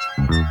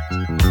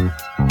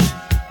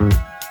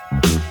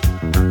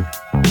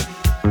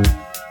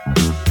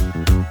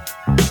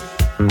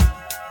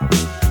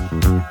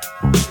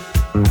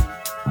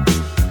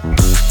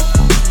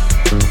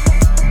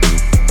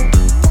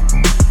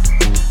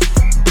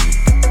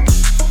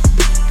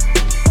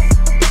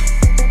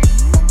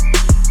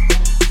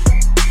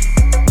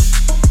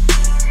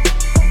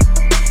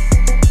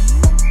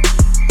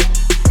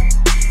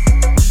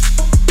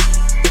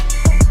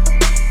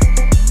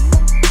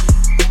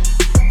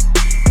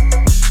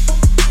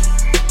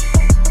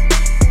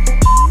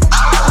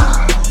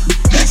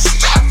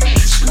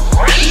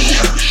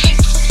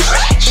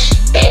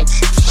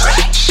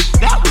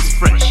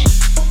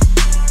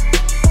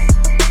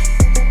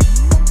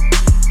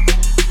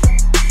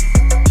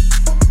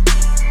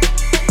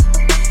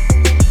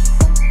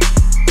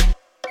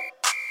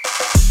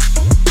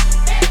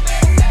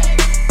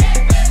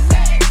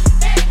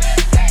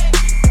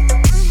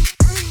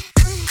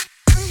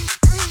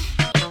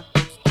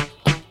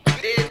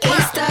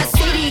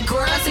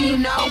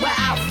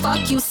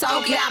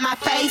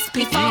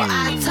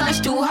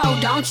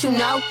 Don't you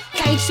know?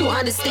 Can't you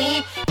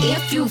understand?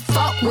 If you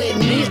fuck with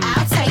me,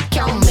 I'll take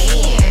your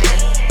man.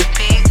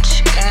 Bitch,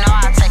 you know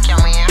I'll take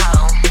your man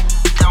home.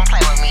 Don't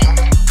play with me.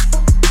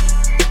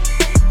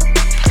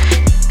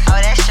 Oh,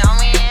 that's your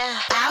man?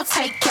 I'll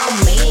take your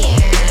man.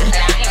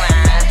 Now he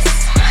mine.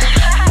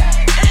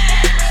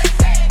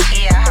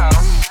 Yeah, ho.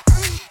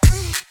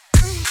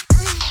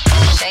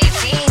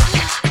 JT.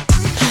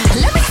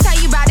 Let me tell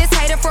you about this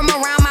hater from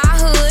around my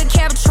hood.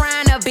 Kept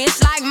trying to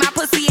bitch like my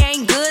pussy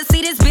ain't good.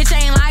 See, this bitch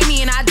ain't like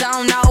me and I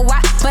don't know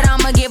why, but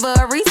I'ma give her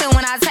a reason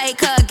when I take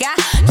her guy.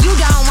 You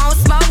don't want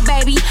smoke,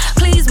 baby,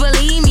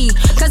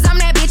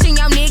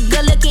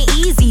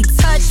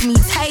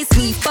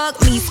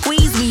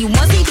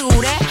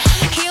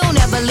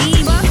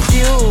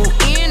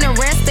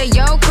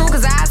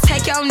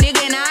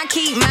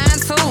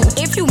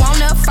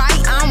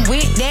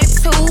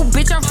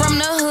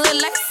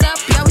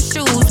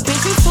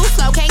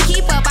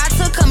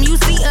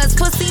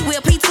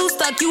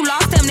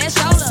 him, that's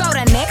your love. So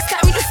the next time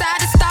you decide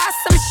to start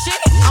some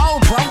shit, oh,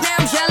 broke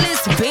down,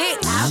 jealous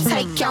bitch, I'll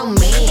take your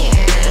man.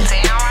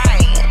 Damn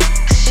right,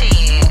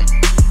 shit,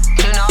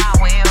 you know I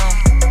will.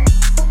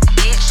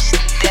 Bitch,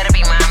 that'll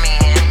be my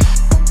man.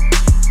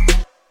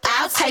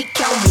 I'll take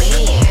your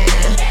man.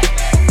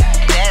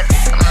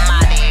 That's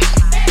my dick.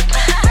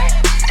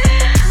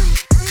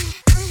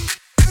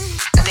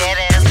 That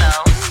ass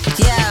though.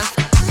 Yeah.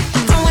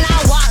 From when I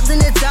walked in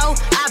the door,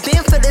 I've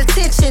been for the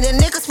attention. The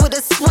niggas with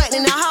the sweat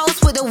and the hoes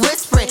with the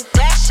whispering.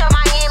 That's your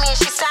Miami and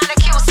she signed a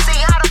QC.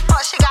 How the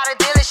fuck she got a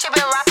deal and she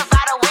been rapping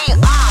about a week?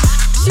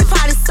 She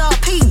probably saw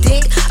P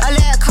dick, a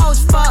little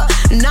coach fuck.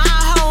 Nah,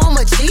 hoe, I'm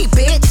a G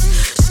bitch.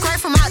 Straight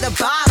from out the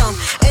bottom,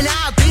 and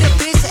I'll beat a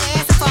bitch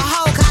ass if a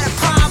hoe got a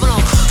problem.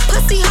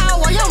 Pussy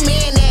hoe, where your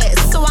man at?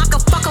 So I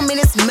can fuck him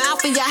in his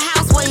mouth in your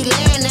house where he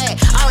land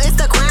at. On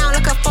Instagram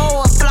looking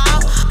for a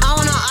flaw.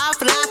 On or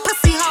offline,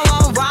 pussy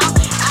hoe on raw.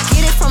 I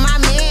get it from my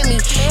mammy,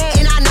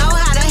 and I know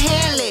how to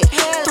handle it.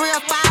 3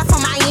 or 5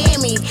 from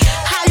Miami.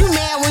 How you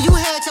mad when you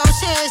had your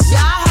chance?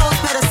 Y'all hoes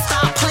better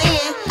stop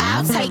playing.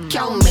 I'll take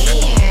your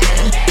man.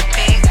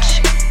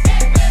 Bitch,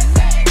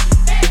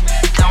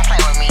 don't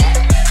play with me.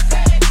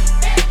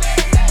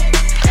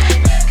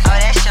 Oh,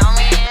 that's your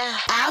man?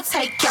 I'll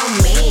take your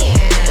man.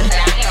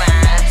 Now he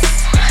mine.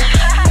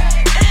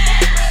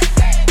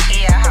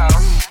 Yeah, ho.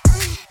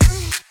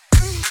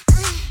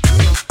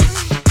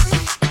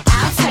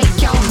 I'll take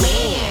your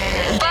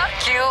man. Fuck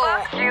you.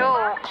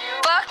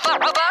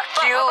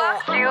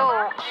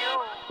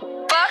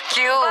 Fuck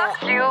you.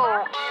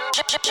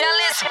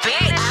 Jealous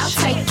bitch. I'll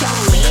take your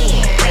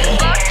man.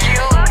 Fuck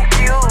you.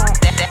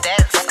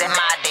 That's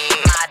my dick.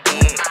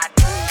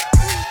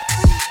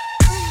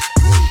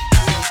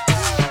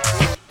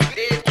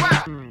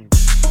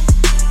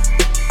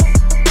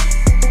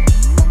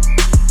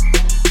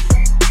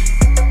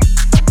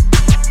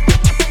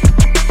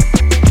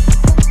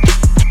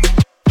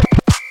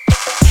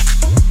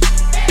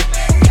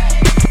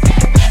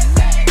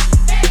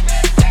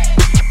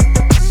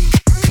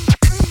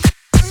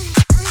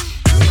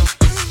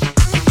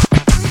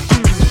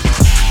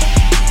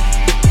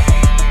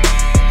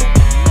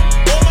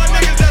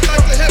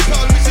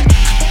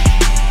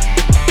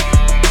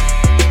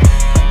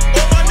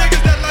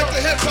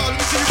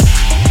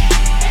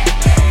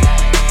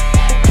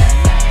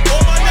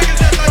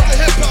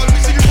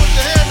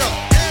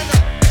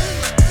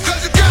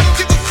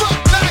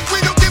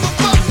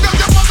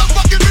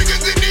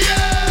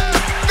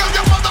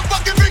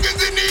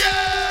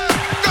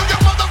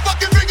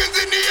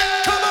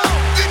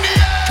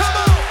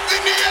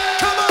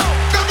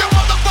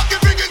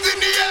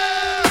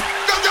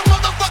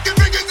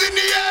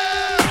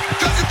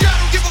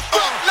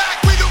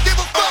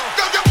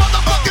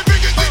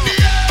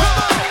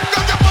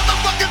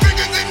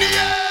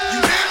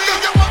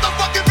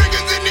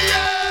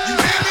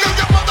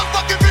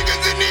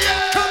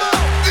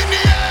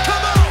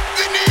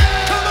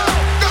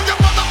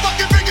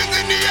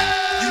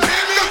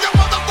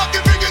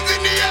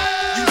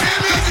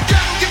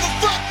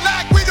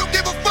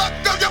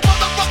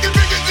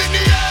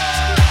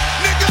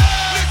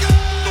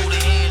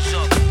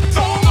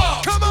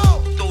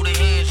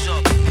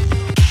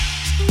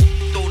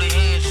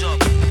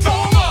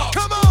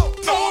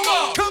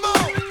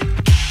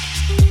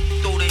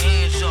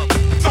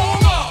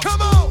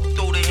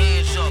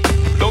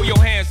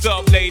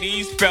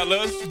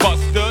 Fellas,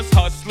 busters,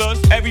 hustlers,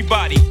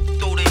 everybody.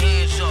 Throw the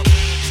hands up.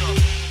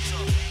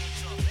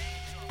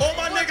 All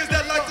my niggas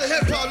that like the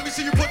hip hop, let me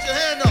see you put your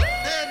hand up.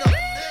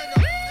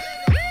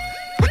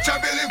 What y'all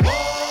really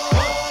want,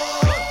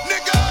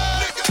 nigga?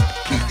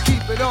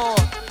 Keep it on.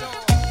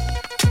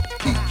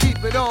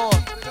 Keep it on.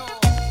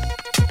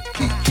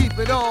 Keep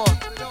it on.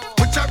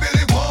 What y'all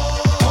really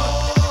want?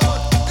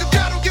 'Cause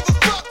y'all don't give a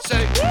fuck.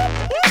 Say.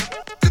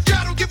 'Cause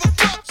y'all don't give a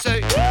fuck.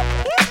 Say.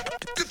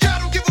 'Cause y'all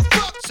don't give a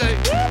fuck. Say.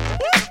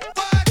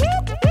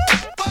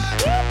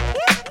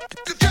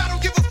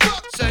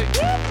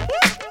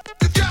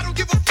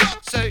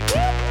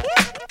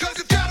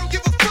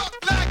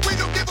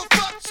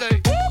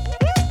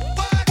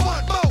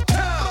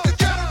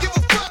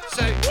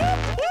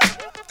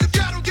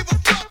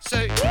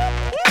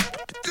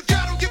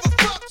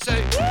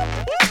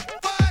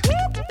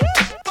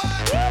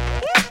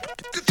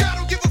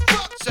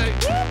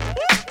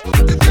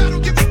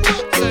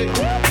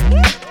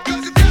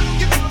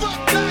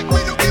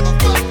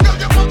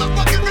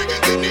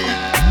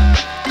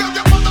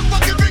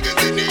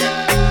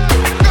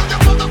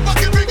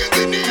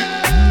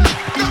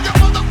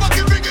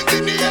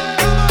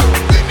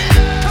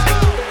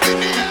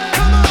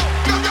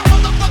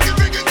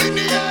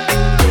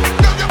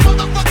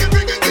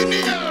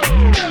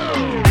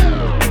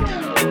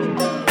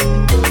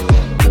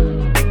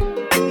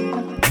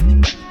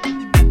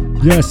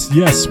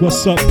 Yes,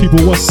 what's up,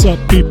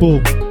 people?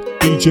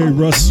 DJ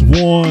Russ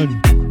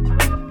 1.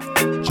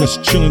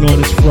 Just chilling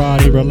on this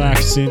Friday,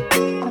 relaxing.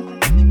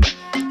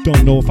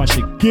 Don't know if I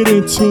should get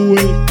into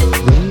it.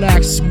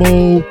 Relax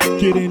mode,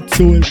 get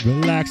into it.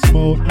 Relax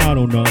mode, I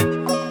don't know.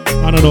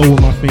 I don't know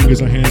what my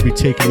fingers or hands be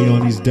taking me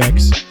on these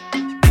decks.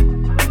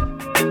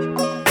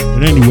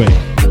 But anyway,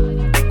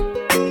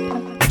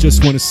 I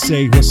just want to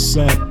say what's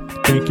up.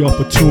 Thank y'all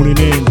for tuning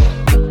in.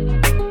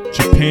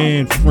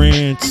 Japan,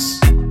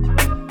 France,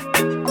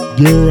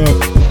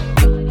 Europe,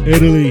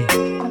 Italy,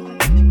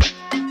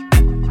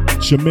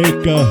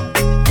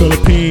 Jamaica,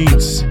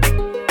 Philippines,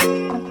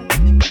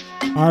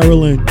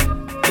 Ireland,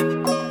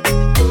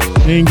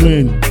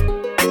 England,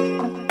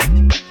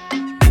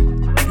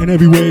 and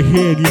everywhere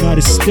here in the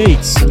United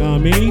States. You know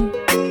what I mean?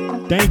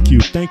 Thank you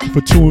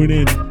for tuning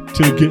in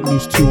to the Get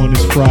Loose 2 on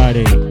this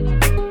Friday.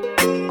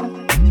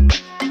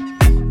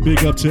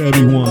 Big up to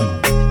everyone.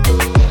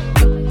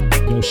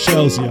 Yo,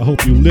 Shelzy, I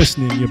hope you're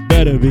listening. You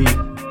better be.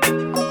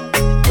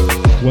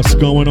 What's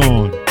going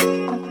on?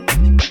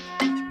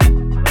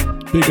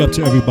 Big up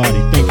to everybody.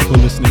 Thank you for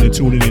listening and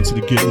tuning in to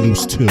the Get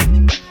Loose 2.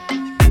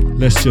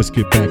 Let's just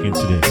get back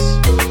into this.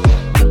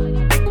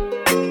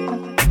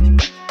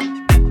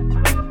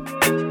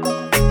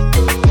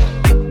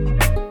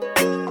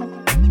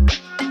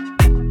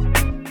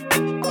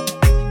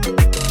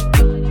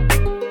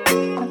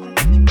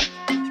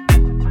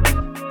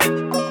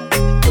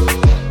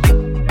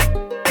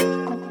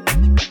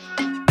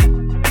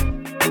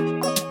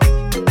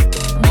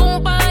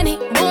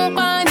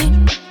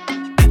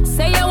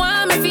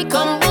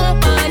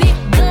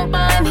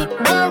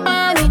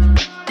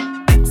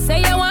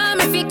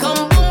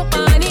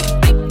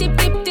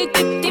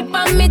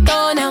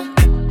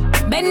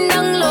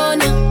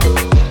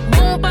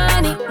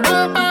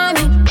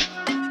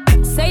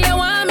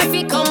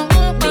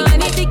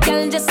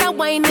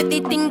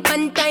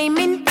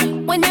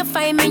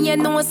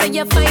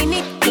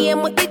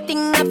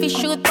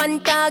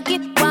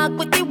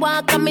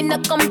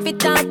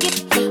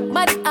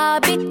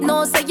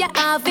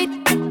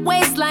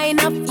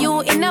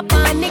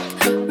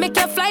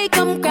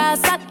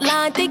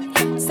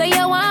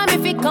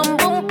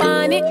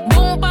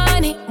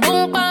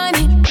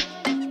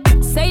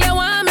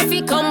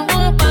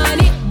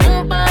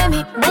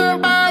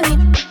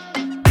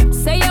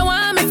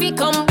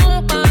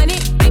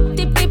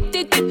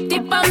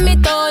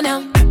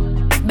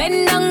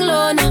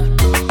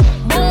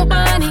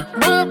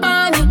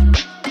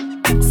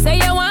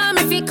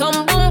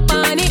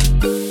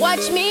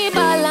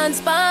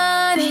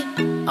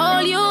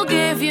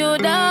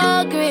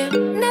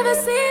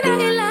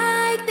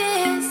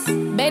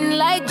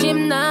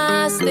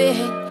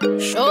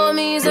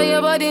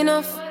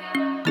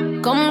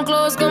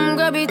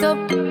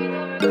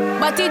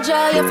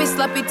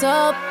 Slap it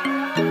up,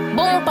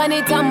 boom pan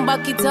it and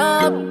back it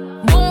up,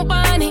 boom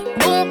pan it,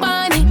 boom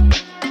pan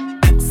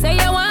it. Say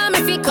you want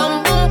me fi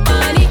come boom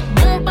pan it,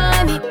 boom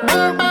pan it,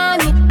 boom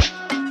pan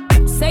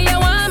it. Say you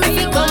want me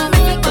fi come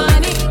boom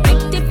pan it,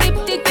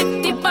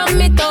 tip on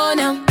me toe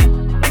now,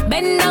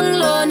 bend down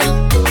low now,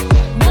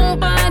 boom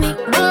pan it,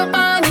 boom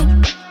pan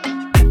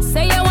it.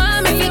 Say you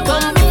want me fi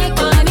come boom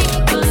pan it,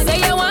 say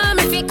you want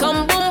me fi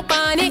come boom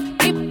pan it,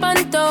 tip on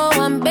toe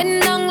and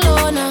bend down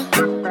low now.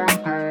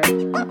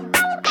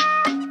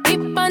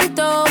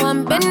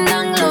 Bend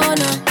down low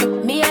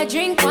now. Me I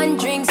drink one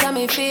drink so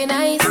me feel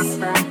nice.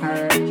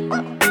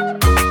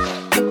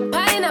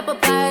 Pineapple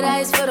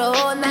paradise for the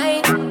whole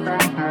night.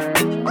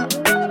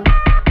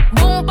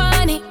 Boom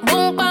pan it,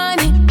 boom pan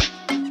it.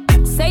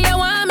 Say you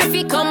want me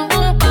fi come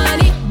boom pan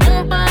it,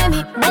 boom pan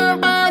it, boom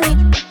pan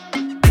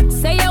it.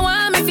 Say you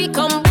want me fi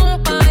come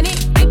boom pan it,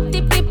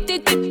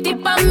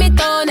 tip on me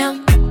toe now.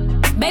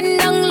 Bend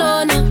down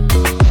low now.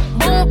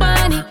 Boom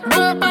pan it,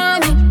 boom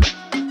pan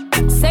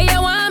it. Say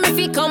you want me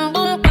fi come boom.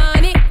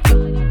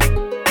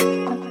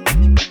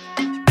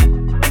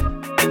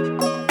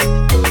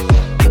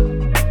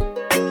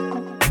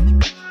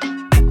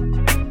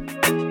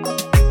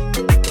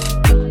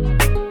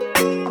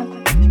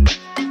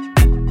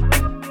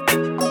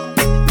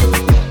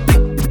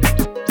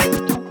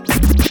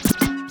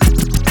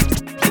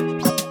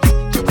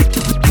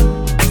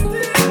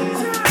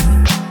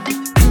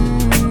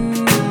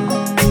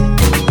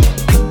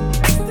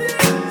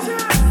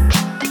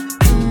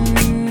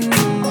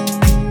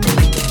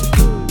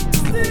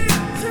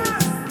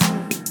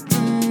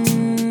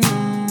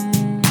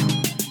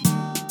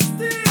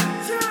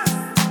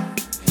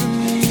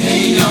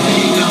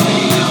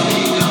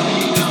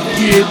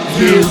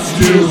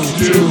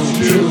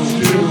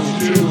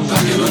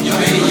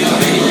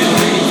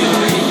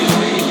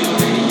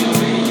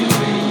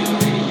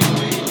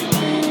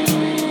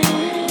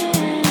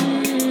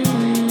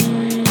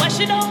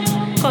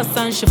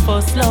 She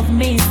first love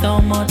me so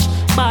much.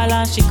 Ball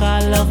and she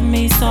call love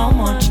me so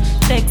much.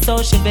 Text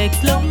so she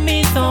vex love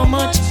me so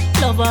much.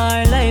 Love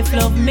her life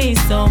love me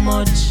so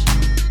much.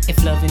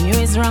 If loving you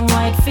is wrong,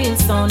 why it feels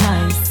so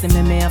nice? See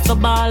me have to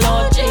ball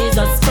out,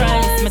 Jesus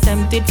Christ. Me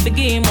tempted to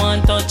give him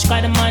one touch,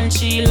 cause the man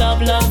she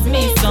loves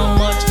me so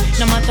much.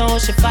 No matter how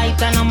she fight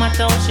and no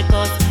matter how she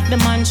cuss, the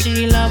man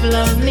she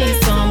loves me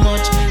so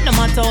much. No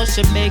matter how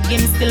she beg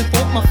him, still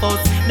put my foot.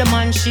 The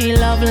man she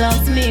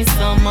loves me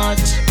so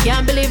much.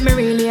 Can't believe me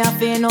really have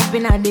been up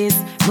in a this.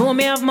 Know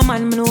me have my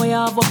man, me know you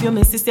have up your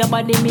missus, your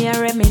body me a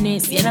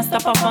reminisce. You not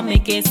stop up for me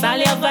case, all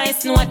your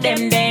vice know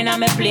them there in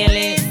my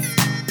playlist.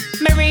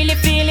 Me really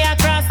feel you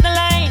across the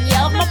line. You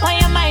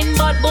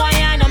but boy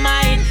I no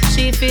mind.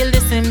 She feel the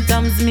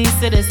symptoms, me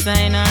see the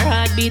sign. Her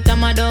heartbeat a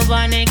mad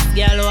over next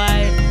girl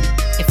why.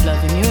 If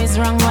loving you is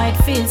wrong, why it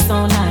feels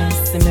so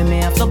nice? See me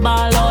have to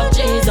ball out,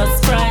 Jesus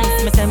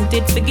Christ. Me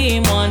tempted to give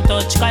him one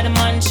touch, cause the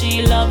man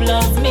she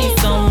loves me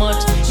so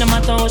much. No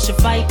matter how she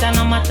fight and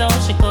no matter how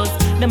she cuss,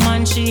 the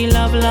man she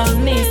loves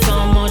me so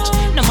much.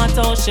 No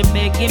matter how she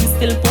beg him,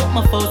 still put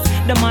my foot.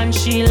 The man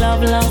she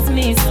loves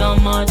me so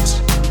much.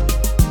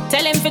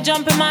 Tell him to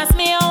jump him, ask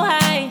me how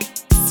high.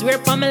 Swear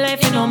for my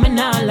life, you know me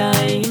not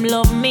lie. Him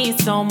love me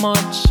so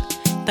much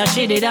that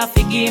she did have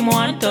to give him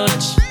one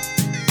touch.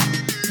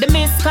 The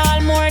miss call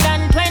more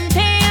than 20.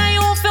 And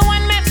you for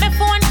one make my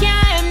phone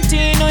can't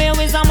empty. Know you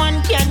is a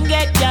man can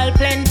get girl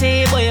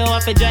plenty, but you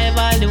have to drive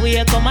all the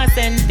way come a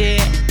sente.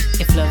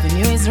 If loving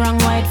you is wrong,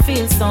 why it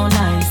feels so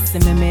nice? See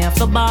me have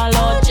to ball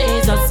out,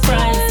 Jesus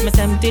Christ. Me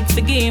tempted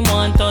to give him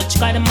one touch,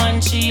 cause the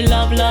man she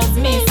loves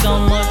me so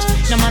much.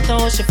 No matter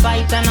how she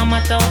fight and no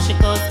matter how she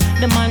cuss,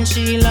 the man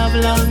she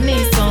loves me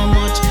so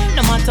much.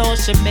 No matter how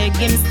she beg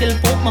him, still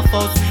put my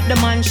foot. The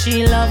man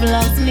she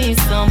loves me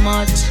so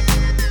much.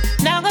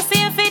 Now go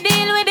see if you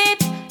deal with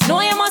it.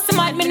 Know you must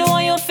mad, me know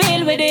you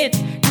feel with it.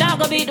 Now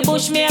go beat the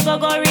bush, me I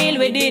go real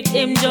with it.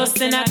 Him just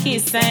in a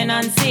kiss, sign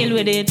and seal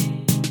with it.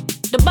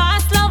 The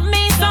boss love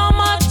me so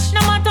much.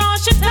 No matter how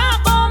she talk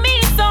about me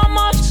so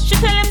much. She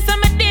tell him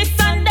some of this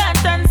and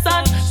that and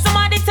such.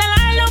 Somebody tell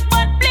her look,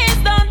 but please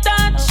don't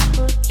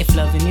touch. If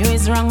loving you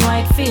is wrong,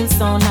 why it feels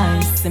so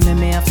nice? See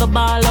me have to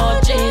ball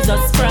out,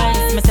 Jesus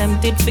Christ. Me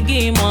tempted to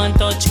give him one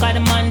touch, cause the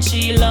man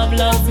she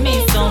loves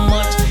me so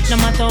much. No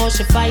matter how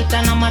she fight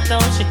and no matter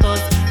how she cuss,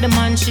 the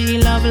man she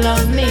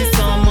loves me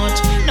so much.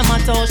 No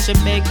matter how she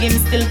beg him,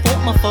 still put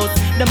my foot.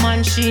 The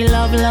man she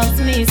loves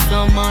me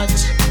so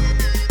much.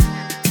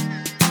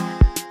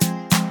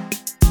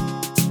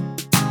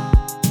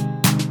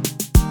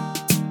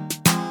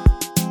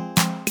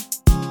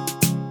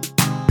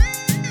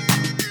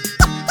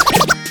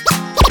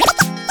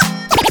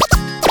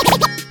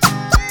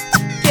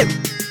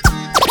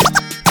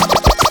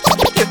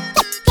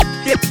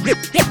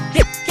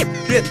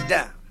 Get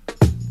down.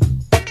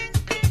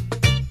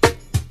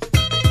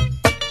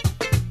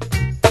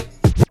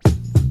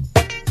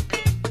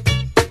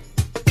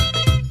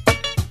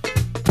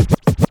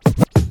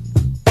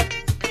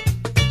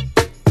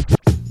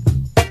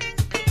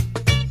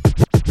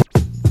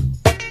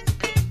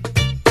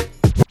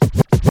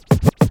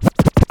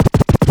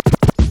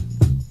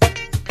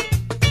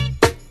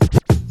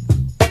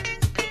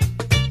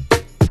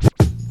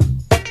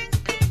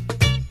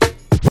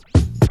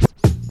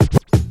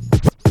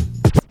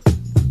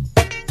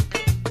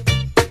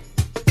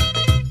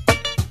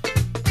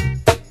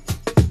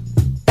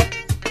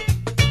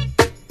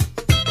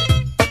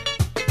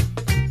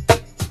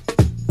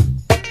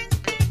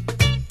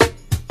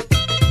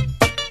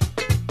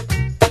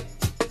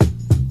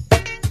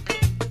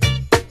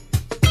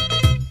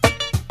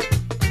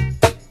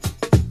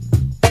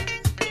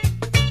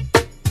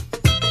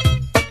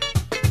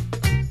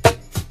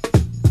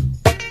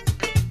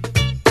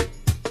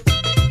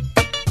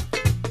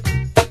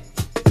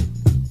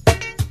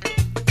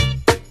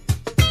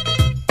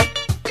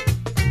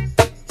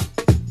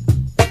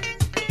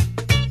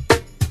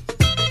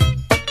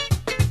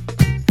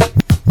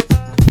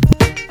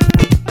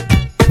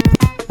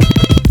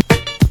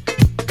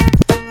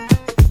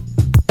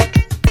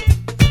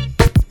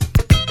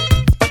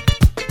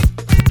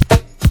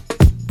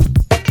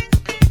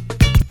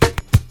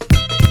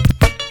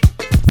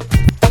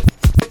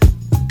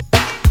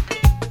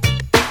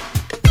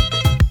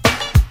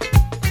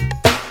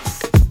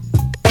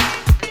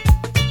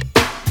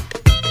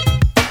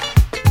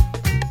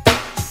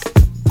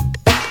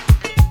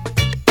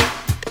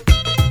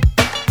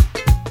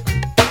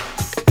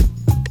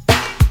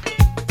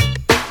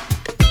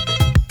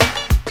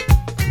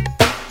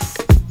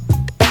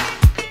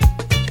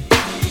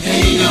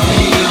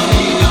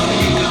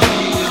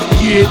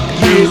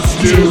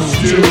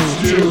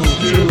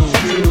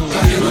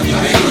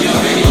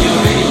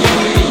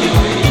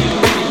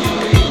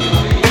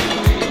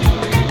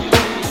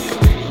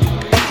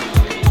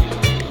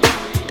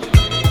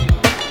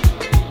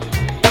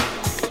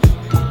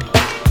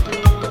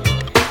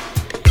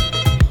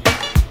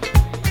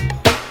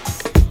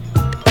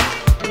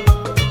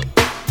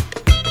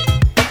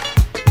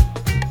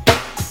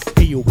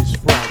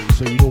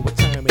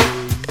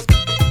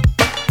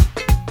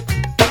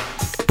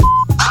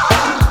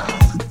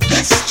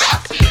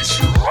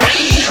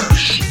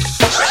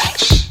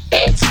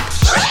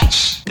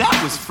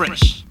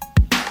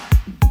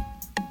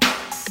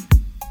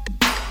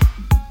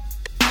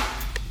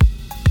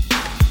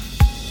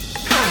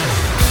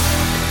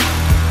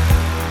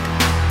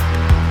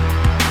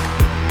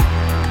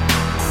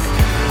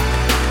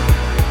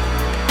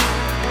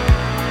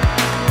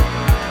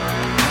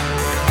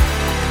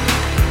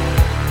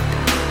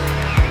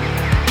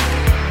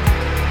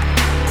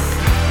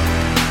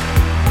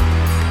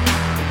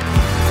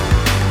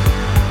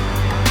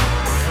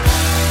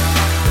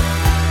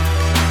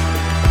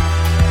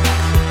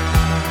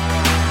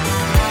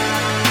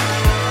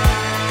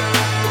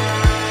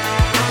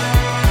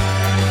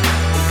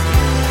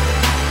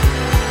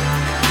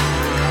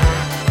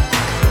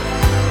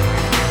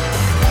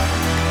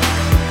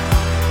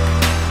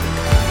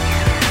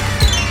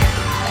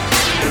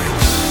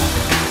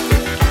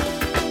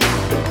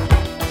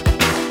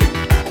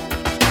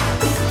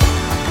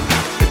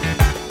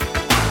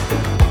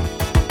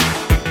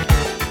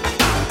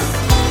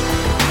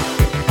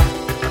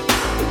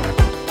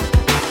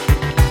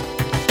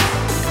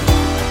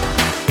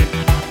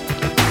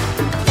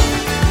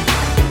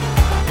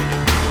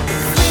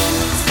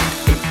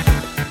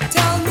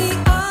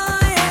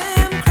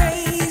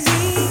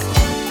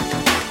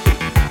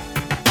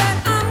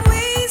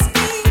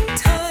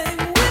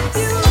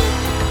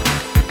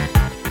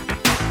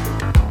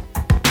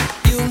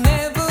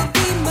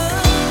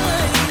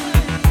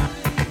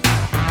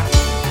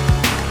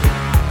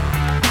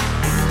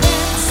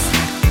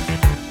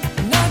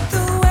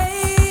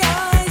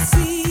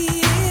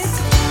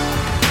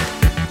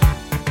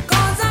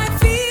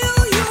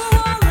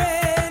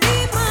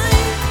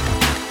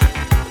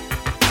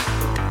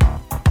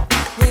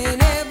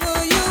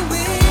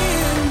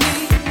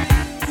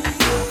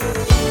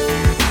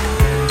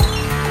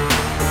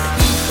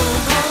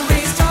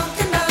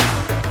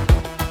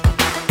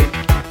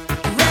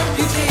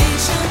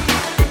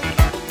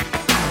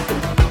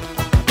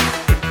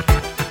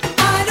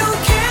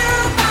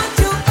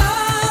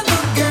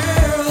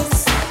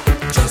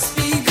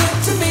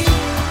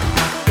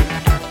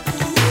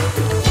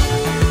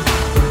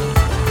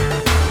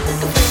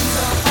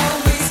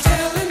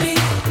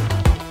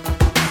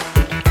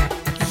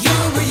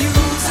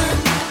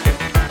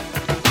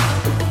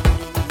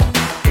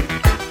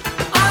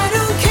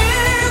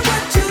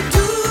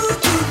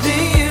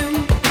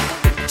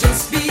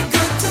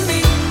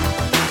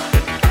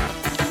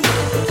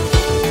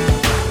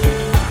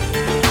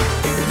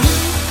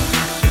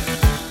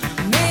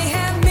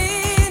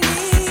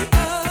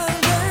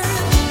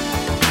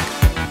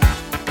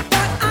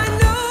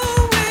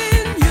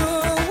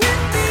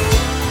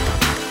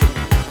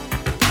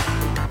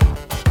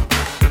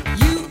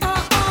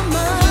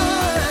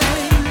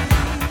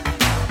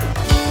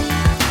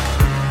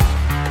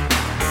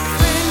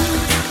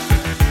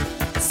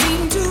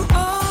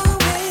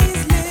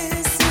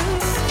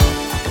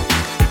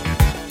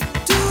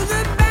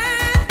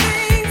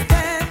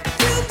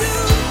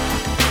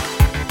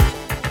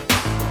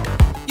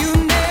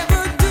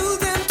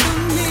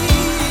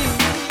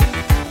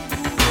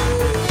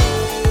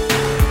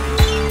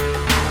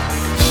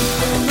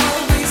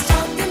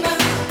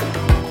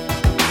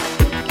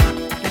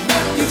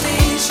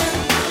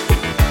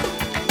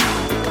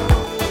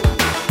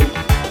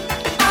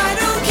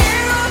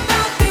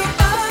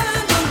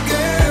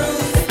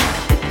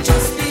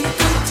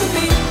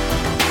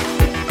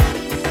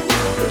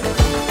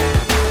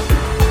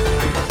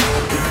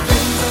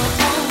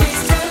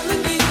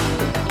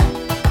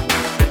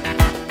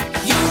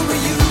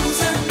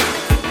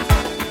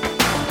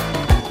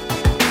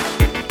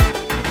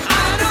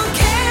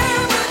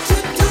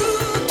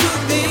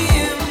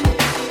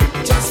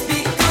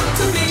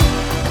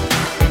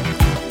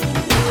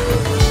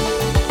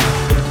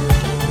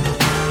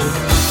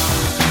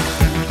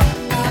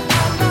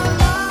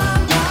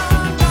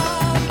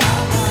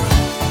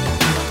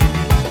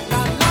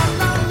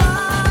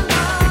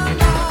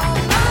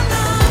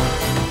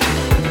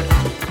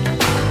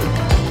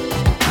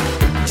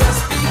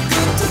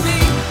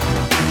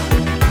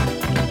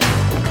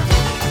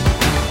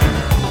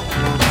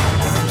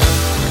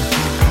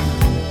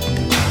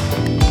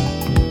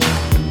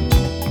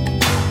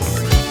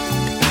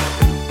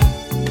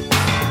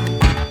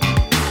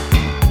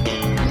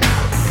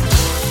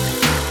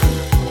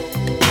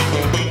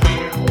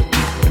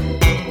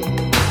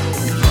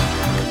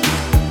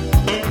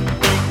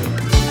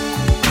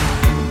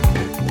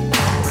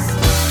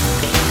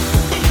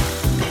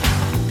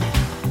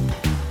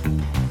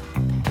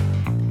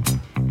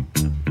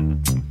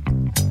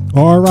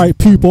 All right,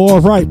 people,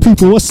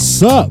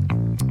 what's up?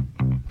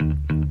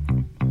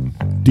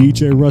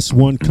 DJ Russ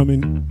 1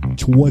 coming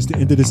towards the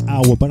end of this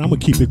hour, but I'm going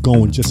to keep it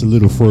going just a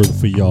little further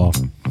for y'all.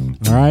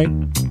 All right?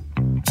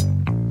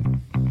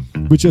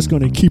 We're just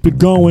going to keep it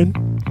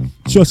going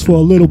just for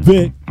a little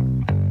bit.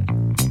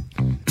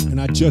 And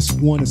I just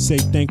want to say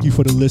thank you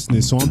for the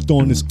listening. So I'm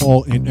throwing this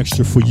all in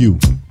extra for you.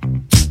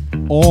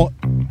 All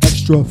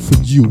extra for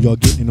you. Y'all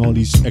getting all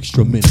these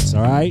extra minutes,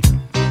 all right?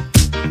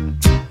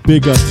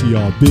 Big up to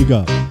y'all. Big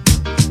up.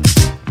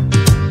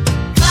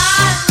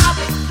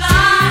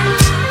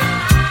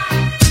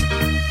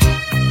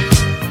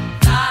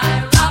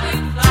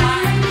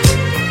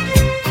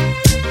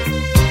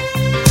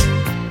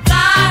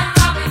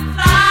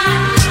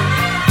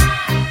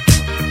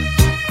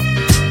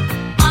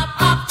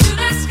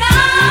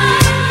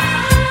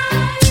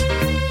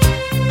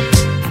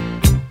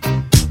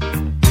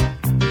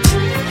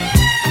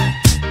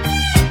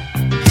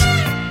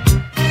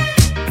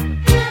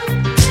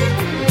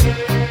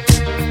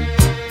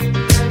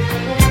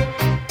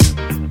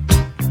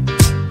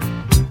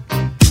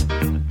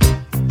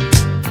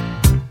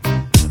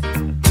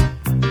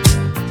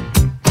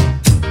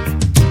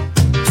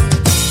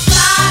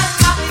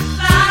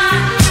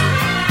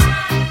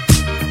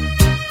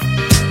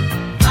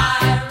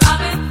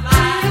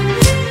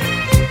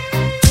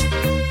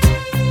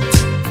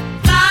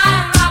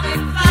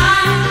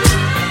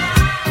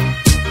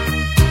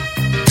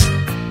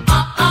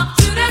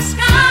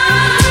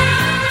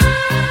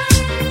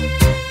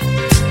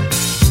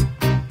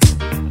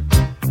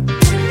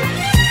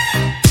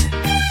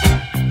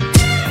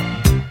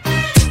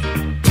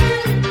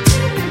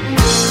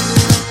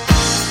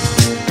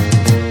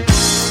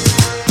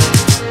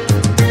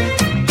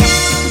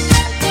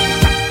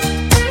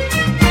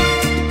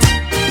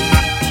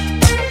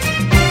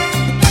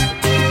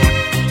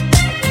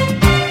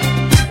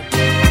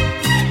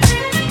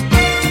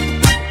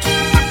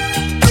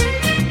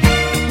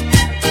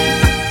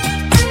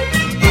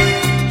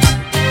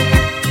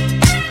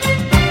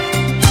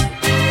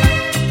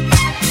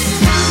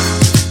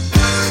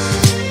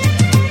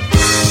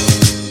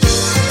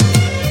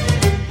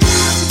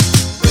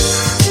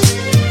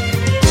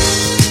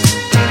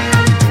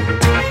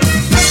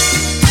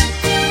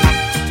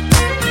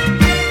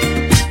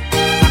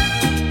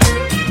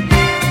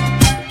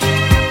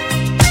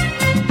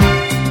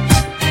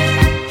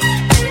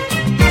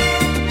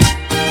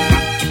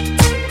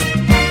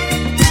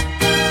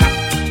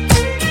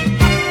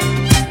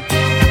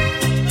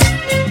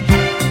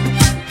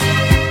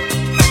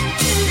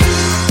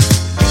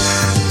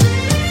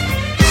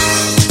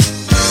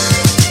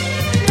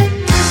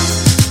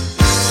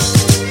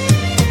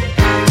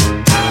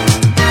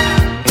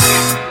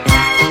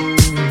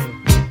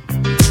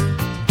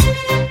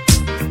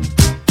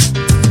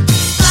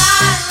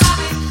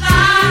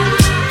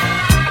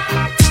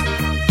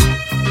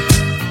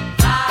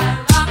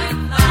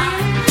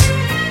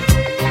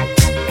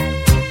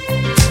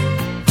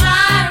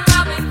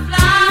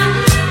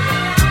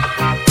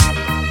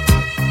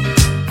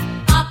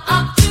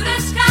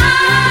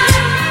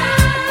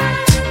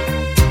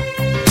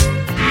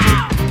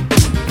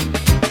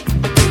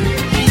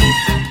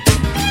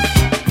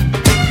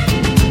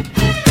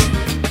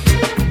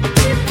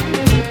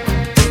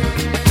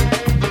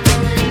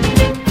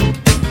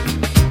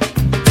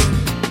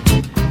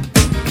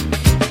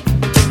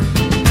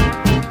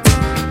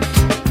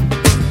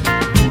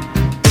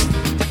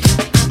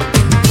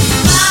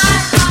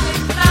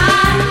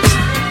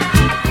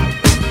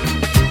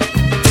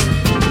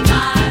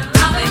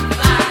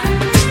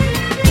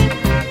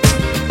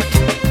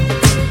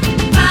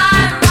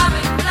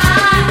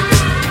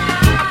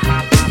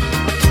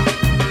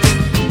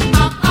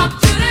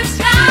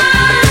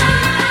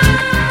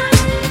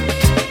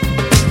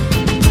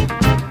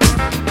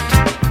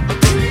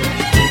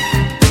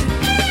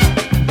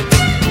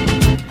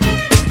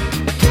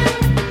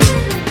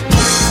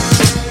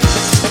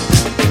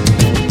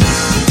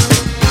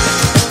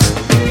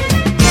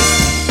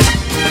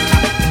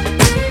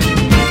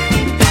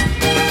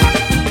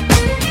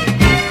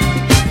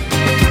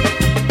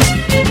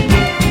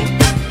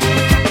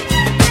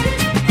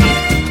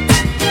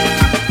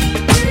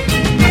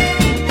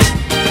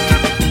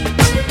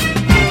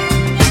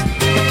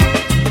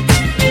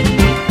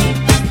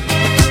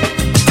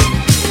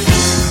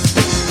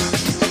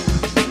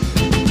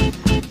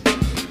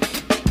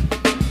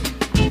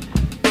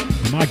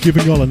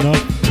 Giving y'all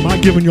enough? Am I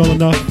giving y'all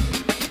enough?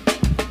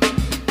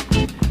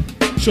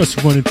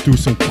 Just running through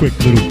some quick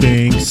little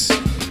things.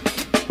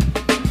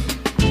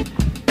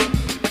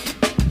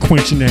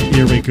 Quenching that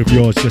earache of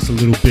yours just a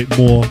little bit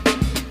more.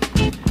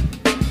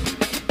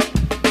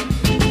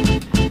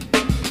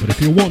 But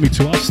if you want me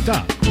to, I'll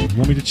stop. You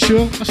want me to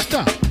chill? I'll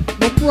stop.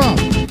 No problem.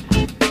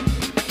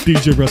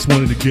 DJ Russ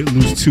wanted to get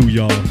loose too,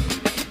 y'all.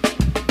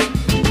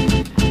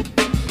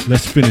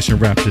 Let's finish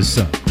and wrap this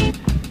up.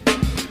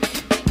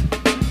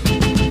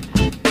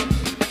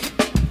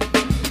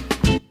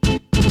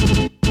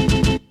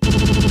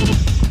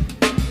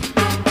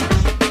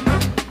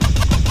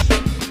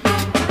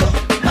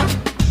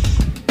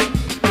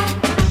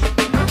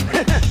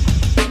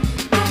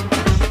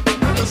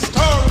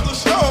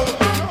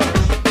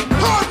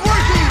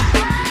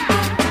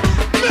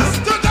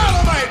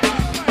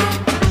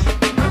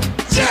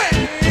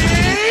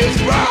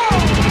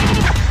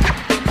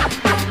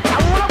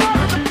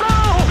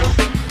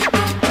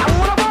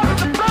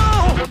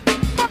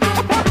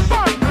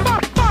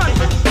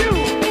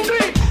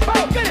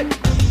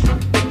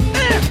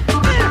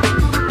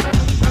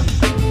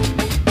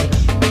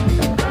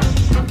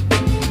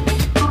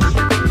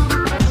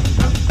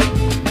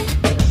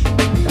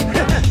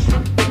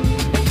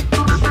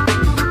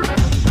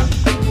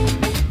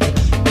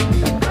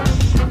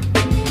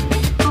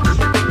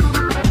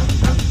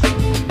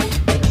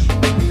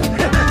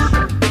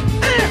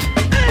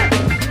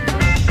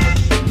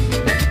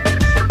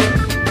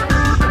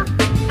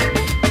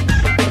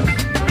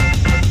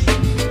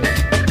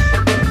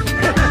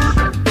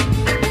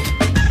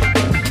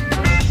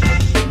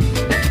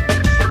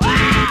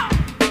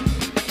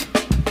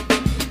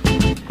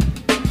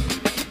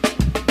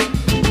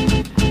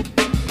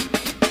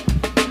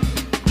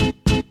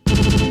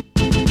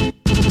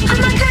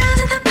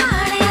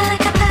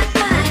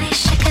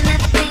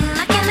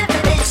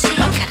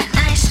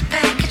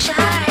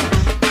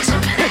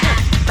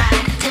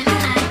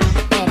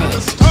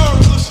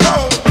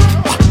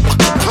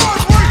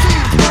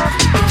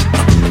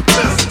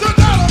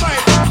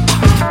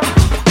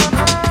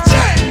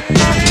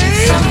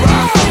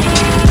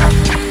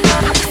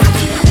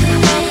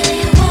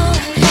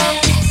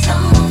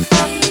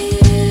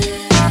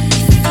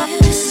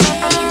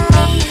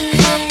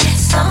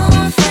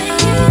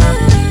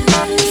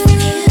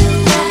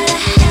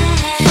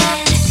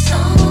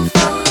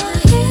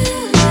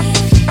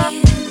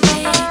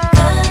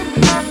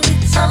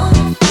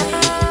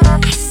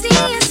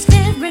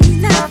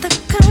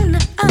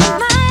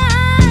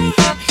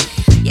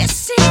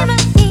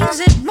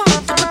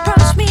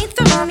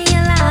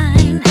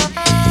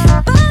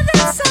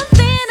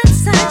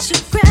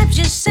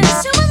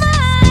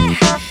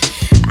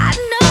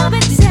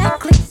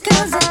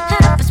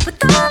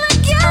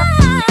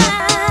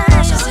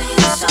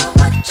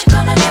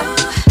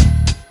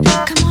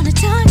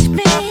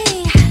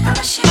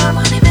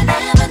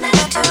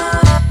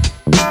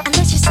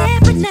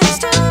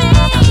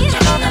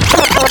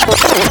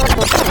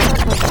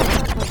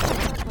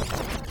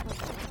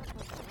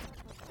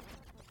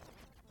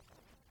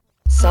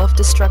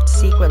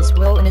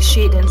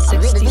 initiate in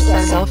 60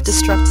 seconds.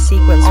 Self-destruct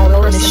sequence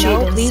will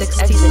initiate in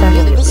 60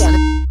 seconds.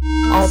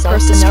 All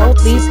personnel,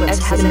 please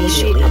exit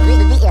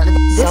immediately.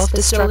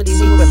 Self-destruct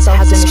sequence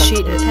has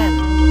initiated.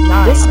 10,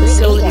 9, this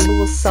facility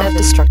will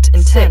self-destruct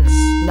in 10,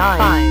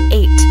 9,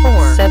 8,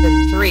 4,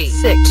 7, 3,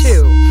 6,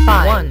 2,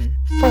 5, 1,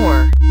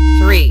 4,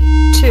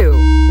 3,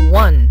 2,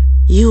 1.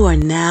 You are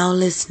now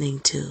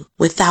listening to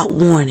Without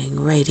Warning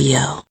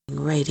Radio.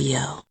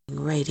 Radio.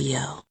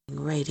 Radio.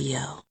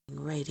 Radio.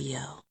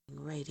 Radio.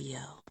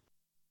 Radio.